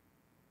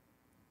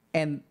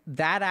 and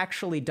that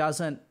actually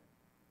doesn't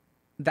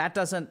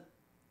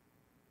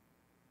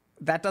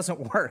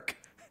work.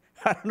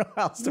 I don't know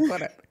how else to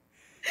put it.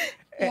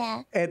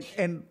 Yeah.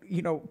 And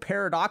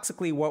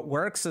paradoxically, what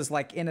works is,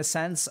 like, in a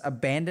sense,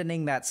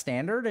 abandoning that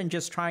standard and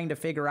just trying to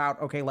figure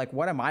out, okay, like,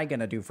 what am I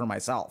going to do for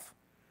myself?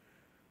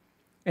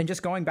 And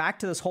just going back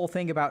to this whole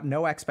thing about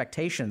no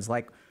expectations,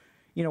 like,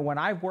 when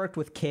I've worked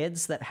with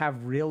kids that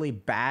have really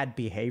bad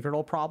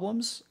behavioral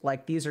problems,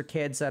 like, these are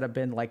kids that have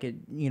been, like,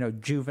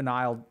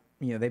 juvenile,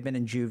 they've been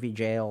in juvie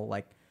jail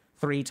like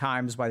 3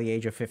 times by the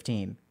age of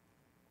 15,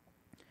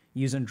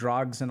 using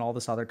drugs and all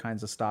this other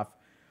kinds of stuff.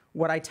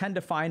 What I tend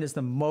to find is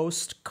the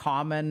most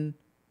common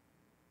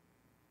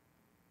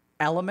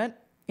element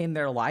in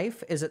their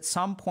life is, at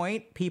some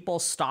point, people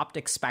stopped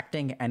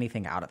expecting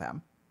anything out of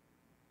them.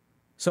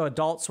 So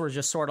adults were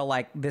just sort of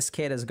like, this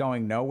kid is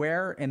going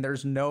nowhere, and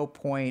there's no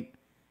point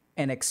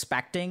in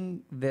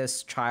expecting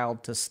this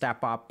child to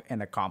step up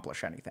and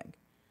accomplish anything.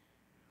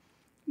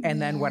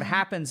 And then what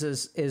happens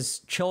is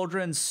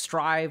children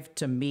strive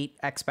to meet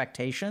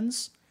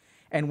expectations.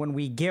 And when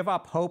we give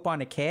up hope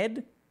on a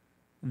kid,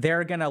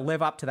 they're going to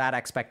live up to that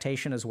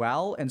expectation as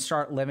well and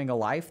start living a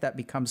life that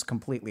becomes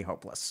completely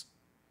hopeless.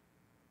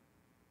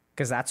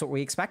 Because that's what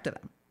we expect of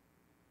them.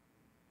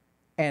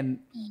 And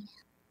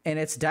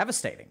it's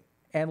devastating.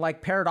 And,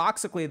 like,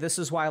 paradoxically, this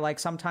is why, like,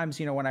 sometimes,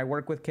 when I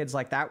work with kids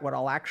like that, what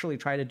I'll actually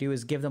try to do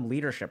is give them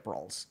leadership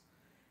roles.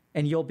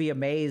 And you'll be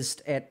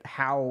amazed at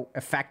how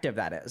effective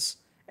that is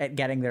at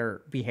getting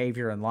their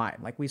behavior in line.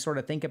 Like, we sort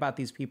of think about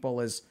these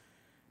people as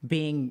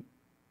being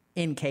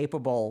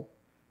incapable,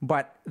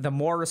 but the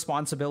more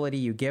responsibility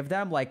you give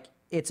them, like,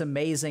 it's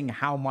amazing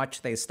how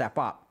much they step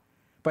up.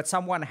 But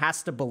someone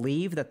has to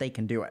believe that they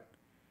can do it.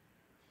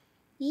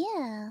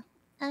 Yeah.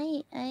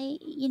 I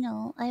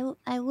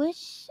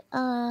wish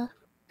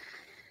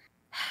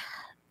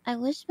I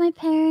wish my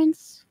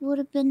parents would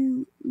have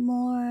been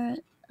more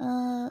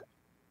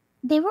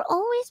they were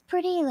always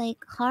pretty,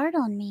 like, hard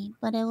on me,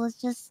 but it was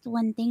just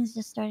when things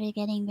just started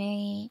getting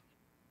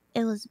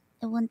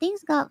when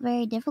things got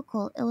very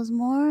difficult, it was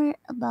more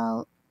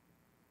about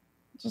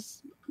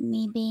just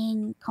me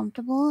being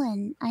comfortable.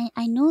 And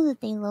I know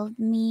that they loved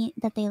me,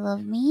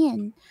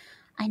 and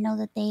I know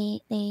that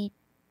they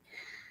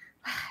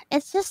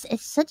it's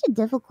such a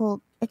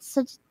difficult it's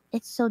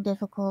so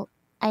difficult.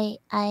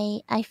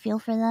 I feel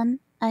for them.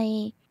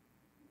 I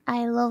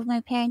love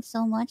my parents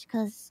so much,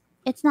 because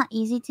it's not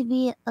easy to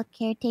be a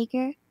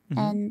caretaker. Mhm.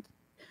 And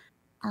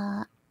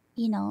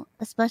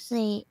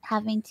especially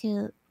having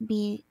to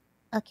be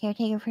a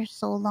caretaker for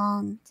so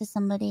long to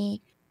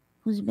somebody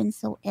who's been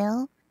so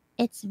ill.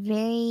 It's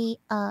very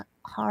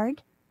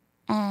hard.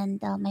 And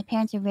my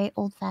parents are very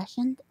old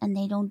fashioned, and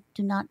they do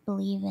not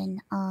believe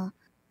in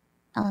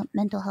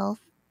mental health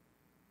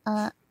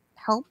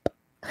help,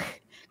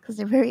 because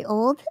they're very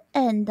old,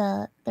 and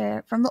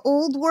they're from the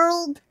old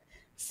world.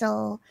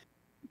 So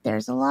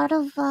there's a lot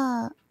of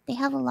they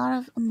have a lot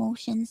of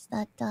emotions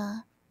that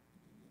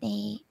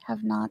they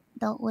have not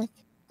dealt with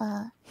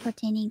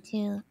pertaining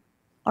to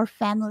our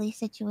family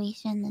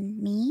situation and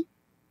me.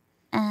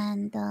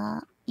 And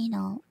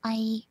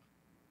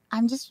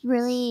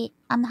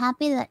I'm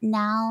happy that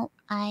now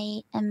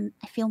I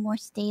feel more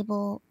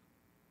stable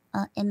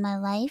in my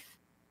life,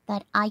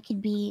 that I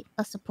could be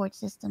a support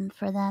system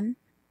for them,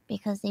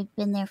 because they've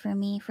been there for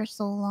me for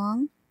so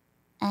long.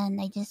 and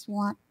I just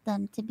want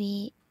them to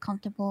be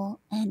comfortable.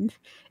 And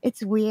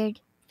it's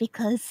weird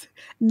because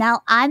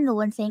now I'm the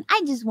one saying,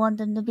 I just want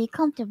them to be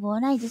comfortable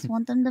and I just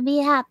want them to be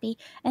happy.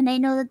 And I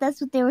know that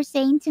that's what they were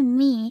saying to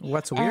me.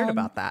 What's weird And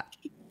about that?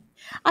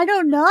 I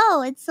don't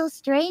know. It's so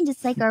strange.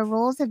 It's like our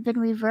roles have been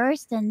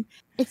reversed, and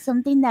it's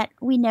something that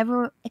we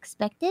never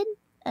expected.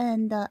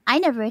 And I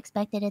never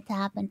expected it to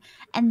happen,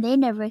 and they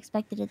never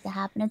expected it to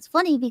happen. It's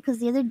funny because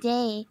the other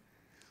day,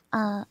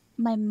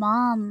 my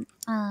mom,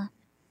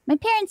 my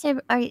parents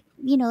are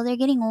they're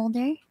getting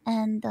older,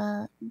 and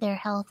their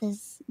health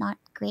is not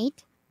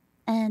great,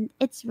 and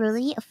it's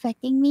really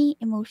affecting me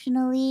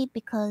emotionally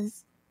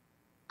because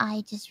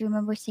I just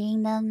remember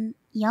seeing them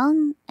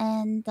young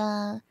and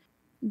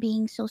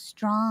being so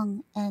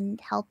strong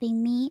and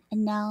helping me,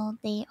 and now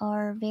they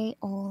are very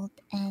old,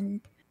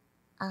 and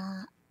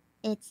uh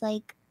it's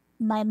like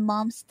my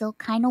mom still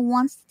kind of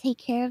wants to take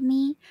care of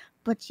me,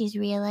 but she's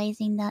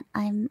realizing that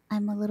I'm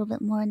a little bit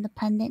more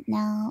independent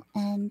now,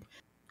 and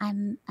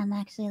I'm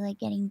actually like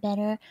getting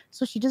better,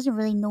 so she doesn't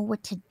really know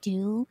what to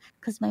do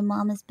because my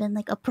mom has been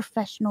like a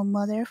professional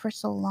mother for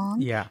so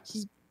long. Yeah.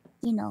 She's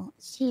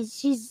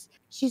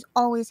she's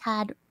always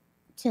had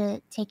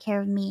to take care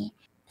of me.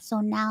 So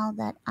now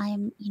that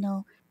I'm,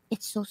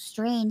 it's so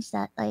strange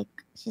that like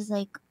she's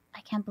like, I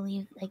can't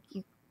believe like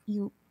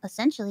you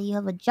essentially you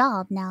have a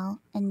job now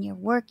and you're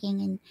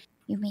working and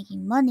you're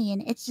making money,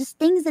 and it's just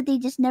things that they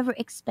just never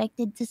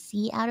expected to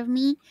see out of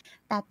me,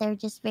 that they're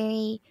just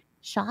very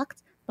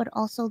shocked, but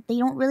also they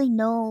don't really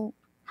know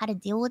how to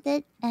deal with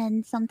it,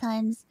 and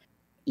sometimes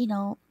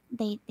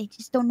they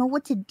just don't know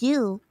what to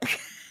do.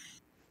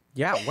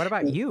 Yeah. What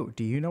about you?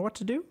 Do you know what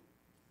to do?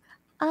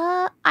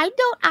 I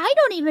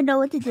don't even know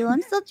what to do.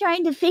 I'm still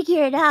trying to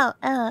figure it out.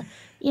 I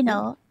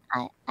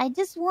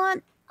just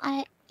want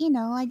I you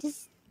know, I'm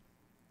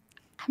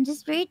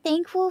just very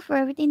thankful for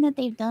everything that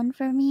they've done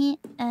for me,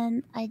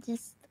 and I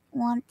just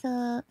want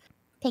to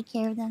take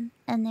care of them,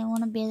 and I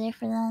want to be there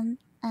for them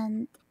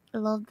and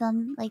love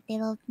them like they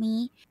loved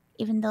me,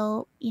 even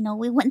though,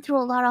 we went through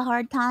a lot of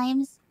hard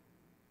times,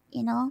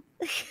 you know?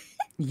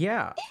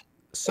 Yeah.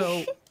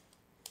 So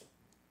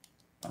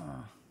let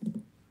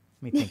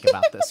me think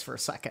about this for a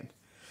second.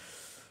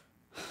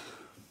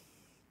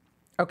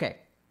 Okay.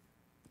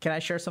 Can I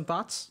share some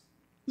thoughts?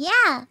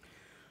 Yeah.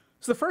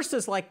 So the first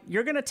is like,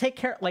 you're going to take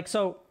care, like,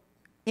 so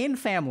in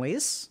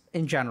families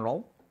in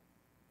general,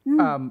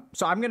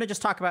 so I'm going to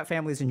just talk about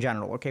families in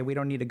general. Okay. We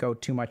don't need to go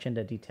too much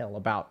into detail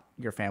about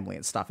your family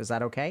and stuff. Is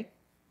that okay?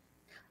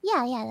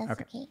 Yeah,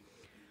 that's okay.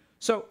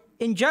 So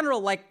in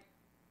general, like,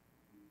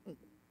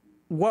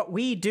 what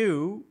we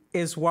do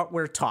is what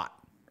we're taught,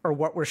 or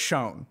what we're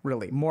shown,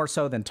 really, more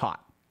so than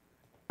taught.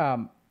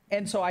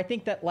 And so I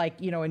think that,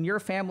 like, in your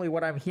family,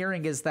 what I'm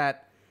hearing is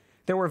that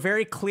there were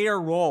very clear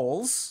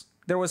roles.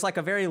 There was like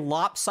a very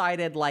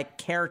lopsided, like,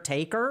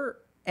 caretaker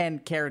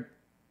and care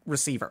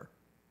receiver.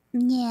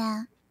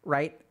 Yeah.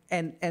 Right?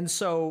 And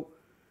so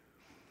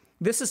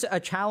this is a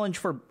challenge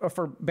for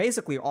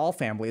basically all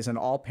families and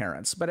all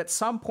parents. But at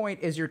some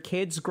point, as your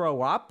kids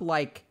grow up,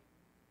 like,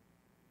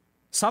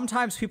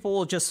 sometimes people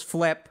will just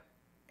flip,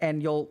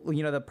 and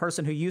the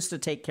person who used to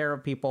take care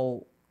of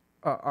people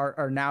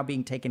are now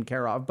being taken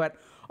care of. But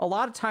a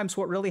lot of times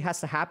what really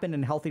has to happen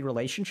in healthy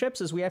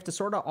relationships is we have to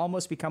sort of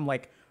almost become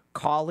like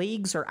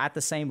colleagues or at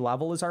the same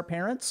level as our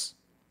parents,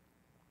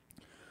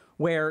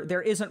 where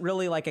there isn't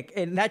really like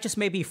and that just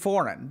may be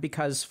foreign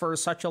because for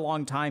such a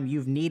long time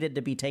you've needed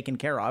to be taken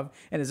care of.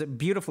 And is it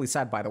beautifully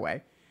said, by the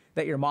way,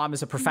 that your mom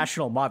is a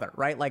professional mother,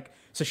 right? Like,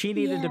 so she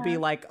needed to be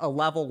like a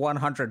level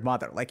 100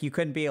 mother. Like, you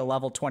couldn't be a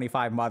level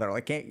 25 mother.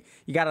 Like,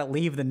 you got to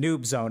leave the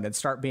noob zone and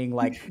start being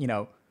like,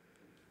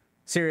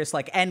 serious,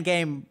 like, end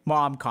game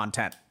mom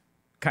content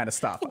kind of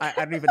stuff. I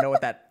don't even know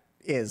what that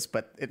is,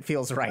 but it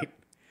feels right.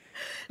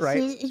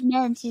 Right?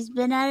 She's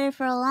been at it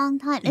for a long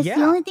time. It's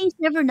the only thing she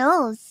never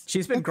knows.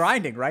 She's been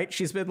grinding, right?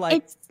 She's been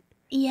like...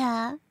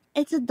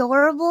 It's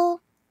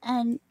adorable,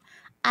 and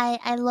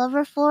I love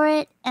her for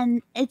it,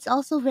 and it's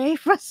also very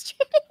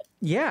frustrating.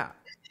 Yeah.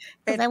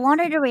 Because I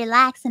want her to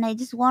relax, and I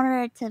just want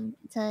her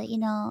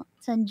to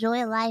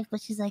enjoy life,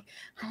 but she's like,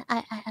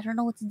 I don't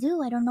know what to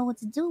do. I don't know what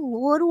to do.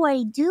 What do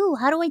I do?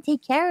 How do I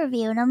take care of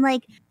you? And I'm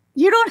like,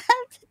 you don't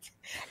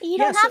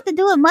have to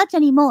do it much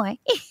anymore.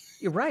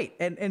 You're right.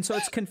 And so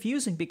it's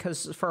confusing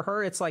because for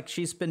her, it's like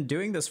she's been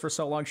doing this for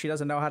so long, she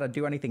doesn't know how to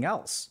do anything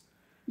else.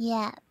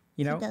 Yeah,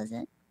 she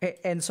doesn't.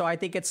 And so I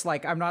think it's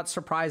like, I'm not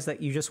surprised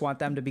that you just want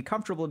them to be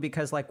comfortable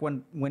because like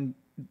when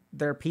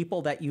they're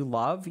people that you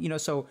love,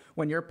 so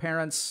when your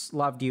parents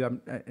loved you,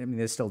 I mean,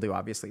 they still do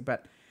obviously,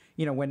 but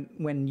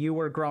when you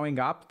were growing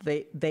up,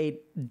 they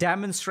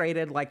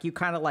demonstrated like you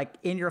kind of like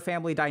in your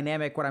family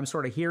dynamic, what I'm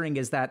sort of hearing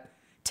is that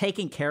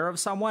taking care of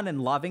someone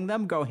and loving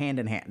them go hand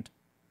in hand,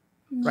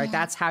 right?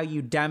 That's how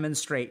you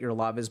demonstrate your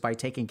love is by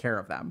taking care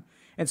of them.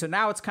 And so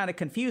now it's kind of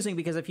confusing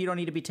because if you don't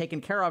need to be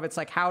taken care of, it's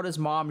like, how does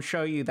mom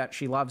show you that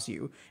she loves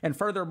you? And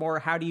furthermore,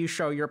 how do you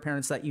show your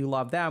parents that you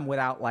love them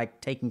without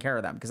like taking care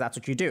of them? Because that's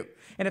what you do.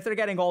 And if they're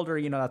getting older,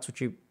 you know, that's what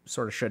you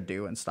sort of should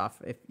do and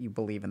stuff if you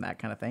believe in that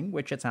kind of thing,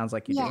 which it sounds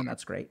like you do, and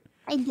that's great.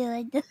 I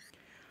do.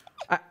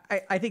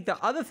 I think the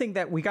other thing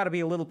that we got to be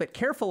a little bit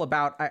careful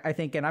about, I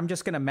think, and I'm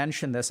just going to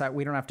mention this,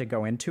 we don't have to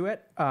go into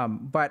it,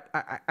 but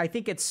I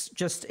think it's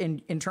just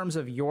in terms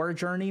of your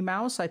journey,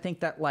 Mouse, I think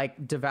that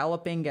like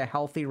developing a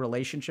healthy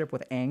relationship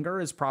with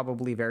anger is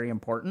probably very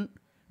important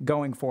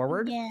going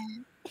forward.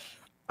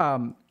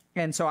 Yeah.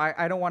 And so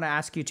I don't want to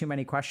ask you too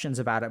many questions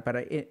about it, but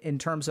in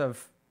terms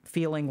of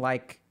feeling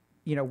like,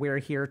 you know, we're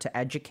here to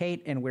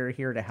educate and we're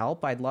here to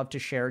help, I'd love to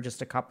share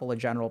just a couple of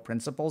general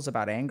principles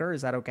about anger.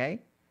 Is that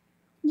okay?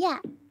 Yeah.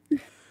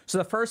 So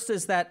the first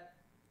is that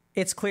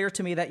it's clear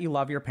to me that you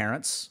love your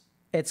parents.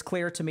 It's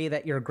clear to me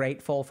that you're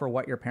grateful for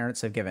what your parents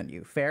have given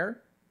you.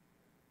 Fair?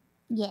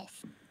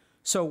 Yes.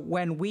 So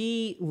when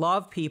we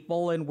love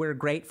people and we're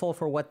grateful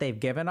for what they've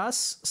given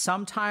us,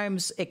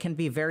 sometimes it can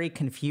be very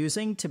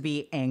confusing to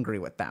be angry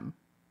with them.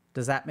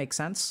 Does that make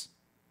sense?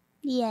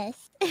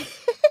 Yes.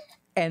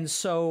 And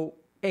so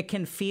it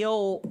can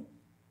feel,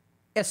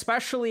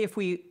 especially if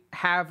we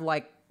have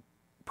like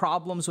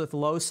problems with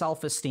low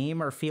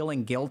self-esteem or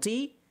feeling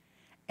guilty,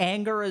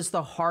 anger is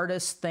the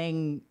hardest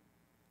thing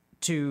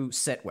to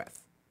sit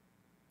with.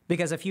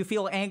 Because if you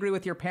feel angry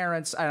with your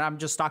parents, and I'm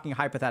just talking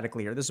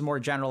hypothetically here, this is more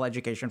general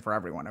education for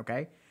everyone,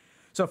 okay?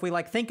 So if we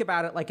like think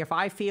about it, like if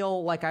I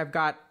feel like I've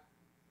got,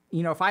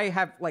 you know, if I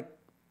have like,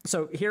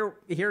 so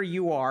here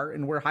you are,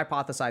 and we're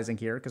hypothesizing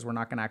here because we're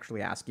not going to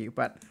actually ask you,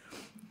 but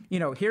you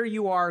know, here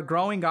you are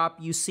growing up,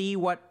 you see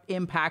what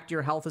impact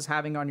your health is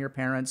having on your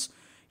parents.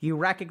 You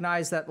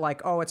recognize that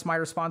like, oh, it's my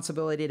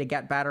responsibility to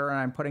get better and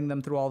I'm putting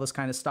them through all this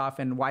kind of stuff.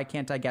 And why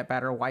can't I get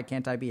better? Why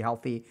can't I be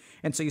healthy?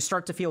 And so you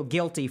start to feel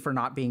guilty for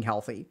not being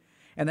healthy.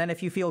 And then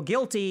if you feel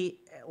guilty,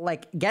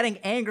 like getting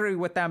angry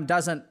with them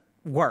doesn't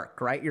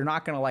work, right? You're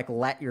not going to like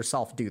let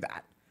yourself do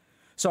that.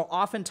 So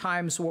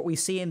oftentimes what we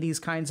see in these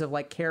kinds of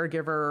like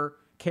caregiver,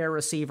 care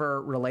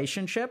receiver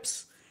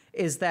relationships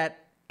is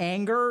that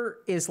anger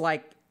is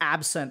like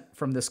absent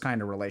from this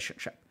kind of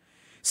relationship.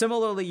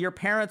 Similarly, your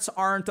parents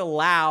aren't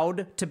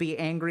allowed to be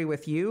angry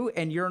with you,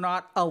 and you're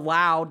not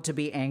allowed to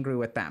be angry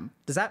with them.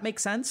 Does that make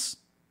sense?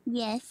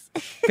 Yes.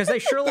 Because they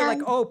surely like,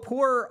 oh,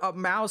 poor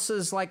Mouse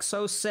is like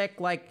so sick,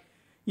 like,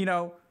 you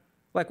know,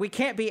 like we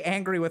can't be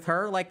angry with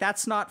her. Like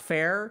that's not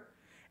fair.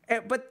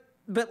 But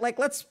like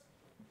this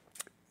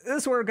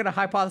is where we're going to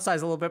hypothesize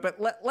a little bit.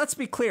 But let's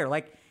be clear.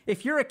 Like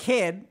if you're a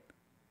kid,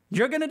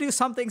 you're going to do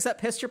some things that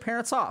piss your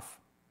parents off,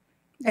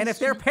 and if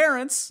they're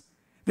parents,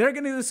 they're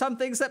going to do some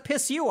things that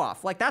piss you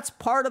off. Like that's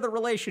part of the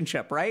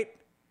relationship, right?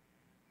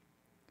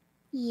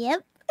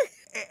 Yep.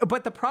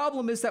 But the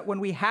problem is that when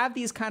we have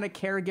these kind of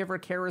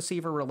caregiver, care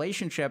receiver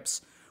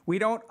relationships, we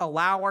don't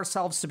allow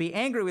ourselves to be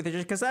angry with it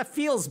just because that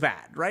feels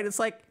bad, right? It's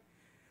like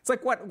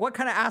what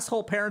kind of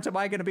asshole parent am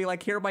I going to be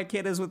like, here my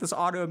kid is with this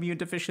autoimmune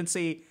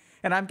deficiency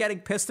and I'm getting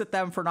pissed at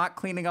them for not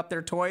cleaning up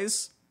their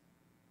toys,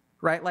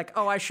 right? Like,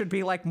 oh, I should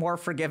be like more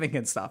forgiving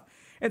and stuff.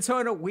 And so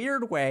in a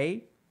weird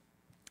way,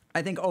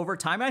 I think over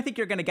time, I think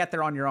you're going to get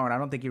there on your own. I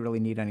don't think you really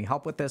need any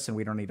help with this, and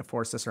we don't need to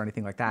force this or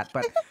anything like that.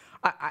 But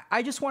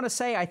I just want to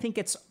say, I think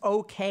it's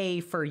okay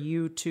for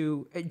you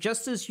to,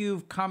 just as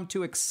you've come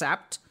to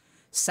accept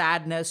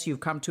sadness,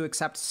 you've come to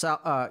accept,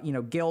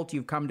 guilt,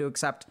 you've come to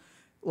accept,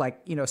 like,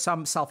 you know,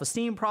 some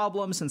self-esteem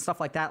problems and stuff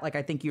like that. Like,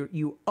 I think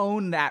you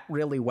own that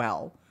really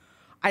well.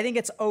 I think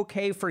it's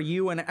okay for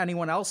you and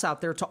anyone else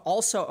out there to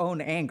also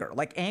own anger.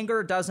 Like,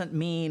 anger doesn't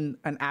mean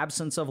an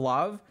absence of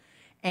love.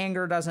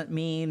 Anger doesn't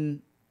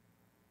mean,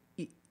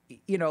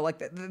 you know, like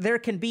there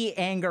can be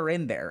anger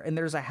in there, and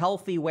there's a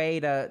healthy way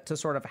to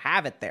sort of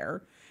have it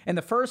there. And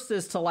the first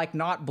is to like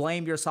not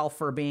blame yourself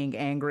for being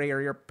angry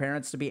or your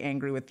parents to be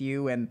angry with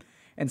you and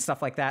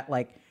stuff like that.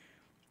 Like,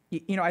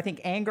 you know, I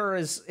think anger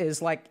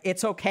is like,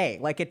 it's okay.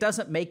 Like it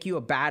doesn't make you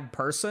a bad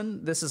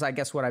person. This is, I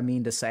guess, what I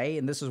mean to say.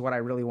 And this is what I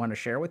really want to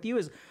share with you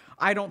is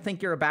I don't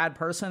think you're a bad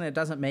person. It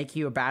doesn't make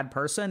you a bad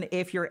person.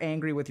 If you're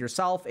angry with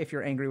yourself, if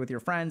you're angry with your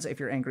friends, if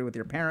you're angry with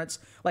your parents,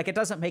 like it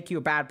doesn't make you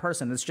a bad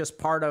person. It's just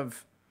part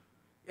of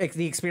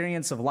the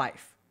experience of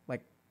life.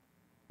 Like,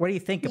 what do you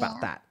think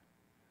about that?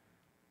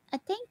 I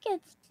think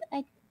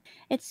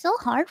it's so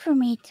hard for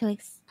me to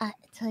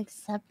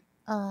accept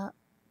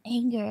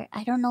anger.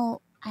 I don't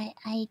know.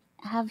 I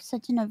have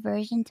such an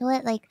aversion to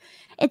it. Like,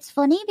 it's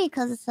funny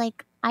because it's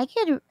like I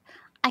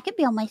could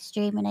be on my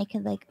stream and I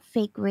could like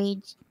fake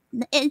rage.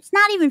 It's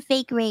not even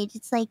fake rage.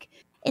 It's like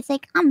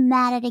I'm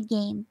mad at a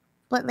game,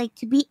 but like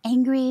to be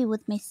angry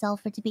with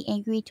myself or to be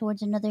angry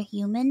towards another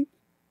human,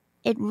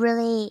 it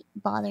really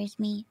bothers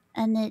me,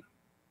 and it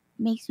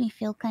makes me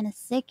feel kind of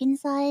sick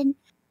inside,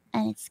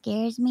 and it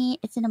scares me.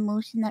 It's an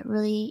emotion that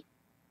really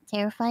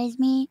terrifies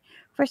me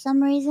for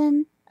some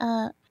reason,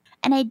 and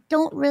I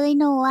don't really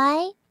know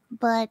why,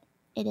 but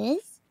it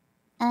is,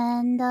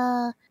 and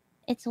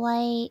it's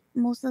why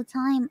most of the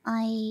time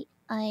I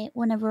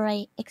whenever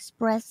I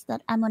express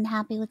that I'm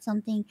unhappy with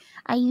something,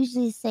 I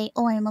usually say,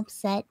 "Oh, I'm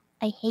upset."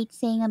 I hate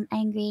saying I'm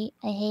angry.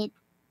 I hate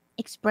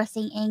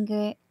expressing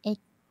anger. It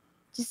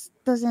just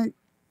doesn't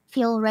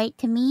feel right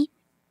to me.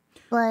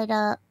 But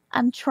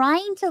I'm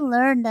trying to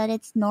learn that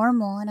it's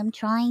normal, and I'm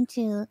trying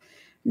to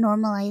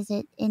normalize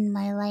it in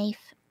my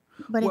life,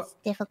 but Well, it's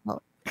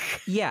difficult.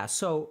 yeah.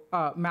 So,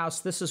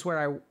 Mouse, this is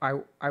where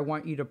I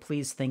want you to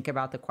please think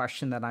about the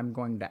question that I'm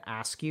going to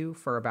ask you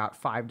for about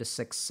 5 to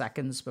 6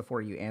 seconds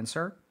before you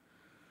answer.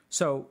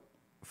 So,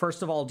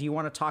 first of all, do you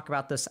want to talk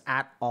about this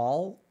at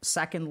all?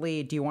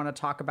 Secondly, do you want to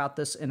talk about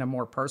this in a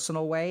more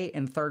personal way?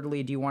 And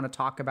thirdly, do you want to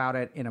talk about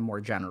it in a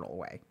more general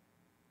way?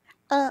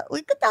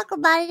 We could talk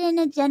about it in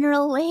a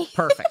general way.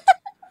 Perfect.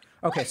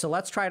 Okay, so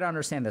let's try to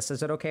understand this.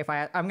 Is it okay if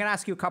I'm going to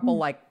ask you a couple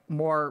like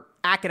more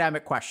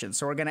academic questions.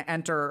 So I'm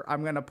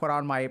going to put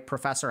on my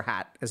professor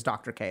hat as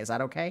Dr. K. Is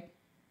that okay?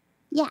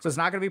 Yeah. So it's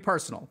not going to be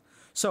personal.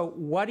 So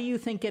what do you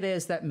think it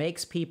is that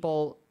makes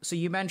people, so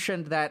you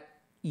mentioned that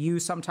you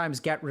sometimes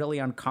get really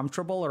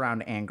uncomfortable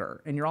around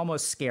anger and you're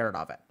almost scared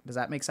of it. Does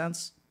that make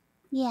sense?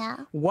 Yeah.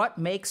 What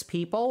makes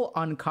people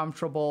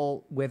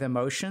uncomfortable with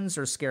emotions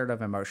or scared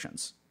of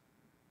emotions?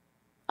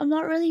 I'm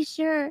not really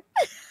sure.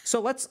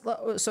 So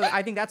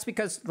I think that's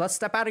because let's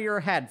step out of your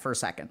head for a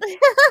second.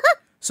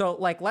 So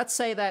like, let's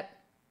say that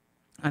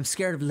I'm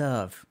scared of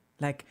love.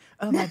 Like,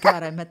 oh my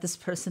God, I met this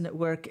person at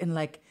work and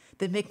like,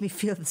 they make me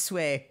feel this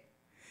way.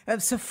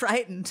 I'm so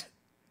frightened.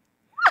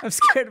 I'm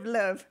scared of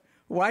love.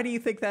 Why do you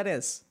think that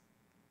is?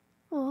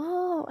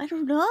 Oh, I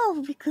don't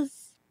know,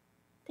 because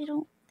they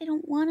don't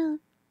want to.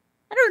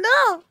 I don't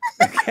know.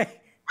 Okay.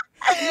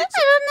 I don't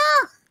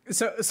know.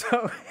 So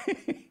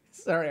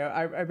sorry,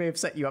 I may have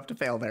set you up to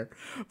fail there,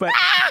 but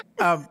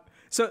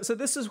so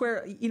this is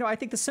where I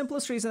think the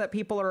simplest reason that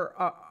people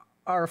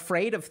are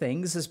afraid of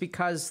things is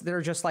because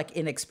they're just like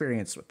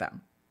inexperienced with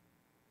them.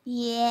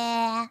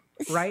 Yeah.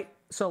 Right.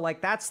 So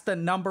like that's the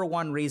number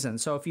one reason.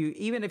 So if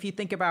you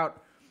think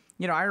about,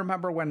 I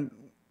remember when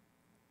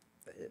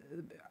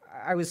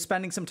I was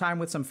spending some time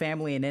with some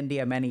family in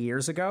India many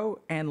years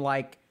ago, and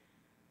like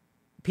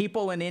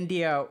people in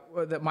India,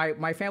 that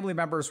my family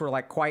members were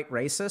like quite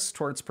racist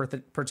towards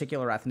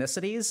particular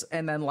ethnicities.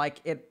 And then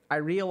I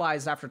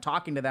realized after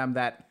talking to them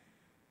that,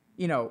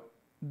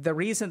 the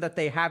reason that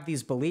they have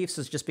these beliefs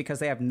is just because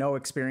they have no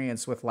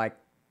experience with like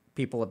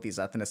people of these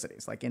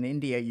ethnicities. Like in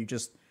India, you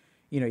just,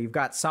 you've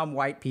got some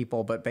white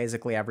people, but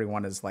basically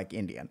everyone is like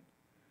Indian.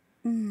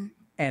 Mm.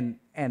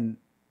 And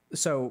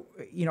so,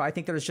 I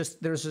think there's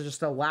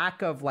just a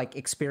lack of like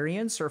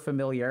experience or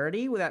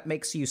familiarity that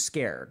makes you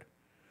scared.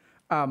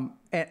 And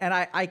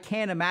I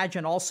can't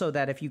imagine also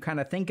that if you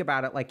kind of think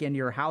about it, like in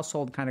your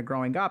household kind of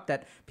growing up,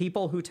 that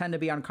people who tend to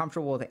be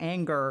uncomfortable with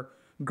anger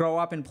grow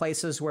up in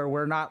places where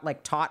we're not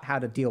like taught how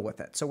to deal with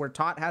it. So we're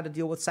taught how to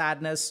deal with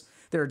sadness.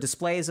 There are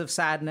displays of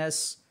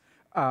sadness,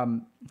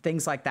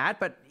 things like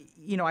that. But,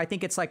 I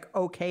think it's like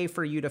okay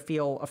for you to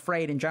feel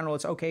afraid. In general,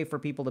 it's okay for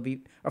people to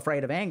be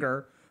afraid of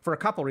anger for a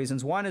couple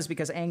reasons. One is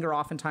because anger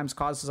oftentimes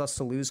causes us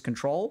to lose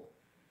control.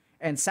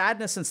 And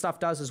sadness and stuff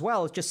does as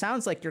well. It just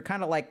sounds like you're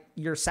kind of like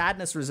your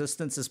sadness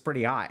resistance is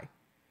pretty high,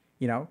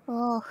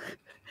 Oh,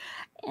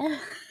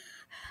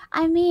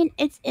 I mean,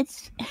 it's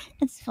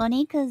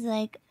funny because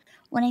like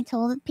when I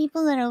told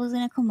people that I was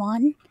gonna come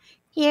on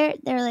here,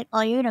 they're like,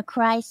 "Oh, you're gonna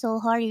cry so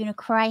hard. You're gonna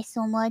cry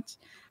so much,"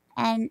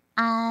 and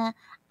I'm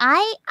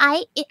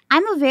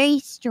a very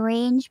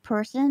strange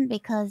person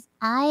because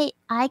I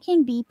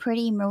can be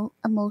pretty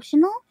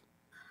emotional.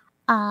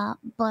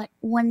 But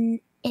when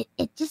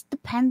it just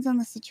depends on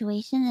the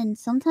situation, and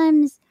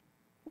sometimes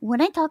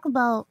when I talk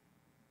about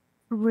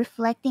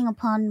reflecting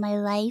upon my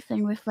life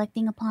and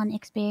reflecting upon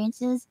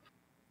experiences,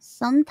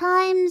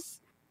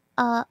 sometimes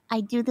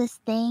I do this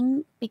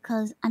thing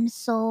because I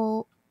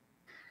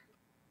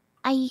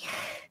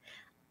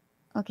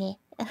okay,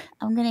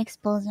 I'm gonna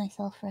expose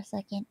myself for a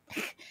second.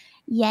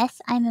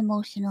 Yes, I'm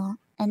emotional,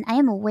 and I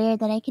am aware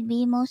that I can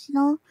be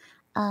emotional.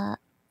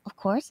 Of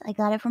course, I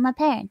got it from my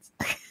parents.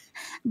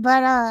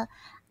 But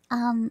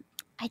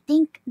I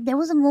think there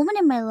was a moment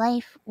in my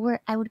life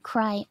where I would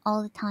cry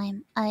all the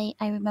time. I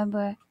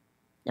remember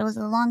there was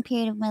a long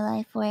period of my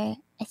life where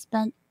I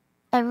spent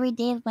every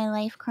day of my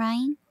life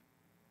crying,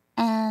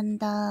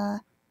 and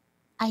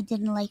I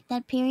didn't like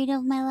that period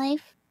of my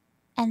life.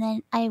 And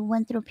then I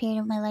went through a period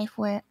of my life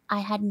where I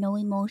had no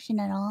emotion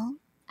at all.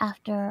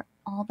 After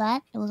all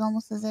that, it was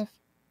almost as if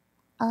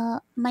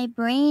my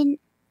brain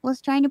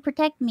was trying to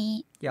protect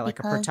me. Yeah, like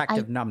a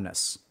protective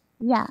numbness.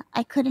 Yeah,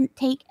 I couldn't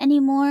take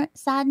any more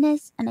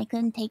sadness, and I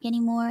couldn't take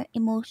any more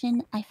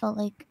emotion. I felt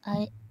like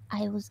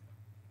it was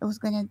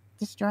gonna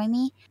destroy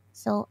me.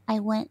 So I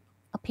went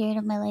a period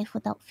of my life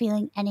without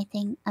feeling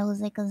anything. I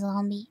was like a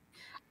zombie,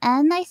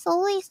 and I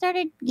slowly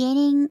started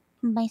gaining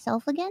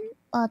myself again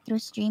through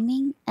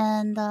streaming.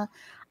 And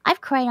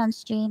I've cried on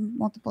stream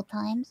multiple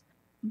times,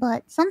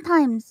 but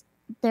sometimes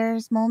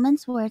there's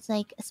moments where it's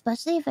like,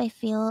 especially if I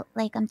feel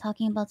like I'm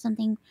talking about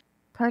something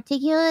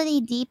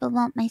particularly deep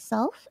about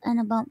myself and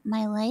about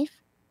my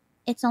life,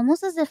 it's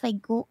almost as if I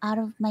go out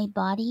of my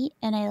body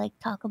and I like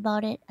talk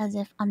about it as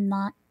if I'm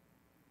not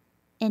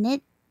in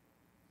it,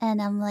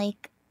 and I'm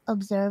like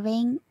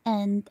observing,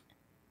 and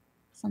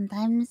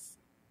sometimes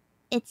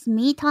it's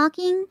me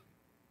talking,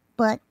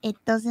 but it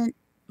doesn't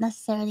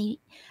necessarily,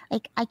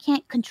 like, I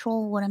can't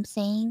control what I'm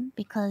saying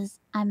because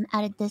I'm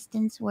at a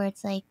distance where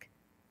it's like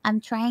I'm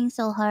trying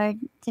so hard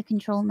to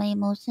control my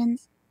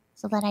emotions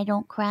so that I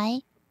don't cry,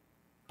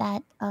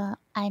 that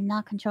I'm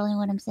not controlling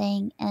what I'm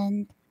saying.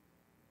 And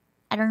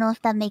I don't know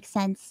if that makes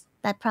sense.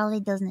 That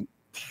probably doesn't.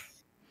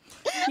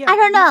 Yeah, I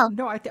don't know.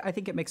 no, I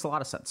think it makes a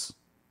lot of sense.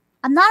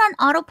 I'm not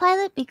on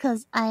autopilot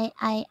because I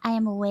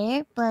am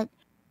aware, but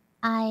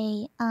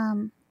I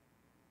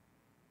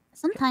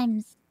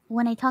sometimes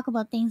when I talk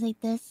about things like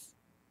this,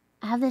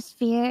 I have this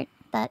fear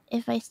that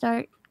if I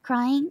start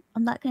crying,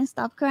 I'm not gonna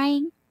stop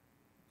crying.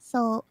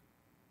 So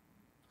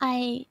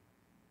I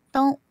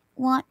don't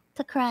want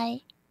to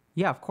cry,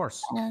 Yeah, of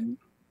course. and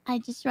I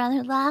just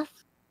rather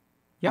laugh,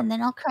 Yep. and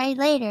then I'll cry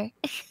later.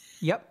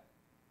 Yep.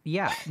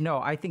 Yeah, no,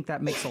 I think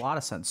that makes a lot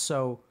of sense.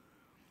 So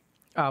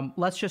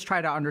let's just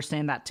try to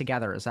understand that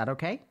together. Is that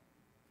okay?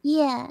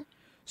 Yeah.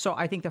 So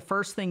I think the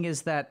first thing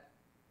is that,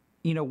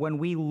 when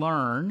we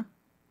learn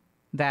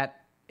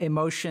that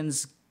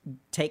emotions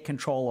take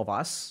control of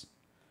us,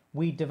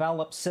 we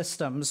develop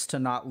systems to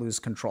not lose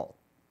control.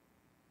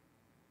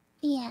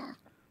 Yeah.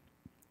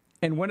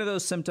 And one of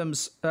those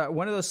systems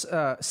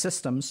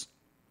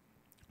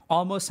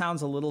almost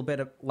sounds a little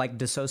bit like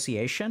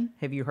dissociation.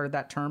 Have you heard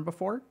that term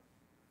before?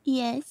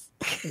 Yes.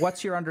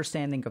 What's your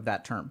understanding of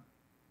that term?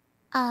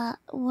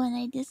 When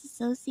I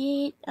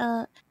disassociate,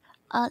 and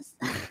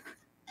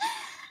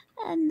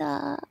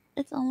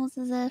it's almost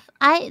as if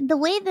the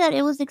way that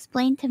it was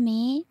explained to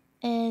me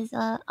is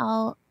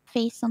I'll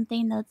face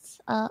something that's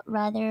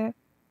rather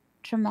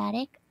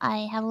traumatic.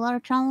 I have a lot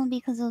of trauma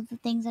because of the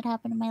things that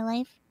happen in my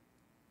life,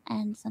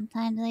 and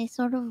sometimes I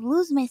sort of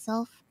lose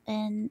myself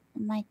in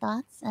my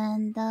thoughts,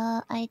 and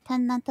I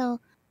tend not to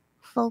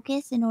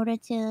focus in order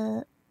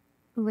to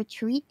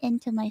retreat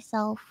into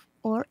myself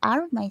or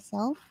out of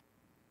myself,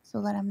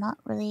 so that I'm not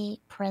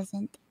really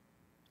present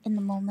in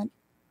the moment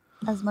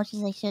as much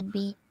as I should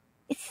be.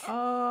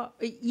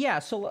 Yeah.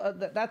 So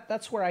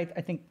that's where I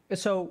think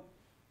so.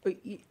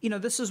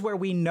 This is where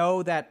we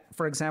know that,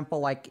 for example,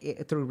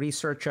 like through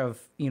research of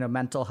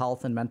mental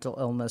health and mental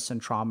illness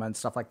and trauma and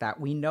stuff like that,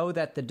 we know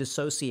that the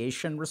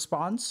dissociation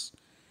response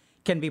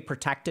can be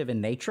protective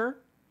in nature,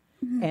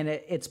 and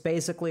it's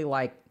basically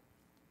like,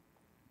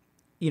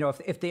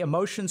 if the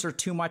emotions are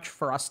too much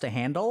for us to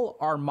handle,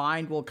 our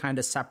mind will kind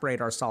of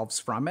separate ourselves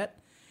from it.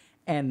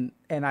 And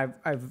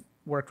I've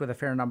worked with a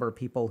fair number of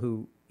people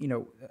who,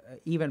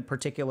 even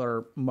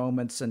particular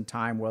moments in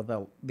time where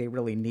they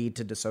really need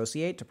to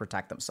dissociate to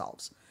protect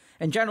themselves.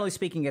 And generally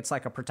speaking, it's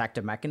like a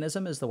protective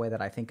mechanism is the way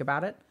that I think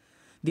about it.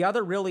 The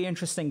other really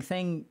interesting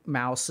thing,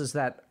 Mouse, is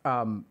that,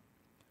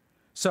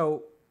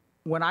 so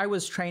when I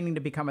was training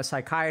to become a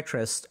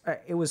psychiatrist,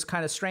 it was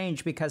kind of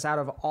strange because out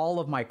of all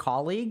of my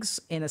colleagues,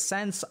 in a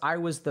sense, I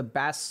was the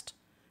best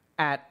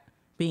at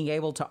being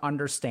able to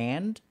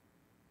understand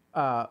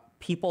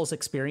people's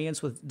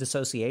experience with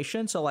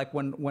dissociation. So like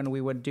when we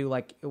would do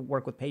like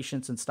work with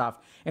patients and stuff,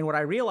 and what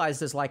I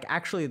realized is like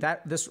actually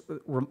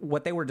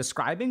what they were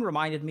describing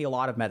reminded me a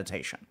lot of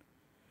meditation.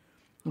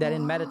 That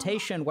in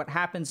meditation, what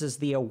happens is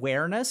the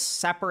awareness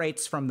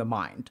separates from the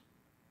mind.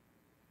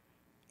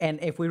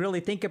 And if we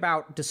really think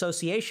about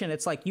dissociation,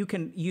 it's like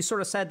you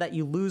sort of said that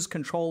you lose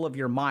control of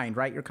your mind,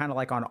 right? You're kind of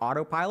like on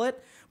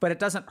autopilot, but it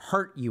doesn't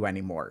hurt you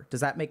anymore.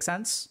 Does that make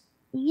sense?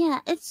 Yeah,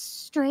 it's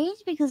strange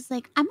because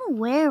like I'm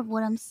aware of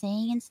what I'm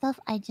saying and stuff.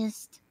 I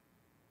just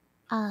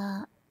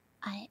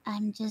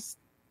I'm just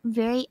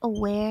very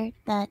aware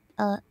that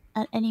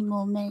at any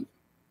moment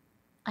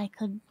I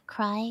could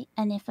cry,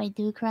 and if I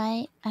do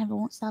cry, I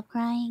won't stop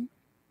crying.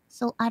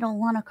 So I don't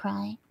want to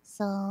cry.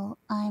 So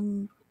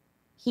I'm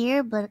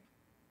here, but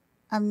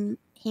I'm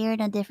here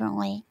in a different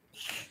way.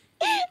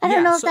 I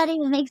don't know if that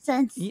even makes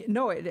sense.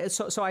 No,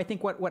 so I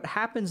think what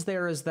happens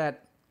there is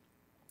that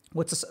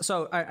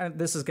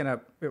this is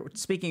gonna,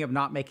 speaking of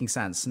not making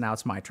sense, now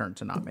it's my turn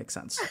to not make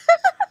sense.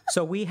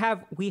 So we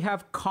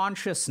have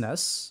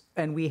consciousness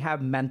and we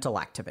have mental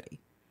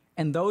activity,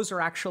 and those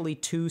are actually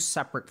two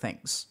separate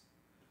things.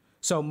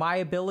 So my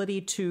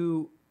ability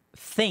to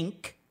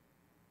think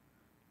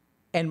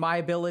and my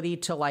ability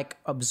to like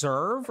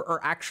observe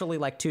are actually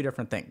like two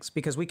different things,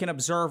 because we can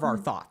observe our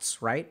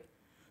thoughts, right?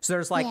 So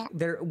there's like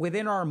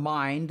within our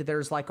mind,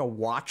 there's like a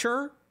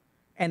watcher.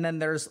 And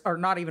then or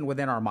not even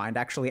within our mind,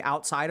 actually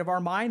outside of our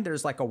mind,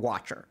 there's like a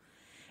watcher.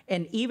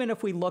 And even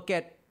if we look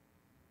at,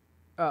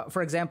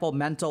 for example,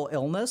 mental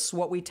illness,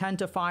 what we tend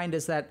to find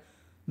is that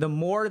the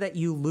more that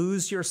you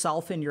lose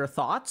yourself in your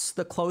thoughts,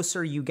 the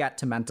closer you get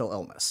to mental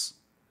illness.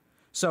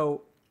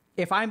 So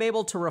if I'm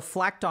able to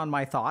reflect on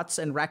my thoughts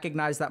and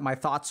recognize that my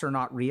thoughts are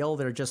not real,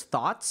 they're just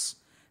thoughts,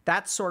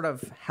 that's sort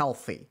of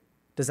healthy.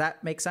 Does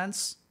that make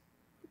sense?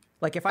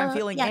 Like if I'm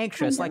feeling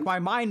anxious, like my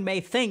mind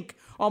may think,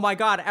 oh my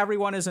God,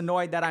 everyone is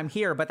annoyed that I'm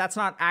here, but that's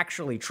not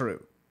actually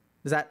true.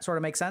 Does that sort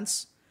of make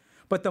sense?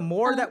 But the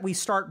more that we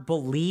start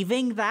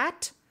believing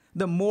that,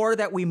 the more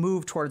that we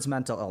move towards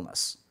mental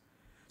illness.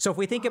 So if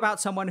we think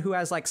about someone who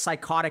has like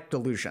psychotic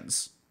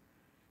delusions,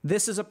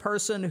 this is a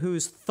person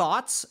whose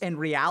thoughts and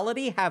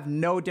reality have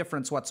no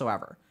difference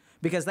whatsoever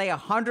because they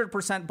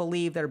 100%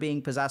 believe they're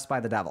being possessed by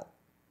the devil.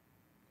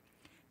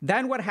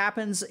 Then what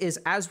happens is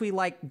as we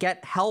like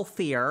get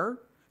healthier,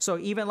 so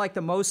even like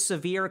the most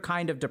severe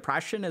kind of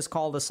depression is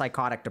called a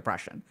psychotic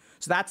depression.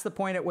 So that's the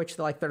point at which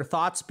like their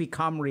thoughts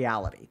become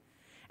reality.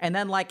 And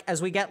then like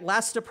as we get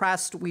less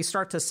depressed, we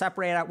start to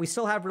separate out. We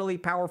still have really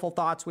powerful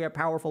thoughts. We have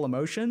powerful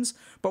emotions,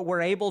 but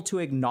we're able to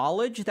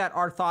acknowledge that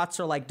our thoughts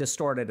are like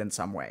distorted in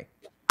some way.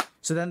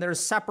 So then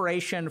there's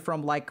separation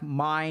from like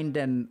mind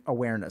and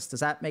awareness. Does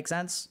that make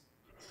sense?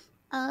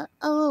 A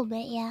little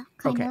bit, yeah,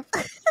 kind of.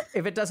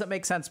 If it doesn't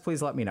make sense,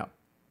 please let me know.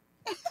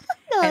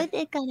 No,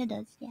 it kind of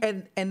does, yeah.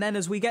 And then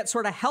as we get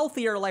sort of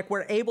healthier, like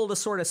we're able to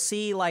sort of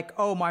see like,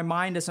 oh, my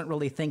mind isn't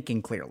really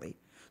thinking clearly.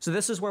 So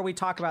this is where we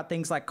talk about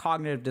things like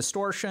cognitive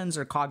distortions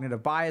or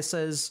cognitive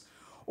biases.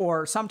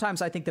 Or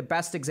sometimes I think the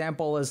best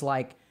example is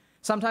like,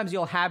 sometimes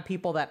you'll have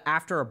people that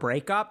after a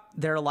breakup,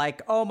 they're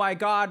like, oh my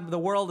God, the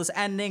world is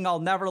ending. I'll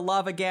never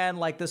love again.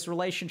 Like this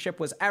relationship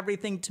was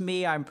everything to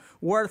me. I'm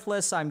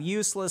worthless. I'm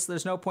useless.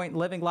 There's no point in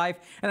living life.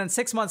 And then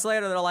 6 months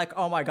later, they're like,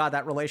 oh my God,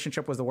 that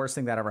relationship was the worst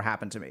thing that ever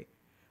happened to me.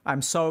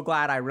 I'm so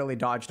glad I really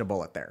dodged a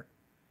bullet there.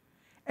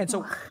 And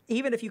so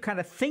even if you kind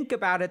of think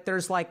about it,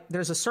 there's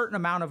a certain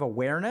amount of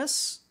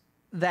awareness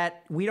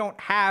that we don't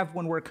have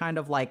when we're kind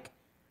of like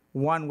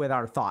one with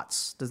our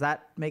thoughts. Does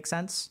that make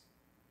sense?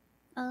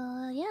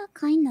 Yeah,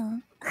 kind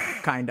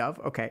of. Kind of.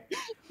 Okay.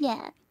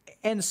 Yeah.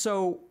 And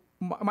so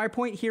my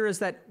point here is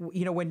that,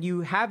 you know, when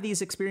you have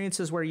these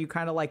experiences where you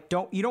kind of like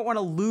you don't want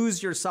to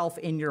lose yourself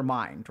in your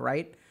mind,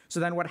 right? So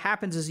then what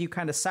happens is you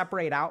kind of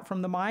separate out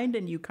from the mind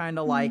and you kind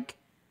of like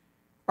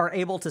are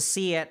able to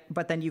see it,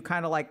 but then you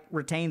kind of like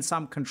retain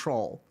some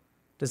control.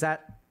 Does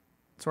that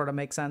sort of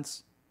make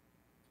sense?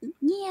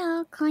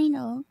 Yeah, kind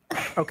of.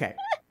 Okay.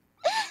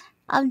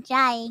 I'm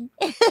trying.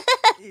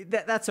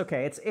 That's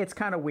okay. It's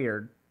kind of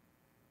weird.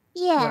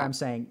 Yeah. What I'm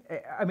saying.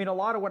 I mean, a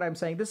lot of what I'm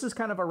saying, this is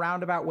kind of a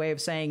roundabout way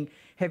of saying,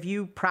 have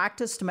you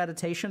practiced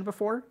meditation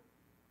before?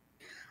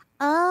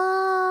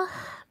 I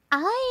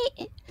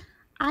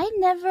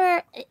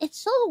never, it's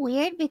so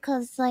weird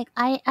because like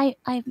I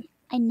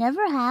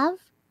never have,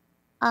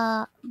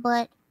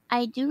 but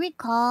I do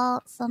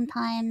recall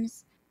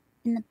sometimes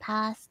in the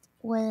past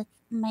with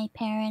my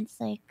parents,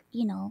 like,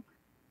 you know,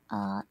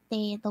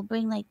 they'll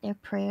bring like their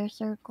prayer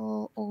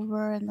circle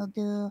over and they'll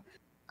do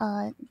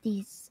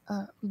these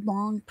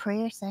long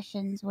prayer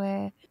sessions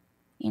where,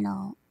 you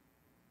know,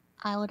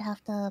 I would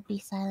have to be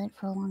silent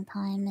for a long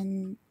time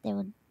and they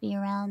would be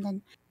around,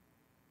 and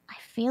I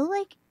feel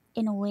like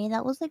in a way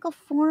that was like a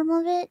form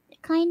of it,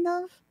 kind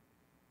of.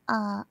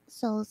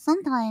 So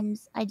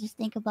sometimes I just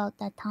think about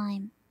that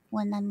time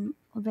when I'm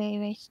very,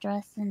 very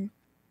stressed and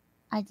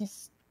I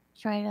just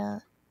try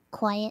to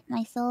quiet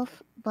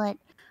myself, but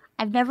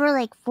I've never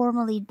like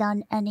formally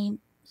done any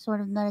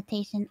sort of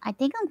meditation. I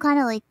think I'm kind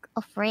of like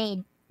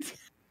afraid.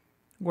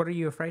 What are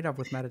you afraid of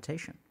with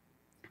meditation?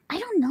 I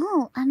don't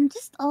know. I'm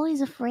just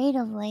always afraid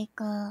of like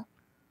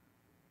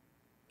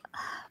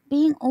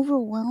being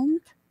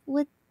overwhelmed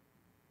with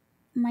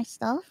my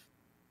stuff,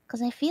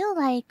 because I feel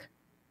like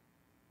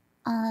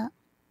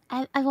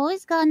I've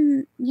always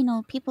gotten, you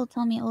know, people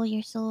tell me, oh,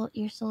 you're so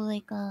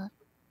like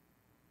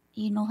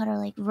you know how to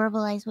like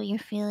verbalize what you're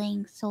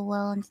feeling so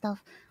well and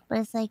stuff, but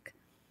it's like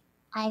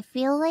I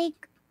feel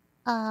like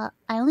I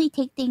only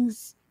take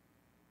things.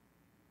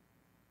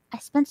 I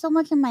spent so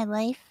much of my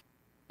life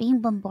being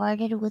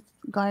bombarded with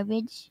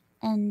garbage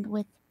and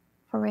with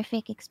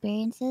horrific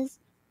experiences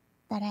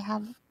that I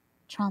have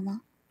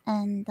trauma,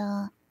 and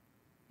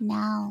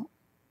now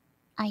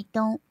I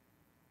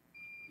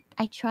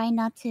try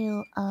not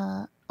to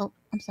oh,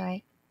 I'm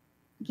sorry,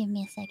 give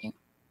me a second,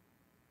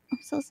 I'm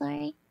so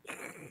sorry.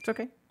 It's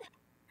okay.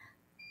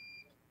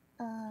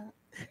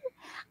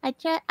 I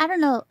don't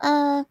know,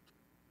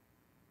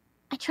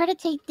 I try to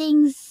take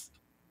things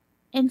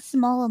in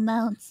small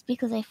amounts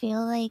because I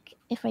feel like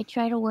if I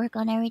try to work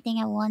on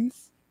everything at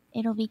once,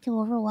 it'll be too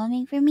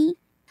overwhelming for me,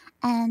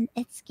 and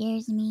it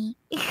scares me.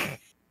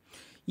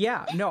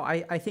 Yeah, no,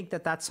 I think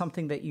that that's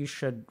something that you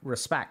should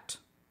respect.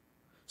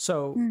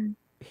 So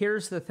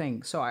here's the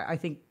thing. So I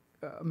think,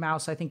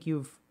 Mouse, I think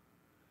you've,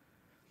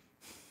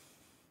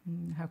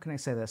 how can I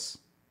say this?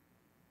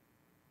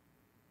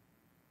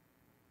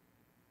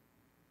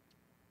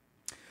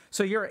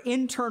 So your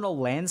internal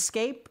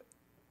landscape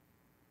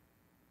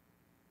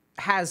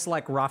has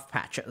like rough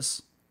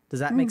patches. Does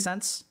that make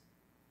sense?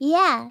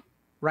 Yeah.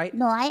 Right?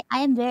 No, I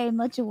am very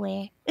much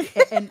aware.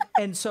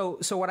 and so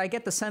what I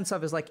get the sense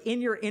of is like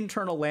in your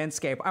internal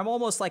landscape, I'm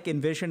almost like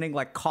envisioning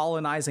like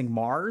colonizing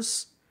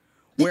Mars,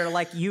 where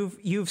like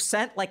you've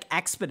sent like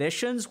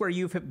expeditions where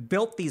you've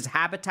built these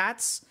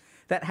habitats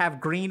that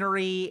have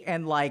greenery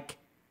and like,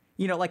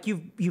 you know, like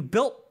you've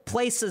built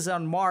places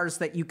on Mars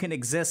that you can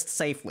exist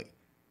safely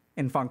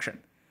and function.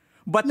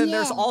 But then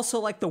there's Yeah. also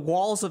like the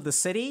walls of the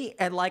city,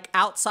 and like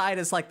outside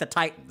is like the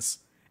Titans,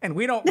 and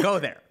we don't go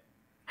there,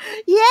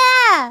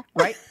 Yeah.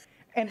 right?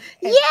 And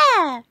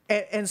Yeah.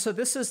 and so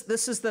this is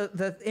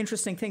the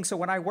interesting thing. So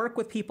when I work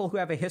with people who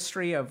have a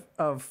history of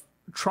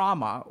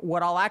trauma,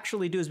 what I'll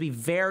actually do is be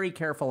very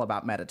careful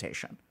about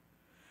meditation.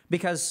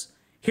 Because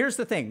here's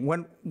the thing,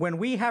 when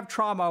we have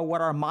trauma,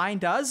 what our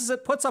mind does is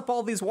it puts up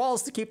all these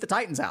walls to keep the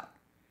Titans out.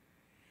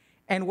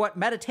 And what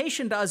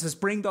meditation does is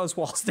bring those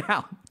walls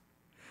down.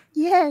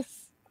 Yes.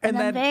 And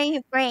And I'm then- very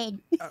afraid.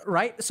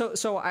 Right?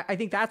 So I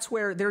think that's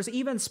where there's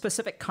even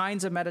specific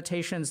kinds of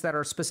meditations that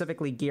are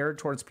specifically geared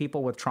towards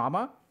people with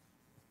trauma.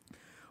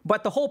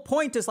 But the whole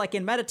point is like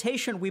in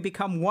meditation, we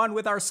become one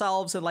with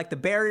ourselves and like the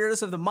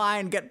barriers of the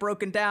mind get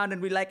broken down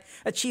and we like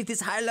achieve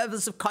these high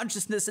levels of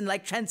consciousness and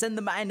like transcend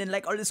the mind and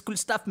like all this cool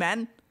stuff,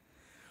 man.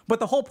 But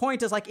the whole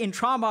point is like in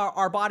trauma,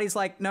 our body's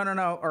like, no,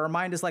 or our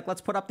mind is like,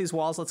 let's put up these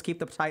walls. Let's keep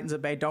the Titans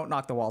at bay. Don't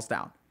knock the walls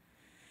down.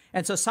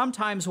 And so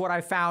sometimes what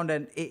I found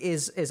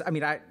is I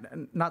mean,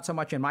 not so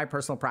much in my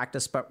personal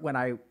practice, but when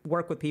I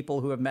work with people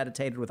who have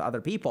meditated with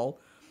other people,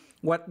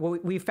 what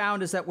we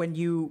found is that when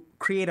you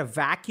create a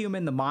vacuum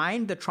in the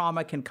mind, the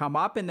trauma can come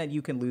up and then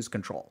you can lose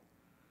control.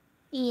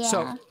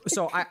 Yeah.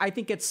 So I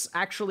think it's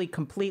actually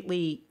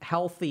completely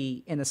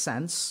healthy in a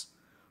sense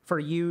for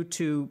you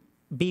to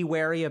be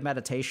wary of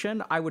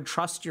meditation. I would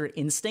trust your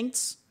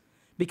instincts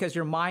because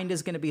your mind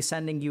is going to be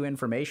sending you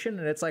information.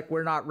 And it's like,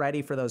 we're not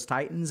ready for those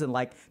Titans. And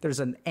like, there's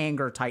an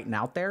anger Titan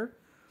out there.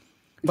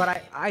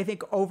 But I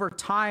think over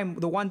time,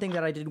 the one thing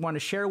that I did want to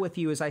share with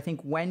you is I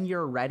think when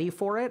you're ready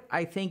for it,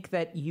 I think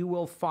that you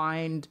will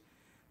find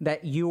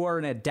that you are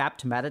an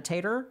adept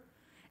meditator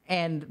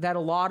and that a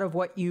lot of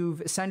what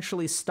you've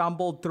essentially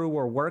stumbled through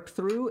or worked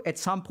through, at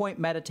some point,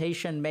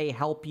 meditation may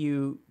help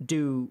you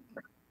do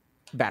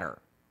better.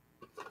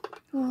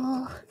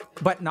 Oh,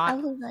 But I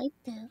not, would like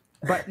to.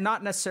 but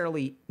not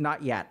necessarily,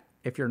 not yet,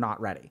 if you're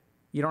not ready.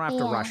 You don't have to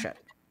Yeah. rush it.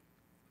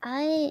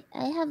 I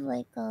have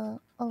like a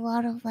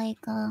lot of like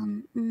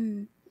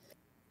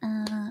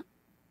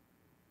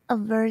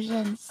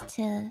aversions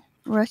to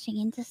rushing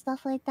into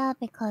stuff like that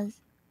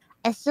because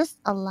it's just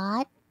a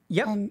lot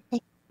Yep. and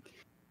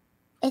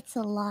it's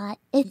a lot.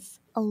 It's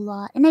a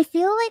lot. And I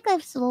feel like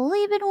I've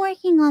slowly been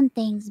working on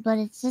things, but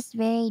it's just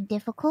very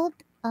difficult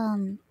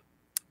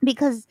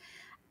because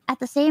at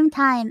the same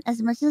time,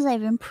 as much as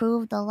I've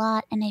improved a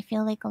lot and I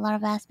feel like a lot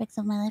of aspects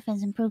of my life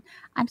has improved,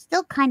 I'm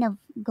still kind of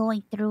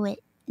going through it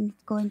and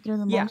going through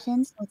the Yeah.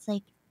 motions. So it's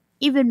like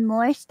even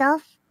more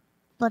stuff,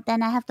 but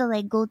then I have to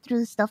like go through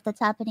the stuff that's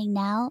happening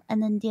now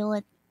and then deal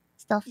with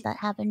stuff that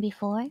happened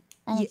before.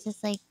 And Ye- it's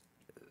just like,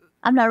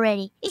 I'm not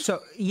ready. So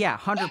yeah,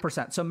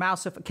 100%. So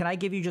Mouse, can I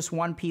give you just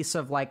one piece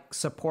of like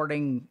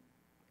supporting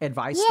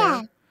advice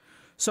Yeah. there?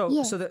 So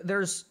Yeah.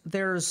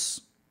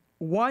 there's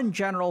one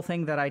general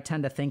thing that I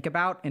tend to think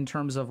about in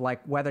terms of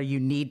like whether you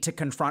need to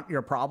confront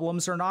your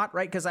problems or not,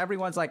 right? Because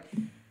everyone's like,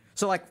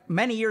 so like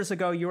many years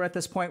ago, you were at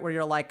this point where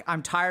you're like,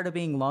 I'm tired of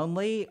being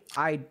lonely.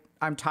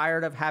 I'm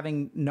tired of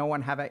having no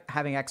one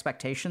having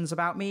expectations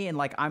about me, and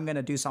like I'm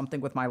gonna do something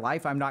with my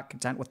life. I'm not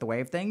content with the way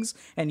of things,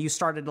 and you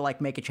started to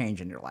like make a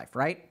change in your life,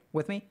 right?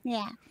 With me?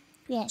 Yeah.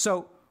 Yeah.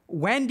 So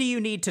when do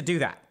you need to do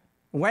that?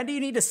 When do you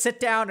need to sit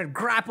down and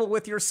grapple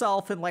with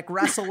yourself and like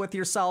wrestle with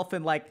yourself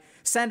and like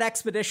send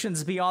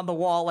expeditions beyond the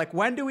wall? Like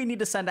when do we need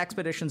to send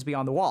expeditions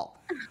beyond the wall?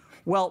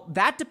 Well,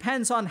 that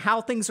depends on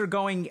how things are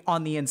going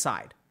on the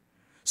inside.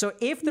 So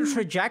if the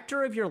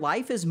trajectory of your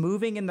life is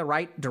moving in the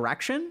right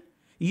direction,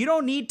 you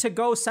don't need to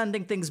go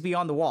sending things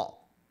beyond the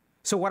wall.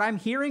 So what I'm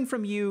hearing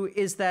from you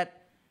is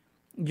that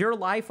your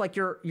life, like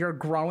you're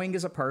growing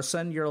as a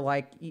person. You're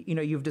like, you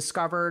know, you've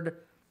discovered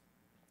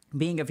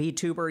being a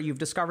VTuber, you've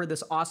discovered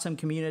this awesome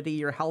community.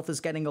 Your health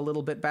is getting a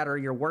little bit better.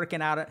 You're working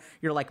at it.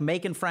 You're like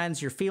making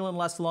friends. You're feeling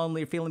less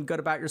lonely. You're feeling good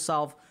about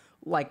yourself.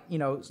 Like, you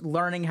know,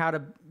 learning how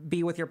to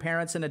be with your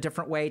parents in a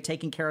different way,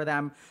 taking care of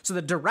them. So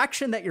the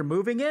direction that you're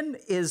moving in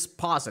is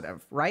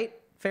positive, right?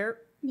 Fair?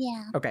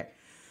 Yeah. Okay.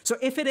 So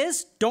if it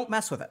is, don't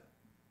mess with it.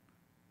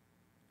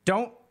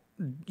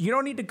 You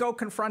don't need to go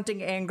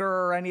confronting anger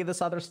or any of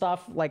this other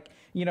stuff. Like,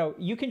 you know,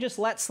 you can just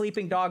let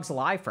sleeping dogs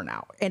lie for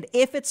now. And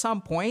if at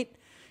some point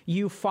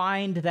you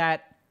find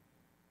that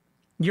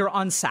you're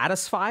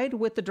unsatisfied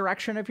with the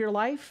direction of your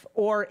life,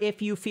 or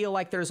if you feel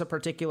like there's a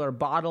particular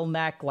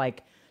bottleneck,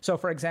 like, so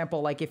for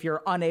example, like if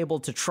you're unable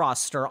to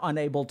trust or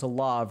unable to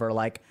love or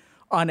like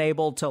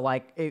unable to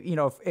like, you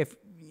know, if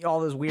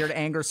all this weird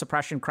anger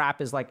suppression crap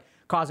is like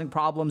causing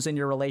problems in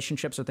your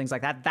relationships or things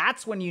like that,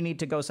 that's when you need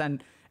to go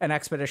send an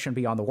expedition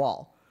beyond the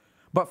wall.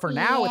 But for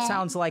now, it Yeah.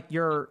 sounds like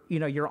you're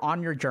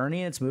on your journey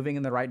and it's moving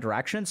in the right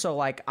direction. So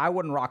like, I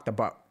wouldn't rock the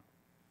boat.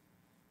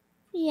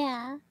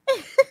 Yeah.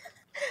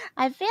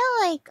 I feel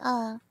like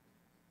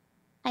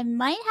I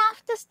might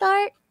have to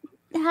start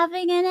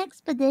having an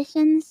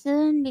expedition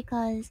soon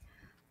because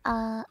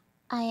I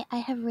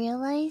have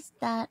realized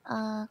that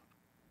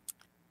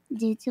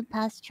due to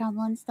past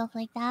trauma and stuff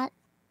like that,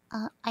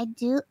 I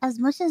do, as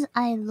much as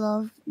I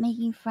love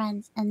making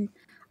friends, and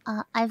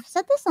I've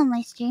said this on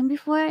my stream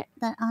before,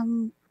 that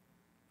I'm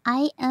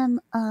I am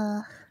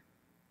a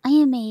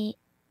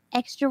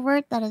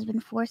extrovert that has been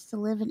forced to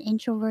live an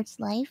introvert's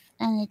life,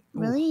 and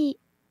Ooh.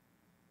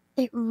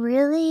 it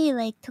really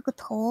like took a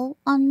toll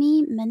on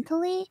me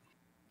mentally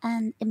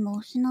and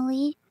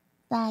emotionally.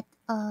 That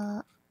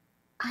I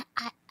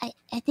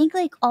think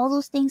like all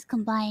those things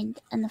combined,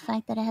 and the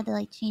fact that I had to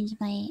like change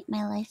my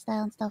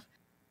lifestyle and stuff.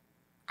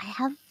 I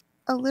have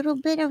a little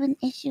bit of an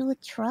issue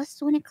with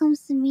trust when it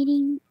comes to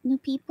meeting new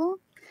people,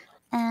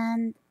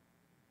 and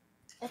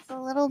it's a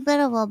little bit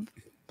of a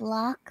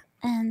block,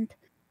 and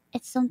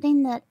it's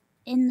something that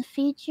in the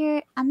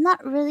future I'm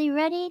not really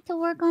ready to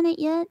work on it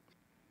yet,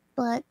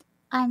 but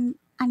I'm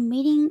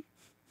meeting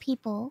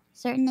people,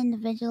 certain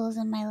individuals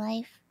in my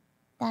life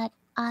that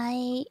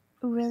I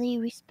really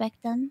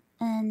respect them,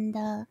 and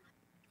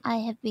I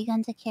have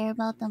begun to care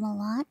about them a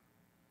lot,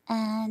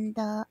 and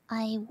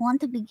I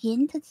want to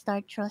begin to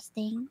start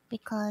trusting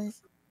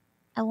because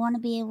I want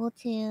to be able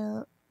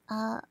to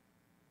uh,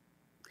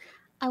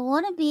 I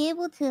want to be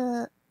able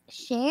to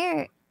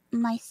share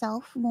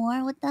myself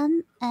more with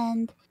them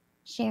and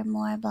share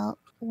more about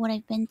what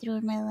I've been through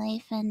in my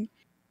life and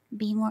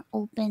be more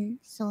open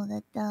so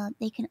that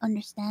they can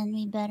understand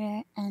me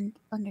better and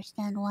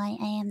understand why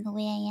I am the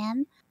way I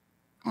am.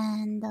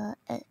 And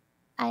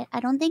I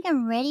don't think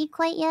I'm ready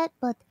quite yet,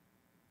 but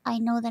I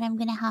know that I'm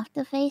going to have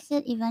to face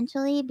it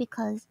eventually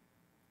because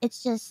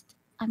it's just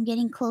I'm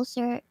getting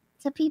closer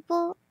to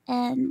people,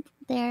 and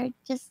there are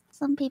just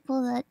some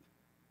people that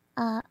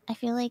I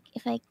feel like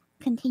if I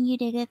continue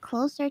to get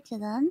closer to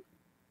them,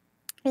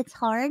 it's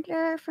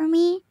harder for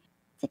me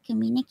to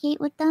communicate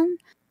with them.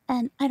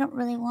 And I don't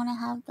really want to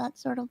have that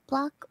sort of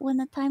block when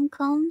the time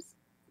comes,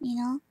 you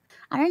know?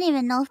 I don't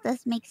even know if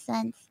this makes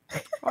sense.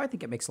 Oh, I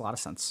think it makes a lot of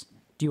sense.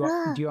 Do you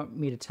want, Ah, do you want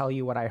me to tell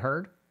you what I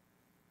heard?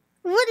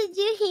 what did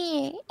you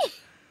hear?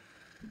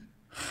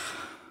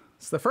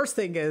 So the first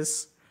thing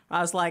is, I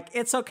was like,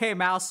 it's okay,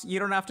 Mouse. You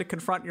don't have to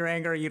confront your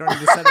anger. You don't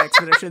need to send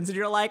expeditions. And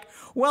you're like,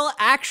 well,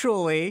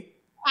 actually,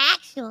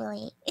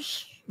 Actually,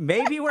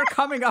 maybe we're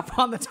coming up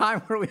on the time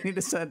where we need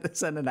to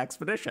send an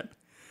expedition.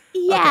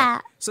 Okay,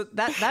 yeah. so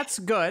that's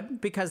good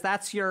because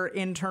that's your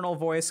internal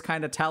voice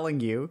kind of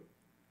telling you,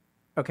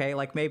 okay,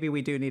 like maybe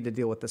we do need to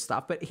deal with this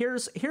stuff. But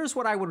here's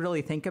what I would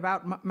really think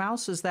about,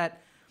 Mouse, is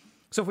that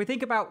so if we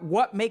think about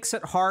what makes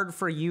it hard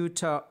for you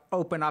to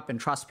open up and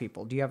trust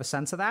people, do you have a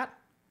sense of that?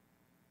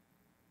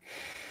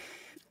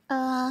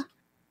 Uh,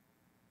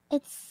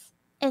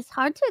 it's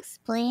hard to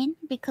explain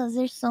because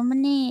there's so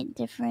many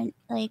different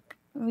like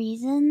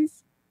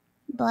reasons,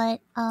 but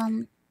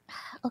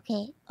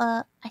okay.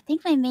 I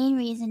think my main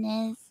reason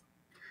is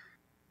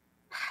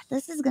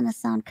this is gonna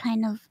sound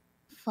kind of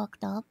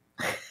fucked up,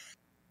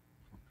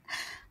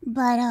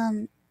 but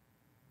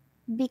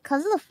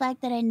because of the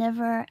fact that I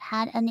never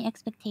had any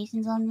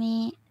expectations on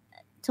me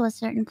to a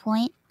certain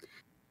point,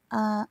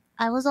 I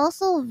was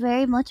also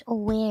very much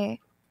aware,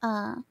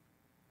 uh,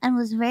 and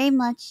was very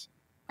much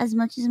as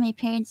much as my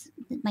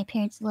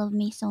parents love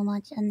me so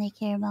much and they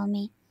care about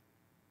me,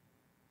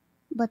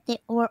 but they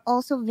were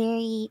also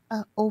very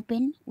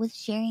open with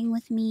sharing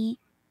with me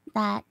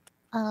that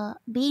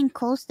being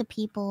close to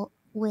people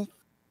with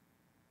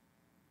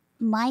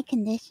my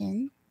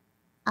condition,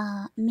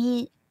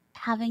 me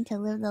having to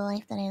live the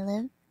life that I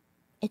live,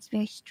 it's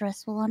very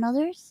stressful on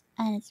others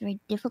and it's very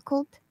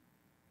difficult.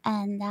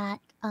 And that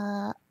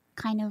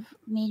kind of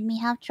made me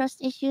have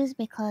trust issues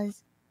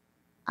because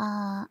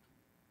uh,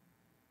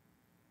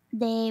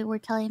 they were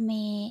telling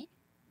me,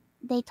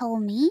 they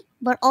told me,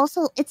 but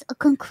also it's a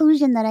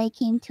conclusion that I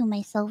came to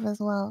myself as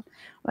well,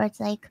 where it's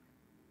like,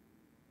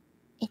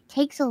 it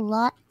takes a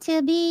lot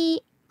to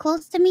be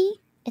close to me.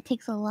 It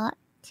takes a lot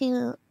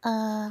to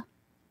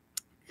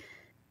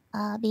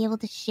be able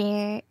to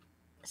share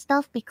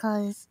stuff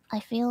because I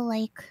feel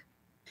like,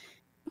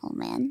 oh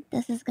man,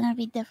 this is gonna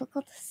be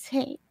difficult to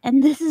say,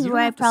 and this is You don't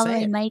where I have to say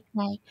probably it. might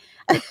cry.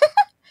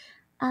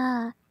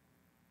 uh,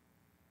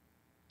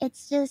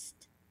 it's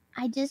just,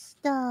 I just,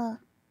 I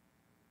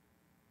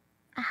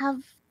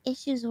have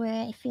issues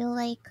where I feel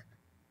like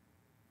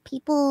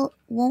people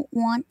won't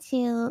want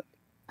to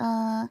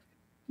uh,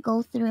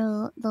 go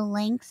through the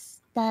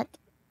lengths that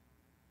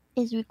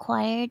is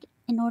required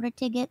in order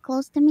to get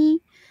close to me,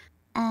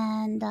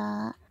 and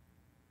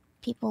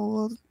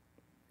people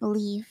will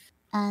leave.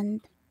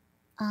 And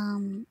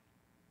um,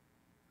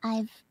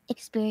 I've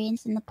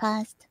experienced in the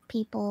past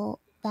people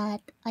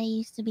that I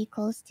used to be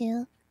close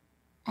to,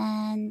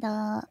 and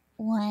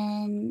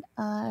when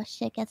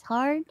shit gets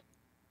hard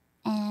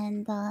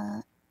and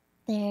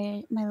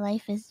my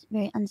life is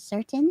very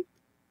uncertain,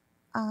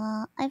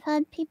 I've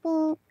had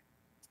people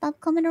stop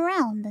coming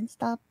around and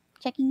stop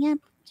checking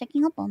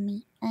up on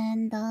me,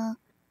 and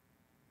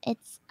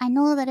it's I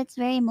know that it's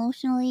very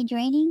emotionally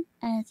draining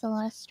and it's a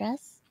lot of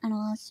stress and a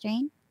lot of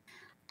strain,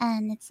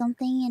 and it's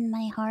something in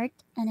my heart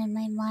and in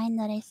my mind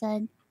that I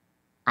said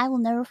I will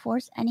never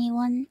force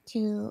anyone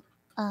to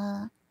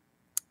uh,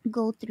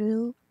 go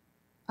through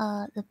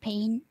the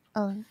pain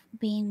of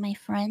being my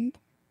friend.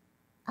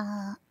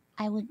 uh,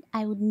 I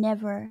would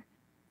never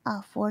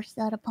force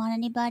that upon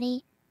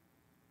anybody.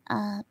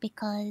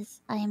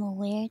 because I am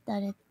aware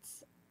that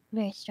it's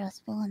very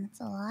stressful and it's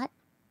a lot.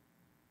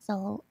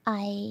 So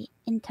I,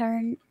 in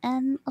turn,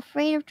 am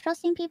afraid of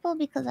trusting people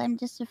because I'm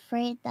just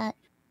afraid that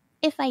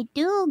if I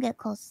do get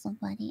close to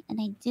somebody and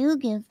I do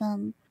give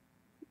them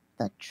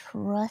the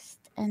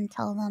trust and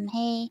tell them,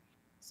 hey,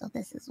 so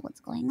this is what's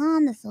going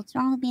on, this is what's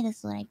wrong with me, this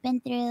is what I've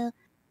been through,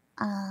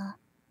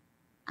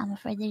 I'm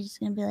afraid they're just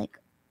gonna be like,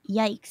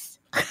 yikes.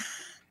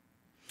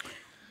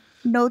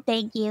 No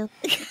thank you.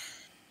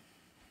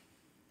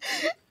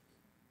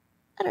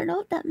 I don't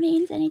know if that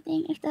means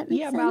anything, if that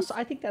makes sense. Mouse,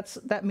 I think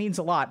that means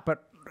a lot,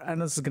 but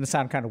and this is going to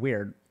sound kind of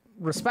weird.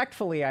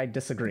 Respectfully, I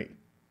disagree.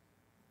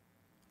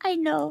 I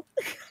know.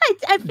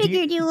 I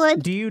figured you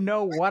would. Do you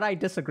know what I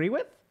disagree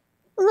with?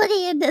 What do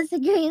you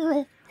disagree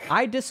with?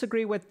 I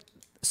disagree with...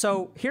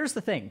 So here's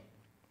the thing.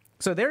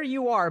 So there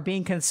you are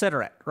being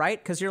considerate,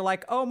 right? Because you're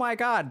like, oh my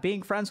God,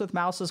 being friends with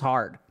Mouse is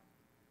hard.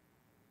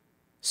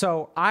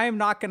 So I'm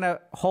not going to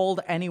hold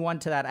anyone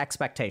to that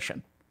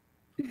expectation,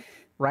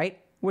 right?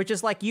 Which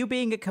is like you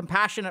being a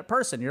compassionate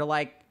person. You're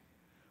like,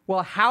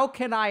 well, how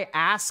can I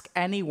ask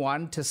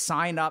anyone to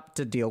sign up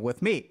to deal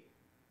with me?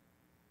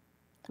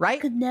 Right?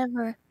 I could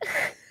never.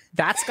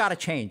 That's got to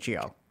change,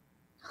 yo.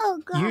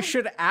 Oh, God. You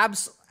should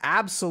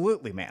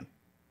absolutely, man.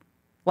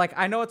 Like,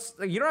 I know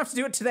you don't have to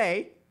do it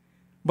today,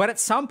 but at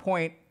some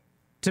point,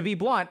 to be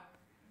blunt,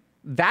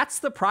 that's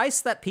the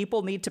price that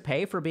people need to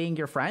pay for being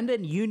your friend,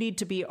 and you need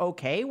to be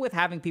okay with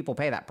having people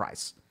pay that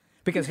price.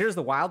 Because here's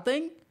the wild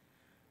thing.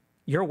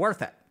 You're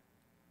worth it.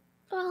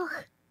 Oh.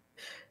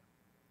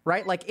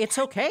 Right? Like, it's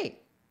okay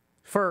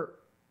for,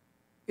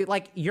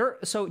 like,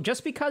 so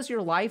just because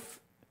your life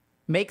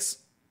makes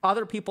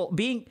other people,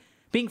 being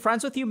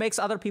friends with you makes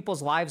other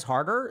people's lives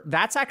harder,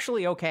 that's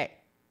actually okay.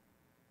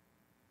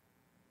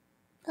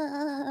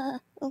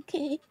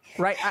 Okay.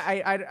 Right?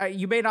 I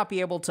you may not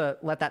be able to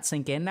let that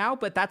sink in now,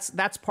 but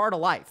that's part of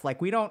life.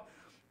 Like, we don't,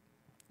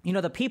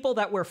 the people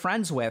that we're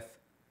friends with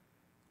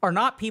are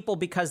not people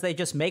because they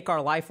just make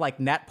our life, like,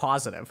 net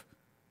positive.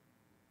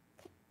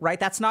 Right?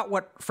 That's not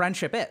what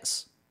friendship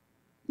is.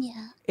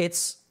 Yeah.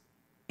 It's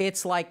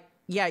like,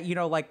 yeah,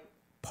 like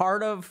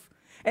part of,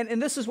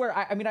 and this is where,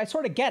 I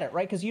sort of get it,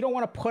 right? Because you don't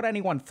want to put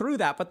anyone through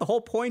that. But the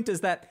whole point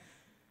is that,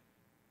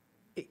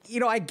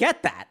 I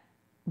get that.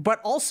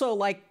 But also,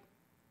 like,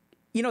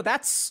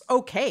 that's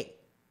okay.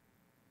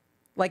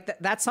 Like,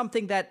 that's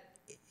something that,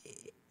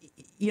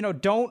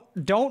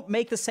 don't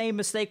make the same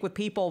mistake with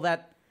people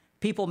that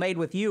people made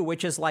with you,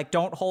 which is like,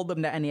 don't hold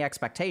them to any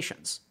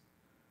expectations.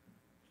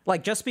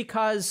 Like, just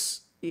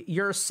because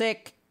you're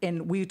sick,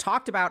 and we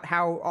talked about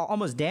how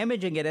almost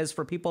damaging it is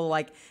for people to,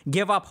 like,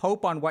 give up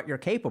hope on what you're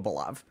capable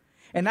of.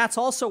 And that's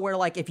also where,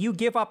 like, if you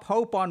give up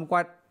hope on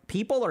what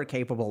people are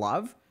capable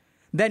of,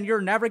 then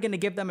you're never going to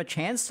give them a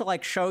chance to,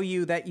 like, show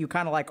you that you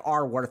kind of, like,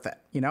 are worth it,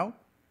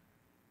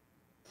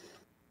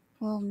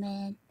 Oh,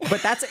 man.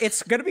 But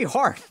it's going to be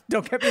hard.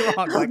 Don't get me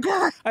wrong. Like,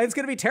 God. It's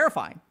going to be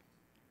terrifying.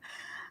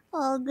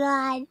 Oh,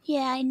 God.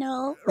 Yeah, I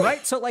know.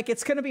 Right? So, like,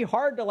 it's going to be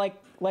hard to, like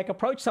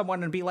approach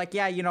someone and be like,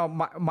 yeah,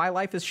 my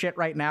life is shit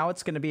right now.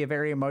 It's going to be a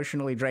very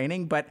emotionally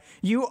draining, but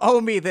you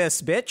owe me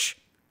this, bitch.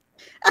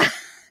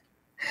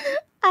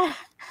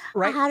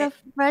 Right? I had a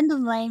friend of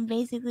mine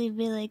basically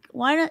be like,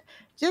 why not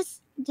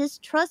just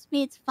trust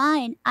me, it's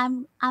fine.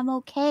 I'm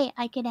okay.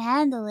 I can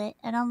handle it.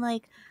 And I'm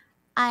like,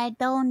 I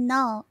don't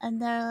know. And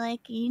they're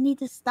like, you need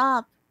to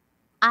stop.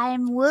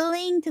 I'm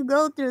willing to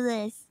go through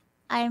this.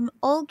 I'm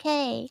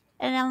okay.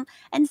 And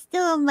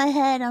still in my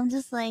head, I'm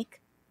just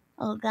like,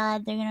 oh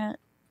God, they're gonna.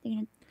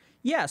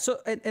 Yeah. So,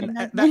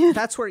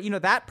 that's where,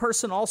 that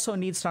person also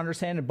needs to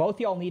understand, and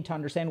both y'all need to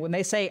understand, when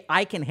they say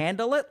I can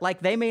handle it,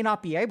 like, they may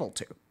not be able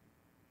to.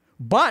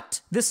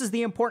 But this is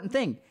the important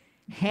thing.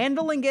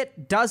 Handling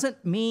it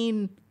doesn't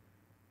mean,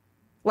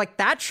 like,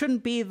 that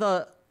shouldn't be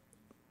the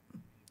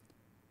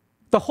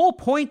whole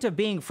point of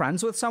being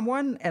friends with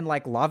someone and,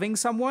 like, loving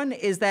someone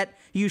is that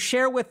you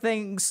share with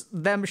them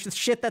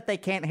shit that they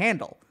can't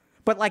handle.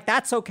 But, like,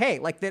 that's okay.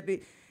 Like,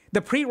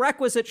 the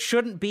prerequisite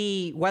shouldn't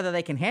be whether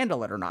they can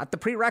handle it or not. The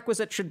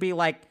prerequisite should be,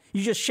 like,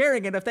 you just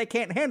sharing it. If they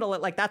can't handle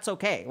it, like, that's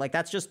okay. Like,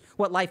 that's just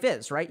what life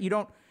is, right?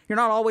 You're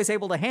not always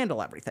able to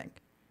handle everything.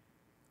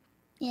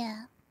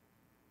 Yeah.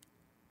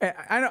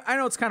 I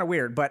know it's kind of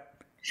weird, but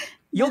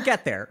you'll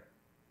get there.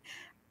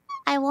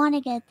 I want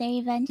to get there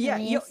eventually.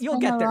 Yeah, you'll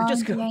get there.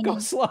 Just go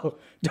slow.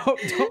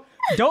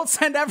 Don't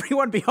send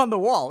everyone beyond the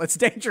wall. It's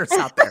dangerous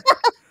out there.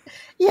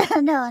 Yeah,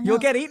 no. You'll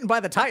get eaten by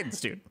the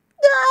Titans, dude.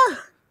 No.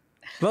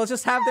 They'll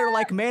just have their,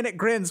 like, manic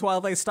grins while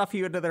they stuff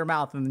you into their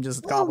mouth and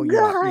just gobble you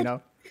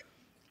up,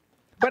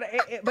 But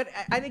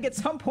I think at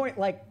some point,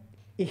 like,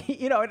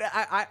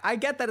 I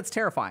get that it's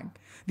terrifying.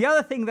 The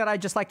other thing that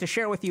I'd just like to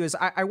share with you is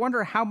I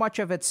wonder how much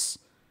of it's,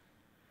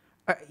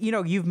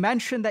 you've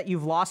mentioned that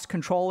you've lost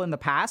control in the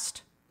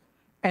past.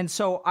 And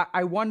so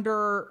I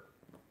wonder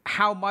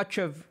how much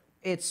of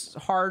it's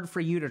hard for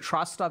you to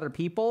trust other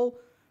people,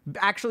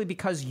 actually,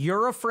 because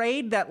you're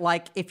afraid that,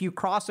 like, if you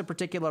cross a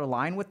particular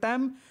line with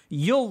them,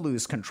 you'll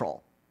lose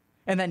control.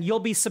 And then you'll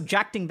be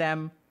subjecting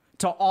them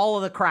to all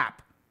of the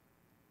crap.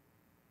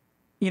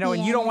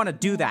 and you don't want to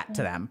do that's that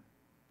to them.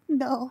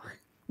 No.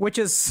 Which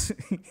is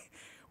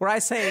where I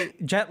say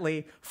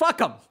gently, fuck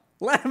them.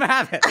 Let them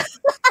have it.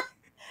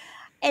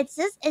 It's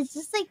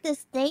just like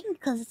this thing,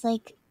 because it's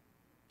like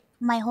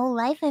my whole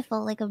life I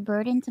felt like a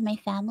burden to my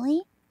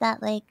family,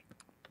 that like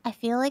I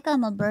feel like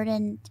I'm a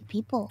burden to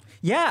people.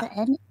 Yeah.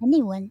 To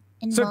anyone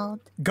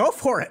involved. So go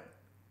for it.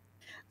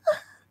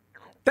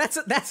 That's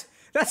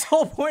the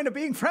whole point of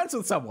being friends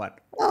with someone.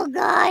 Oh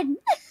God.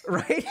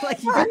 Right?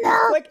 Like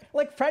no.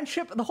 like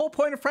friendship, the whole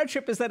point of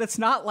friendship is that it's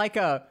not like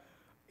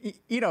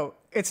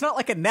it's not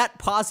like a net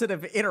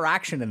positive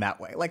interaction in that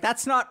way. Like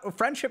that's not,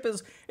 friendship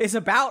is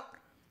about,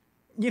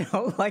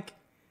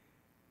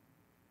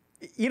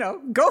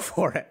 go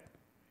for it.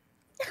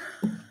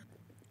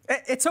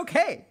 It's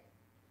okay.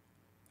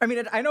 I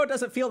mean, I know it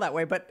doesn't feel that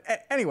way, but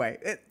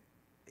anyway,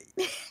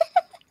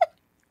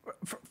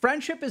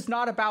 friendship is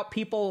not about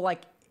people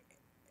like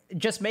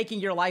just making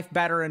your life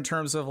better in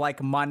terms of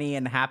like money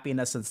and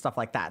happiness and stuff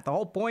like that. The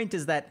whole point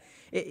is that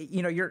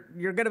you're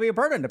going to be a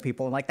burden to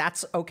people, and like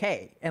that's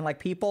okay, and like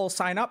people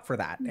sign up for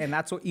that, and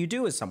that's what you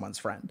do as someone's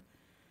friend,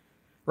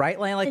 right?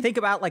 Like think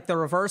about like the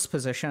reverse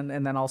position,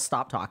 and then I'll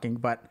stop talking.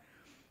 But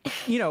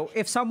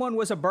if someone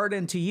was a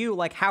burden to you,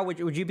 like how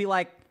would you be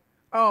like,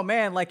 oh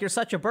man, like you're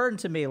such a burden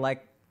to me,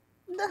 like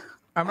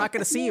I'm not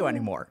going to see you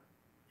anymore.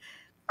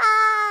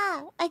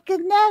 I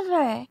could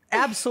never.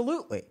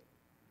 Absolutely.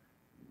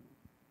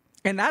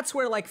 And that's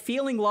where like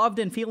feeling loved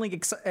and feeling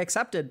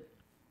accepted,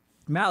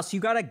 Mouse, you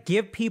got to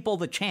give people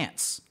the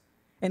chance.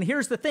 And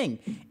here's the thing.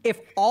 If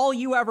all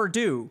you ever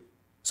do,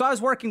 so I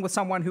was working with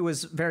someone who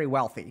was very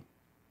wealthy.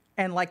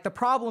 And like the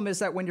problem is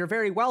that when you're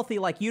very wealthy,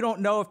 like you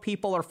don't know if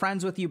people are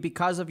friends with you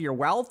because of your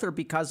wealth or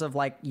because of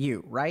like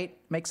you, right?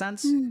 Make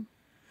sense?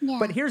 Yeah.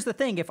 But here's the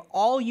thing. If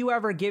all you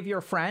ever give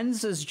your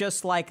friends is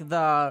just like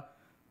the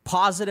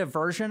positive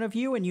version of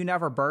you and you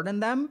never burden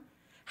them,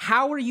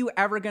 how are you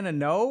ever going to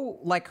know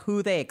like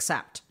who they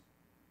accept?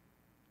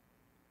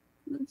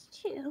 That's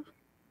true.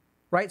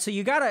 Right? So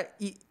you gotta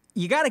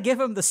give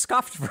them the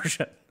scuffed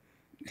version.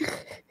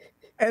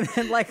 And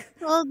then like,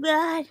 oh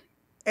God.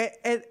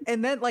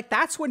 And then like,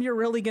 that's when you're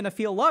really going to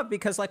feel love,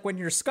 because like when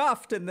you're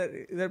scuffed and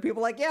there are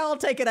people like, yeah, I'll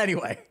take it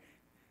anyway.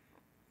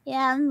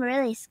 Yeah, I'm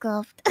really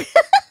scuffed.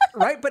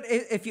 Right? But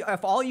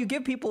if all you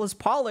give people is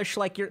polish,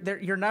 like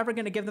you're never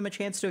going to give them a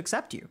chance to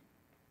accept you.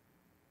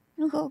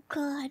 Oh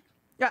God.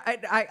 Yeah,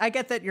 I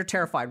get that you're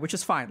terrified, which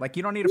is fine. Like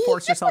you don't need to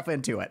force yourself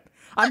into it.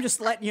 I'm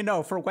just letting you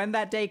know for when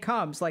that day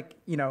comes, like,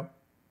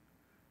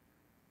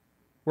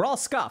 we're all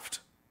scuffed.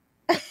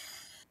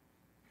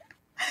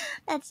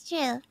 That's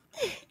true.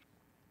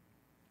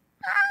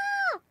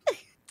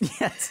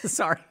 Yes,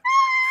 sorry.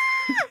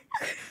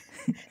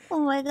 Oh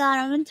my God,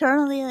 I'm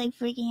internally like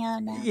freaking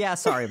out now. Yeah,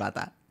 sorry about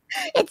that.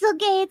 It's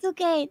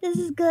okay. This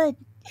is good.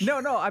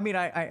 No, I mean,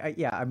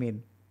 I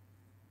mean,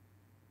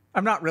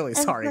 I'm not really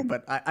sorry,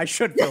 but I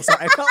should feel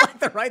sorry. I felt like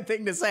the right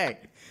thing to say.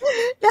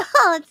 No,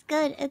 it's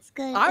good.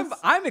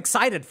 I'm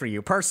excited for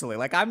you personally.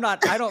 Like I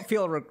don't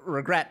feel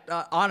regret.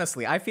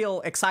 Honestly, I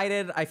feel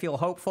excited. I feel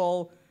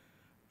hopeful.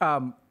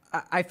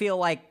 I feel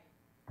like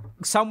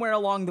somewhere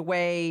along the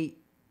way,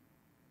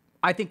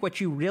 I think what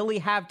you really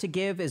have to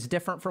give is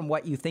different from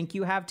what you think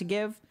you have to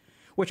give,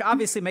 which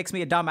obviously makes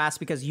me a dumbass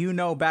because you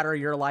know better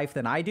your life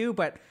than I do.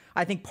 But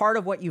I think part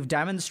of what you've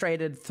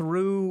demonstrated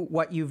through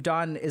what you've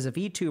done as a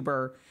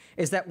VTuber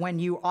is that when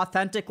you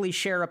authentically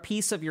share a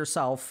piece of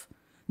yourself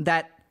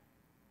that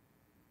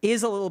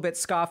is a little bit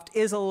scuffed,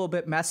 is a little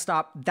bit messed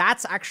up,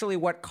 that's actually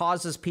what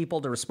causes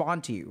people to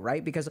respond to you,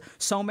 right? Because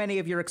so many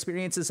of your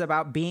experiences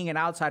about being an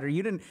outsider,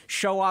 you didn't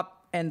show up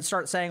and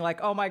start saying like,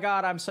 oh my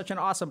God, I'm such an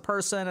awesome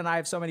person and I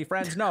have so many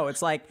friends. No,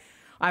 it's like,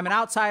 I'm an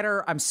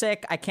outsider, I'm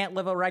sick, I can't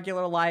live a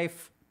regular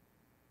life,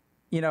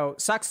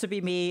 sucks to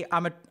be me,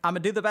 I'm gonna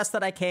do the best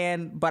that I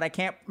can, but I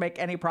can't make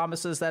any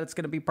promises that it's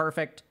gonna be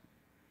perfect.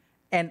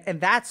 And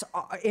that's,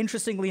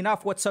 interestingly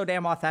enough, what's so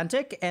damn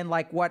authentic and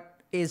like what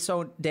is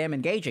so damn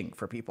engaging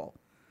for people.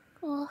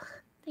 Oh,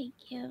 thank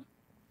you.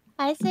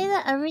 I say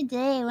that every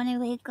day when I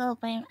wake up.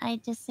 I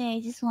just say I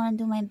just want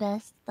to do my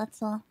best.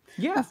 That's all.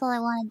 Yeah. That's all I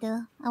want to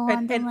do. I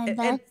want to do my best.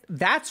 And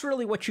that's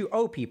really what you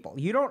owe people.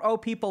 You don't owe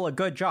people a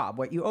good job.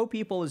 What you owe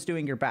people is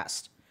doing your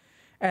best.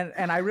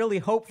 And I really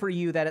hope for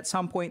you that at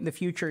some point in the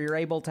future, you're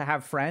able to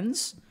have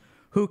friends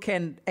who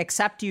can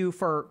accept you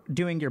for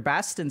doing your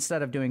best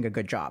instead of doing a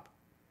good job.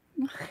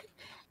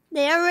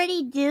 They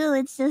already do.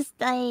 It's just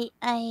I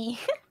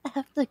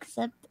have to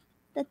accept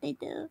that they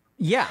do.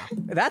 Yeah,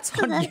 that's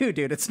on you,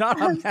 dude. It's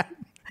not on them.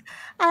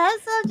 I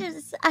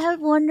have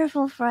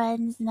wonderful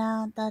friends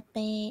now that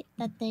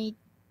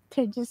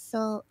they're just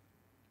so.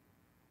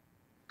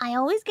 I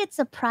always get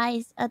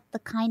surprised at the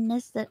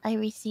kindness that I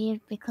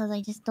receive because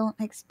I just don't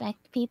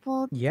expect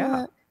people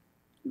to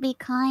be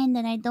kind,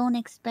 and I don't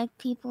expect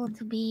people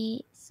to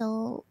be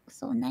so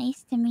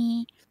nice to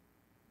me.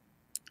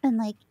 And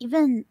like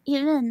even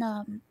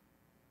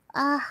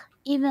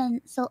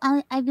so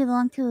I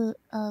belong to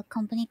a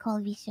company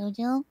called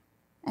Vshoujo.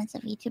 It's a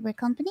VTuber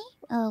company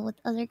with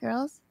other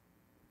girls.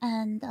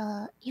 and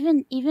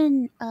even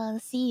the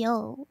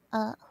CEO,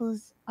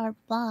 who's our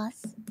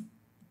boss,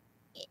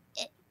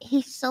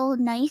 he's so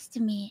nice to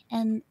me,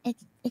 and it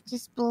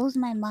just blows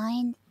my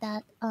mind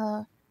that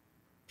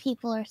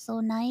people are so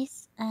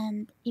nice,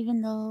 and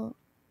even though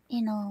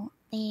they know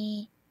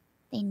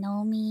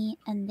me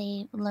and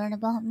they learn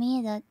about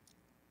me, that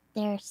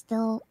they're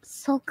still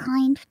so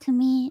kind to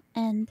me,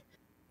 and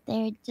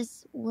they're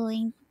just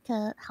willing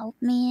to help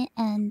me,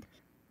 and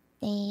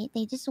they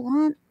just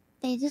want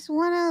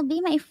to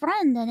be my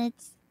friend, and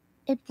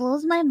it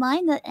blows my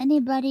mind that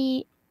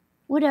anybody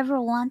would ever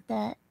want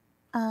that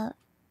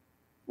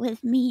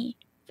with me,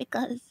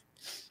 because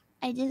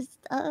I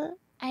just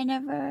I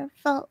never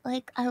felt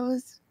like I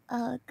was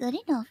good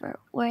enough or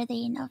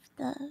worthy enough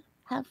to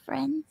have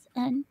friends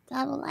and to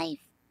have a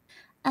life,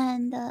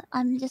 and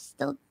I'm just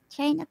still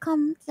trying to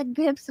come to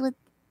grips with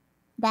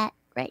that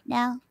right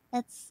now.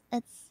 It's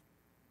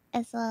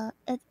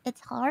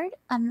hard.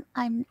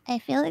 I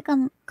feel like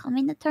I'm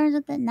coming to terms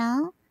with it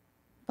now,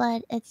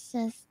 but it's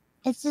just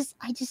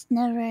I just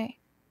never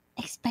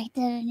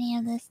expected any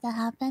of this to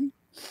happen.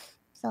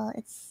 So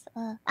it's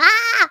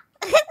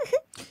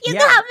you Yeah.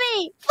 got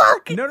me.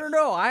 Fuck. No.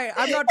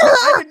 I'm not.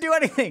 I didn't do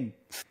anything.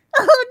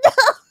 Oh no.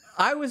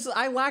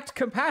 I lacked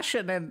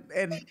compassion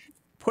and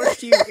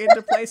pushed you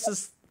into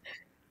places.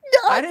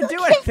 No, I it's didn't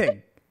do okay.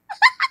 anything.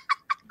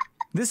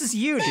 This is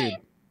you, dude.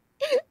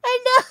 I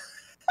know.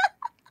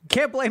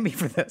 Can't blame me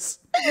for this.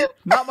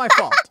 Not my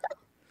fault.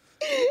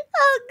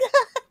 Oh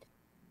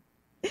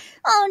god.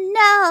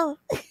 Oh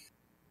no.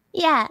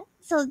 Yeah.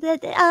 So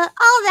that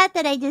all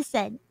that I just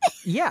said.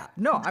 Yeah.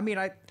 No, I mean,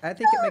 I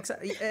think it makes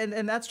sense.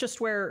 And that's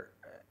just where,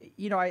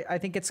 I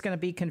think it's going to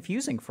be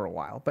confusing for a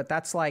while. But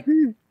that's like,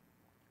 I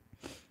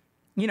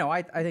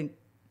think,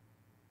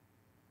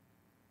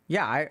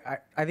 yeah,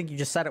 I think you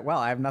just said it well.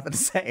 I have nothing to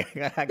say.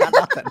 I got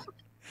nothing.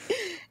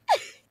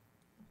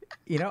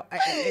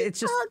 It's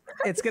just,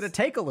 it's going to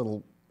take a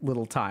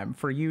little time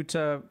for you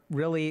to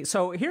really.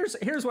 So here's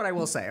what I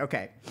will say.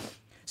 Okay.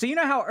 So you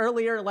know how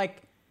earlier,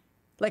 like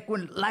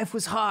when life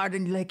was hard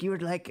and like you were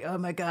like, oh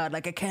my God,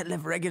 like I can't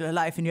live regular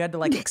life, and you had to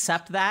like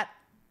accept that.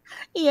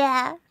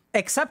 Yeah.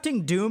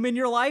 Accepting doom in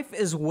your life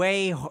is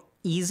way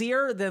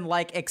easier than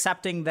like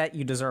accepting that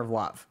you deserve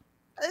love.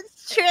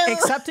 It's true.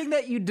 Accepting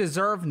that you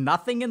deserve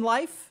nothing in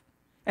life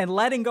and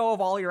letting go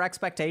of all your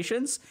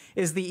expectations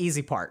is the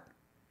easy part.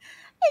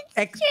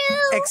 It's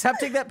true.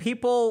 Accepting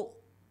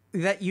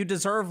that you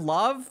deserve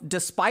love,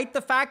 despite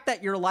the fact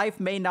that your life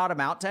may not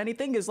amount to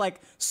anything, is like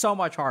so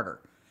much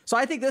harder. So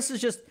I think this is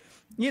just,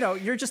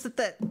 you're just at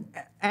the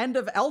end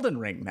of Elden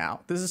Ring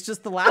now. This is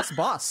just the last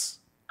boss.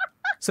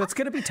 So it's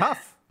going to be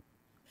tough.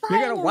 Finally.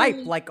 You're going to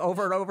wipe like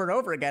over and over and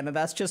over again. And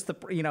that's just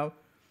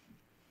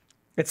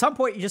at some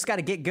point you just got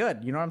to get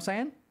good. You know what I'm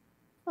saying?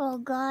 Oh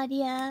God,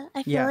 yeah.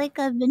 I feel like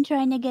I've been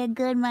trying to get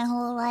good my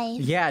whole life.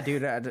 Yeah,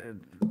 dude.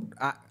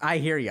 I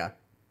hear you.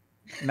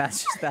 And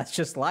that's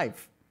just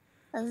life.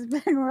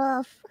 It's been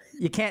rough.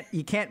 You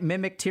can't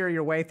mimic tear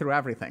your way through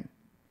everything.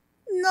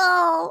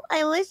 No,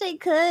 I wish I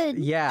could.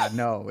 Yeah,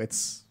 no,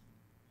 it's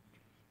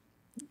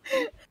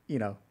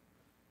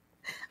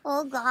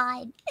Oh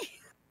God.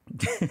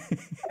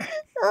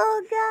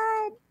 Oh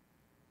God.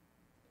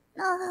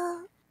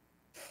 Oh.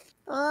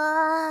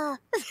 Oh.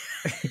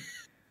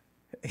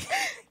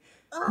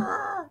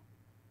 Oh.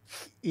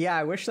 Yeah,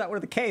 I wish that were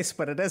the case,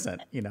 but it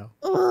isn't,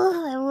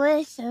 Oh, I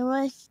wish.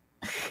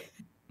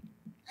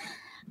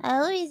 I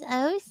always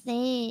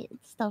say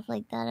stuff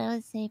like that. I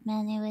always say,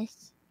 man, I wish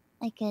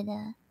I could,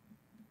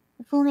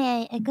 if only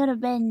I could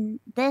have been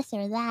this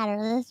or that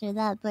or this or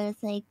that, but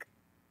it's like,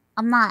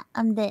 I'm not,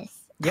 I'm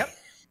this. Yep.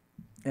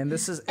 And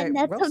this is, and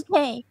that's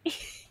okay.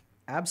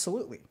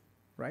 Absolutely.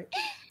 Right?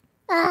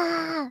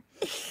 Ah.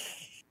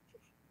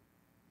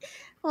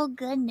 Oh,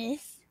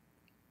 goodness.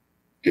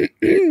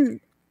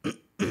 I'm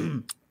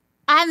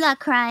not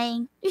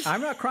crying.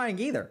 I'm not crying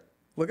either.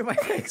 Look at my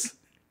face.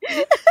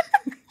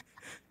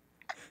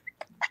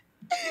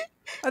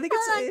 I think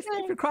if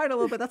you're crying a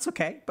little bit, that's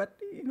okay. But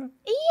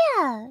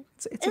yeah,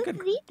 it's a good.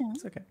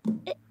 It's okay.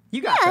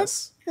 You got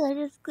this.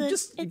 It's good.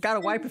 You gotta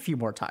wipe a few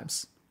more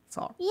times. That's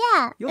all.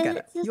 Yeah, you'll get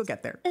it. You'll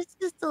get there. It's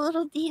just a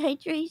little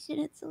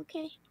dehydration. It's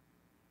okay.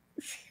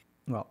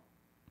 Well.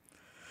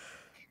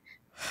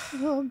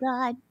 Oh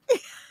God.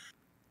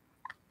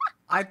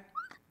 I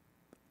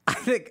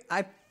think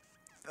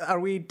are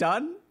we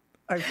done?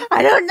 I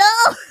don't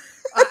know.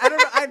 I don't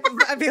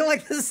know. I feel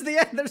like this is the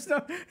end. There's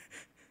no.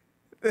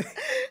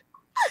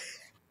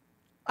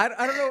 I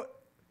don't know.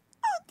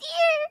 Oh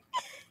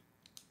dear.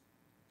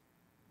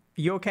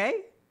 You okay?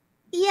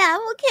 Yeah,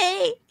 I'm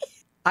okay.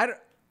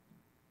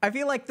 I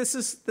feel like this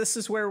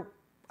is where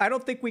I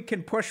don't think we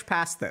can push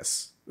past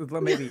this.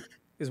 Maybe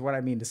is what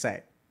I mean to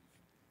say.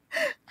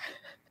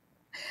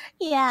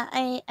 Yeah,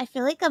 I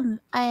feel like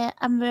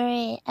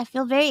I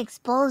feel very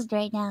exposed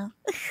right now.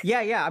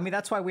 Yeah. I mean,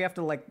 that's why we have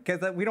to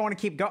because we don't want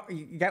to keep going.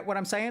 You get what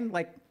I'm saying?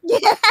 Like,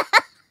 yeah.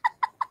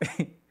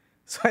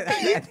 So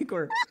I think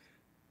we're.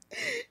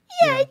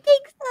 Yeah, I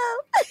think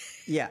so.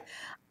 Yeah.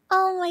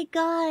 Oh my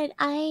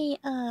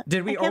god,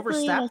 Did we I can't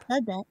believe I overstep?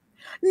 said that.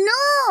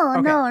 No,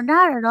 Okay. no,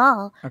 not at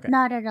all. Okay.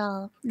 Not at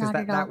all. Because Not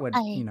at that all. would,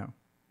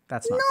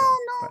 that's No, not good.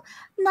 no, But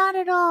not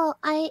at all.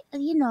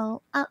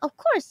 Of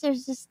course,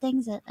 there's just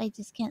things that I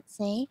just can't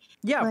say.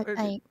 yeah, But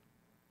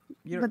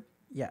but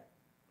yeah.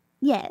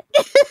 yeah,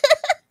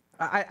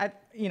 I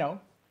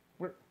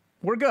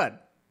we're good.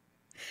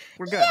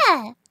 We're good.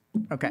 yeah,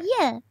 Okay.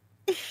 yeah.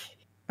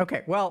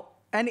 Okay. Well,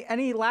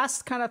 any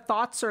last kind of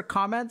thoughts or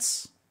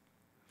comments?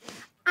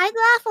 I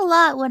laugh a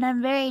lot when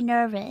I'm very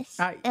nervous,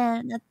 I-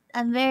 and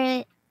I'm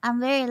very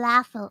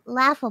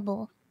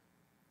laughable.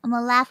 I'm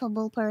a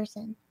laughable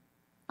person.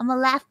 I'm a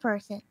laugh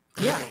person.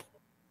 Yeah.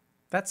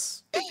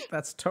 That's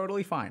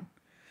totally fine.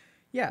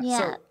 Yeah. Yeah.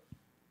 So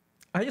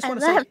I just I want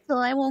to say, laugh so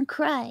I won't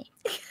cry.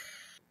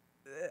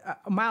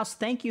 Mouse,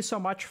 thank you so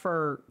much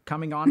for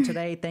coming on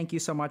today. Thank you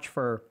so much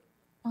for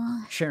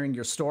sharing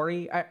your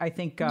story. I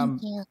think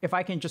Thank you. if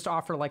I can just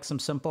offer like some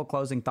simple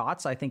closing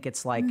thoughts, I think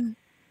it's like,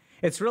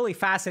 it's really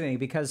fascinating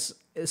because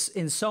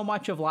in so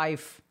much of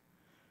life,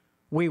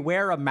 we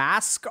wear a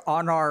mask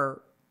on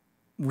our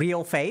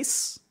real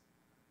face,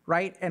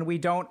 right? And we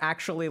don't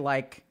actually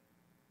like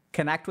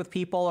connect with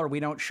people, or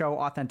we don't show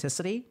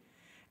authenticity.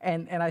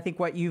 And I think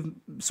what you've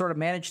sort of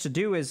managed to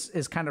do is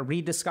kind of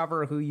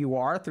rediscover who you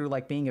are through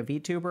like being a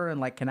VTuber and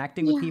like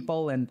connecting with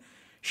people and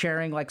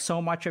sharing like so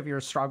much of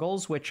your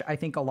struggles, which I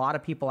think a lot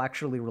of people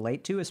actually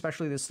relate to,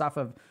 especially the stuff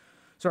of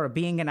sort of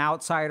being an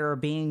outsider,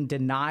 being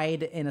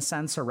denied in a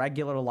sense a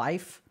regular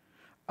life,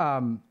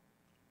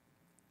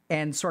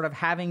 and sort of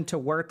having to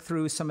work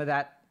through some of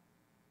that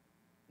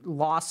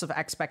loss of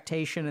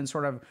expectation and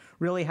sort of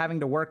really having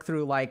to work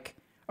through like,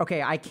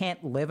 okay, I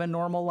can't live a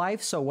normal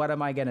life. So what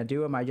am I going to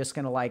do? Am I just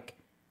going to like,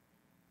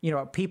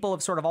 people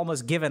have sort of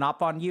almost given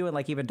up on you. And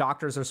like even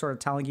doctors are sort of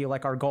telling you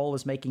like our goal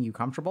is making you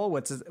comfortable,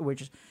 which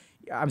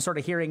I'm sort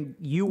of hearing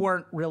you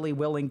weren't really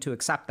willing to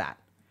accept that.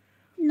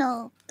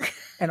 No.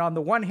 And on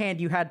the one hand,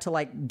 you had to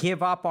like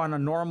give up on a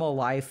normal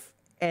life.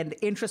 And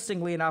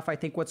interestingly enough, I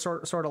think what's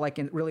sort of like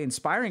really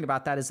inspiring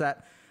about that is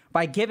that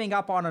by giving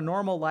up on a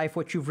normal life,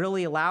 what you've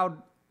really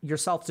allowed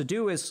yourself to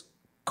do is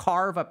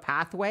carve a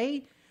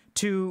pathway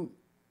to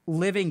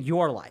living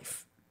your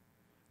life,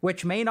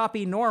 which may not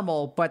be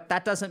normal, but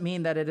that doesn't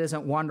mean that it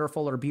isn't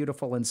wonderful or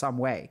beautiful in some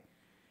way.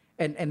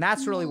 And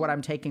that's really what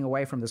I'm taking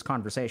away from this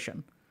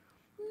conversation.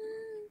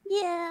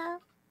 Yeah.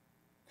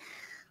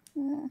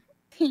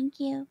 Thank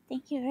you.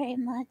 Thank you very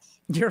much.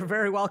 You're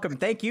very welcome.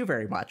 Thank you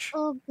very much.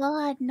 Oh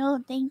God,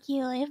 no, thank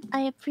you.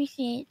 I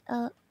appreciate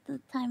the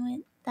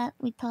time that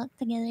we talked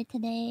together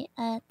today.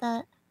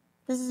 That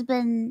this has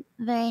been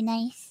very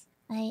nice.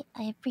 I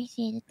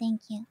appreciate it.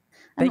 Thank you.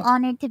 I'm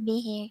honored to be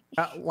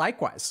here.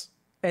 Likewise.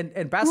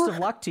 And best of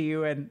luck to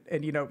you. And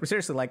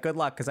seriously, like good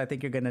luck, because I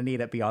think you're going to need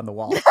it beyond the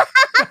wall.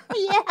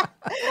 Yeah,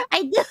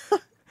 I do.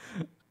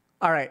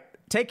 All right.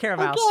 Take care,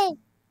 Mouse. Okay.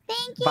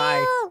 Thank you.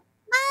 Bye.